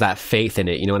kind of has that faith in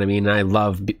it, you know what I mean? And I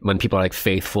love when people are like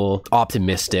faithful,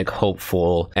 optimistic,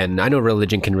 hopeful. And I know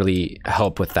religion can really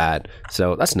help with that.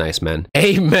 So that's nice, man.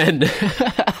 Amen.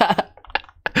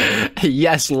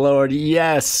 Yes, Lord,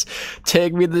 yes.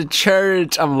 Take me to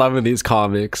church. I'm loving these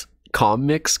comments.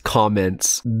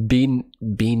 Beanix.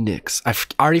 I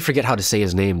already forget how to say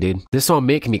his name, dude. This song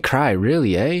making me cry,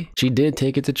 really, eh? She did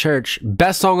take it to church.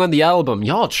 Best song on the album.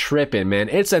 Y'all tripping, man.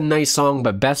 It's a nice song,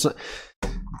 but best...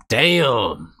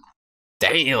 Damn.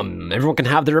 Everyone can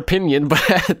have their opinion, but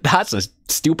that's a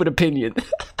stupid opinion.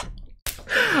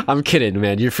 I'm kidding,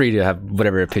 man. You're free to have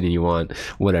whatever opinion you want.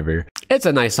 Whatever. It's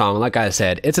a nice song. Like I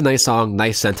said, it's a nice song,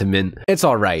 nice sentiment. It's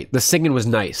all right. The singing was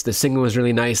nice. The singing was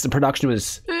really nice. The production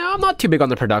was... I'm not too big on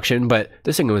the production, but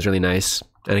the singing was really nice.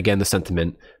 And again, the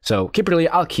sentiment. So keep it really...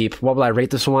 I'll keep. What will I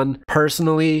rate this one?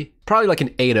 Personally, probably like an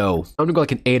 8-0. I'm gonna go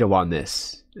like an 8-0 on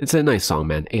this. It's a nice song,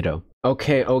 man. 8-0.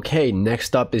 Okay,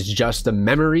 next up is Just the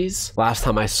Memories. Last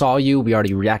time I saw you, we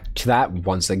already reacted to that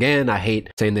once again. I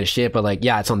hate saying this shit, but like,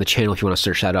 yeah, it's on the channel if you want to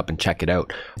search that up and check it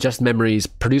out. Just Memories,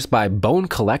 produced by Bone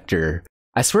Collector.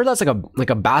 I swear that's like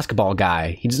a basketball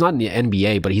guy. He's not in the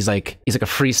NBA, but he's like a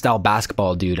freestyle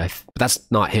basketball dude.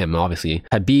 That's not him, obviously.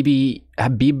 Habib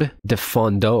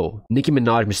Defondo. Nicki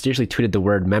Minaj mysteriously tweeted the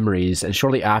word memories, and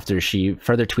shortly after, she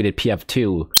further tweeted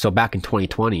PF2. So back in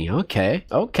 2020. Okay,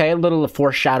 a little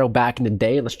foreshadow back in the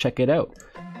day. Let's check it out.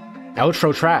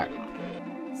 Outro track.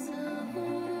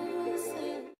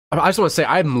 I just want to say,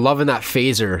 I'm loving that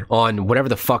phaser on whatever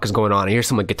the fuck is going on. I hear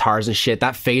some like guitars and shit.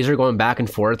 That phaser going back and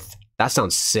forth. That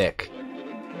sounds sick.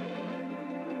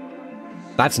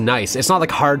 That's nice. It's not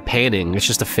like hard panning, it's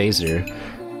just a phaser.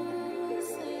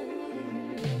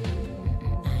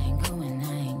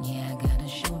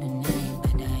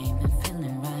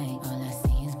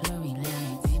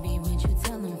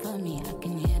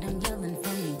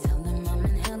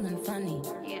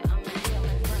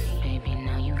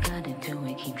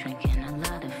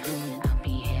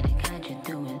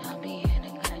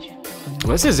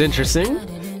 This is interesting.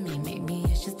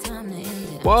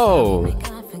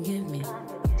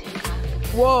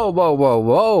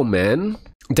 Whoa, man.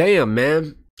 Damn,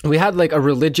 man. We had like a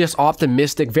religious,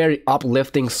 optimistic, very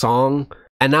uplifting song,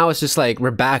 and now it's just like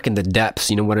we're back in the depths,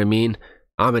 you know what I mean?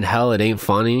 I'm in hell, it ain't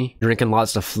funny. Drinking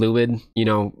lots of fluid, you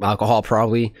know, alcohol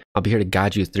probably. I'll be here to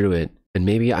guide you through it. And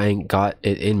maybe I ain't got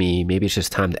it in me. Maybe it's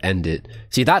just time to end it.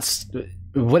 See, that's...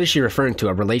 What is she referring to?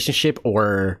 A relationship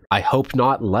or I hope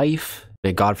not life?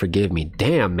 May God forgive me.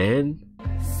 Damn, man.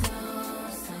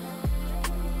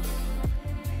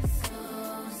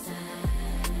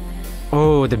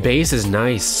 Oh, the bass is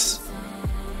nice.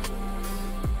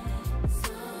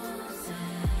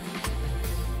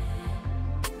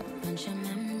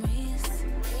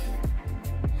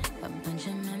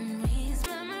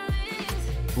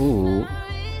 Ooh.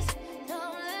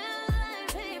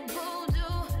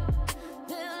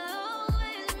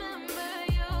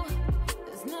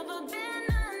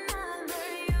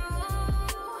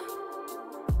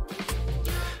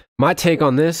 My take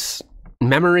on this,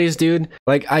 memories, dude,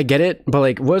 like I get it, but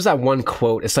like what was that one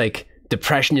quote? It's like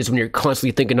depression is when you're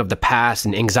constantly thinking of the past,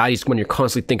 and anxiety is when you're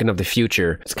constantly thinking of the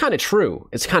future. It's kind of true.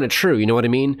 You know what I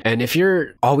mean? And if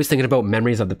you're always thinking about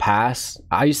memories of the past,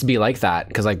 I used to be like that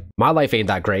because like my life ain't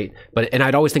that great, and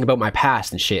I'd always think about my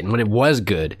past and shit, and when it was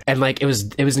good, and like it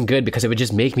wasn't good because it would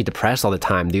just make me depressed all the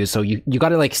time, dude. So you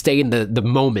gotta like stay in the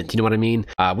moment, you know what I mean?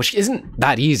 Which isn't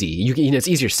that easy. You know, it's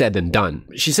easier said than done.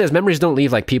 She says memories don't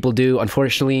leave like people do.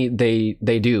 Unfortunately,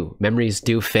 they do. Memories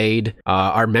do fade.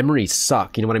 Our memories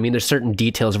suck. You know what I mean? There's certain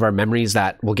details of our memories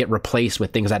that will get replaced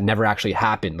with things that never actually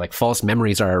happened. Like false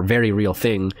memories are a very real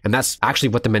thing, and that's actually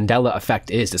what the Mandela effect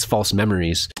is false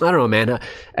memories. I don't know, man.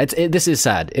 This is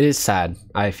sad. It is sad.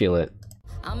 I feel it.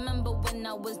 I remember when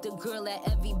I was the girl that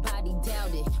everybody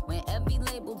doubted, when every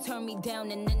label turned me down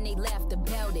and then they laughed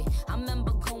about it. I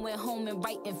remember going home and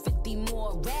writing 50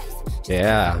 more raps.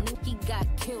 Yeah. Nicki got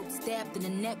killed, stabbed in the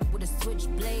neck with a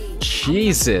switchblade.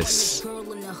 Jesus.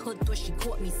 Girl in the hood thought she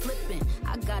caught me slipping.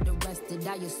 I got arrested,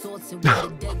 I assaulted with a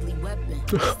deadly weapon.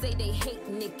 They say they hate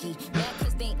Nicki, mad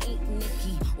cause they ain't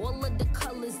Nicki. All of the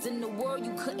colors in the world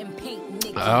you couldn't paint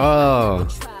Nicki. Oh.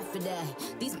 for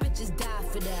that. These bitches die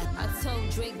for that. I told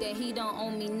Drake that he don't owe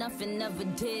me nothing, never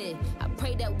did. I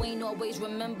pray that Wayne always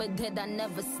remember that I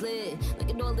never slid. Look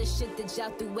at all the shit that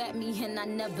y'all threw at me and I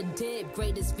never did.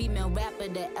 Greatest female rapper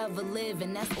that ever lived,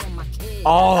 and that's all my kids.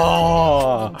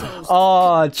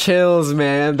 Oh, chills,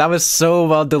 man. That was so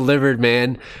well delivered,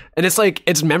 man. And it's like,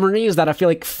 it's memories that I feel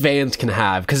like fans can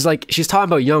have. Cause like, she's talking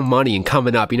about Young Money and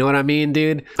coming up, you know what I mean,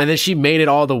 dude? And then she made it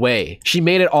all the way. She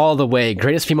made it all the way.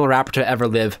 Greatest female rapper to ever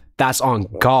live. That's on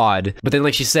God. But then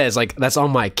like she says, like, that's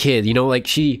on my kid, you know, like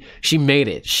she made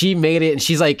it. She made it and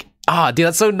she's like, ah, dude,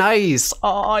 that's so nice.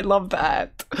 Oh, I love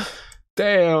that.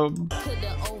 Damn.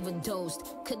 Could've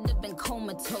overdosed, could've been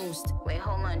comatose. Wait,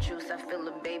 hold on, Juice, I feel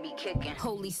a baby kicking.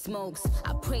 Holy smokes,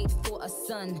 I prayed for a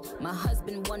son. My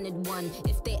husband wanted one.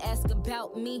 If they ask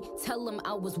about me, tell them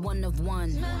I was one of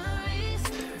one.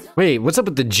 Wait, what's up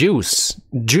with the Juice?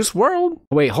 Juice WRLD?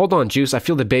 Wait, hold on, Juice. I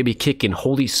feel the baby kicking.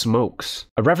 Holy smokes.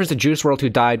 A reference to Juice WRLD who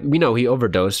died. We know he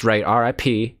overdosed, right?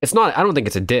 R.I.P. It's not, I don't think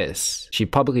it's a diss. She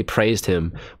publicly praised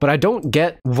him. But I don't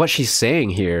get what she's saying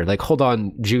here. Like, hold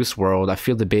on, Juice WRLD. I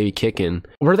feel the baby kicking.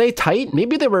 Were they tight?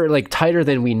 Maybe they were like tighter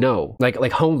than we know. Like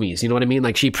homies, you know what I mean?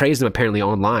 Like she praised him apparently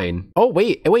online. Oh,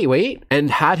 wait.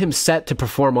 And had him set to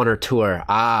perform on her tour.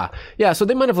 Ah, yeah. So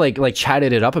they might have like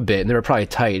chatted it up a bit and they were probably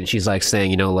tight. And she's like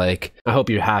saying, you know, like, I hope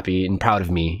you're happy and proud of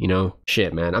me, you know?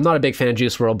 Shit, man. I'm not a big fan of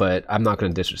Juice WRLD, but I'm not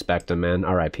gonna disrespect him, man.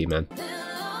 R.I.P., man.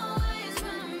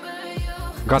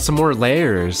 Got some more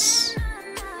layers.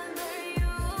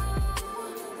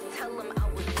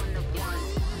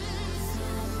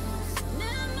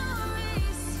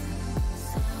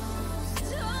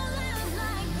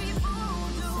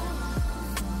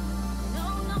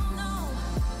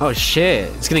 Oh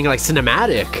shit, it's getting like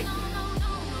cinematic.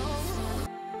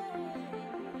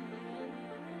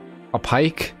 A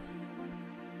pike?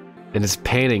 And it's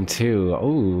panning too.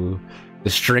 Oh,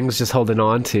 the string's just holding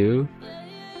on to.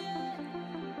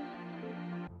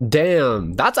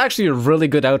 Damn, that's actually a really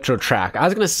good outro track. I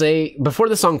was gonna say, before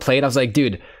the song played, I was like,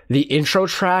 dude, the intro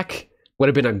track would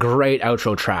have been a great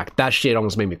outro track. That shit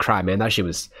almost made me cry, man. That shit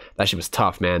was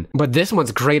tough, man. But this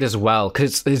one's great as well,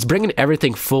 because it's bringing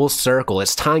everything full circle.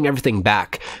 It's tying everything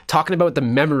back, talking about the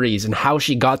memories and how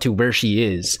she got to where she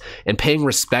is, and paying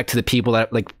respect to the people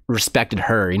that like respected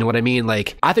her. You know what I mean?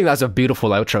 Like, I think that's a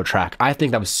beautiful outro track. I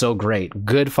think that was so great.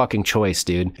 Good fucking choice,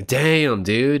 dude. Damn,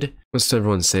 dude. What's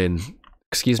everyone saying?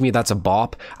 Excuse me, that's a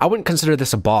bop. I wouldn't consider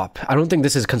this a bop. I don't think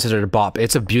this is considered a bop.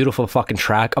 It's a beautiful fucking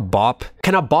track. A bop.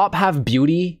 Can a bop have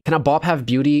beauty? Can a bop have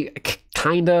beauty?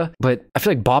 Kinda. But I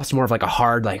feel like bop's more of like a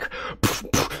hard, like,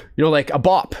 you know, like a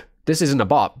bop. This isn't a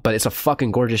bop, but it's a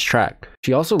fucking gorgeous track.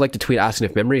 She also liked to tweet asking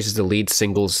if Memories is the lead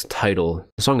single's title.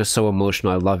 The song is so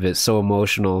emotional. I love it. So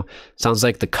emotional. Sounds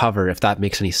like the cover, if that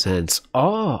makes any sense.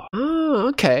 Oh,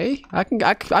 okay. I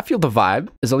feel the vibe.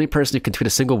 Is the only person who can tweet a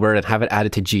single word and have it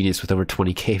added to Genius with over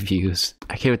 20k views.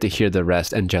 I can't wait to hear the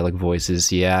rest. Angelic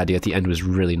voices. Yeah, dude, at the end was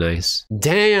really nice.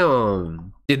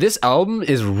 Damn. Dude, this album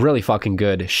is really fucking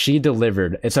good. She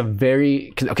delivered. It's a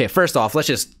very... Okay, first off, let's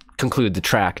just conclude the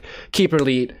track. Keep her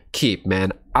lead. Keep,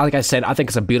 man. Like I said, I think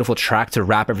it's a beautiful track to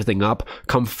wrap everything up,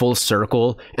 come full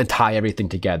circle, and tie everything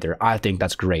together. I think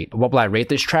that's great. What will I rate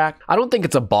this track? I don't think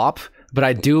it's a bop, but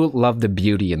I do love the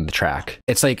beauty in the track.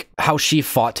 It's like how she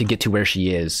fought to get to where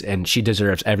she is, and she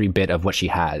deserves every bit of what she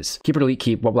has. Keep her lead,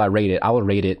 keep. What will I rate it? I will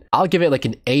rate it. I'll give it like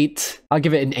an 8. I'll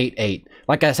give it an 8/8.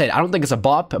 Like I said, I don't think it's a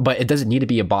bop, but it doesn't need to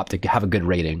be a bop to have a good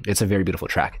rating. It's a very beautiful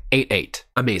track. 8/8.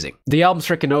 Amazing. The album's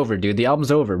freaking over, dude. The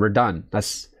album's over. We're done.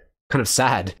 That's kind of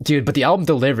sad, dude, but the album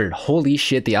delivered. Holy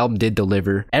shit, the album did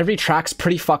deliver. Every track's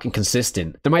pretty fucking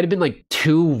consistent. There might have been like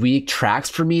 2 weak tracks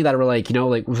for me that were like, you know,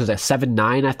 like what was that,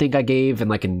 7/9 I think I gave, and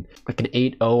like an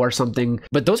 8/0 or something,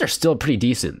 but those are still pretty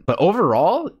decent. But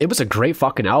overall, it was a great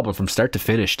fucking album from start to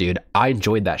finish, dude. I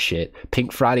enjoyed that shit.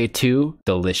 Pink Friday 2,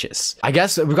 delicious. I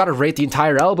guess we gotta rate the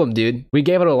entire album, dude. We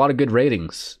gave it a lot of good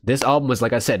ratings. This album was,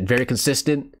 like I said, very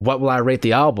consistent. What will I rate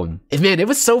the album? And man, it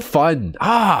was so fun.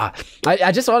 I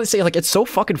just want to say, like, it's so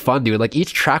fucking fun, dude. Like,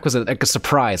 each track was like a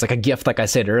surprise, like a gift, like I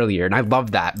said earlier, and I love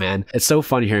that, man. It's so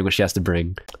fun hearing what she has to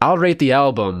bring. I'll rate the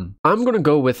album. I'm gonna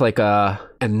go with like a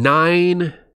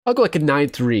 9. I'll go like a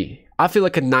 9/3. I feel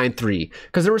like a 9/3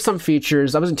 because there were some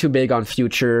features. I wasn't too big on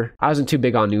Future. I wasn't too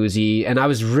big on Uzi, and I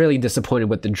was really disappointed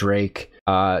with the Drake.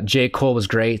 J. Cole was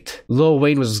great. Lil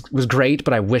Wayne was great,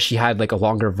 but I wish he had like a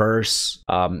longer verse.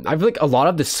 I feel like a lot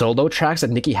of the solo tracks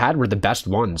that Nicki had were the best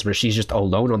ones, where she's just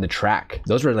alone on the track.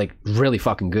 Those were like really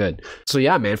fucking good. So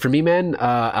yeah, man, for me, man,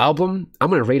 album, I'm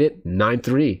gonna rate it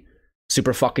 9/3.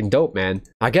 super fucking dope, man.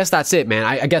 I guess that's it, man.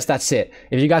 I guess that's it.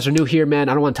 If you guys are new here, man,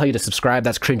 I don't want to tell you to subscribe.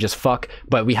 That's cringe as fuck.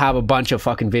 But we have a bunch of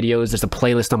fucking videos. There's a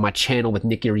playlist on my channel with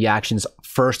Nicki reactions,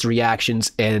 first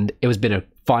reactions, and it has been a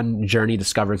fun journey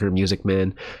discovering her music,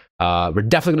 man. We're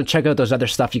definitely going to check out those other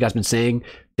stuff you guys been saying.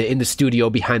 The in the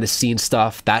studio, behind the scenes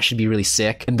stuff. That should be really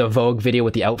sick. And the Vogue video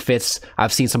with the outfits.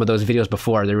 I've seen some of those videos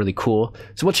before. They're really cool.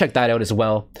 So we'll check that out as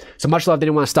well. So much love.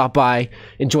 Didn't want to stop by.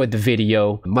 Enjoyed the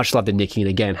video. Much love to Nicki. And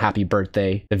again, happy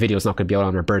birthday. The video's not going to be out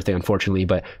on her birthday, unfortunately.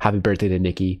 But happy birthday to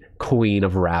Nicki. Queen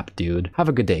of rap, dude. Have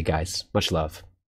a good day, guys. Much love.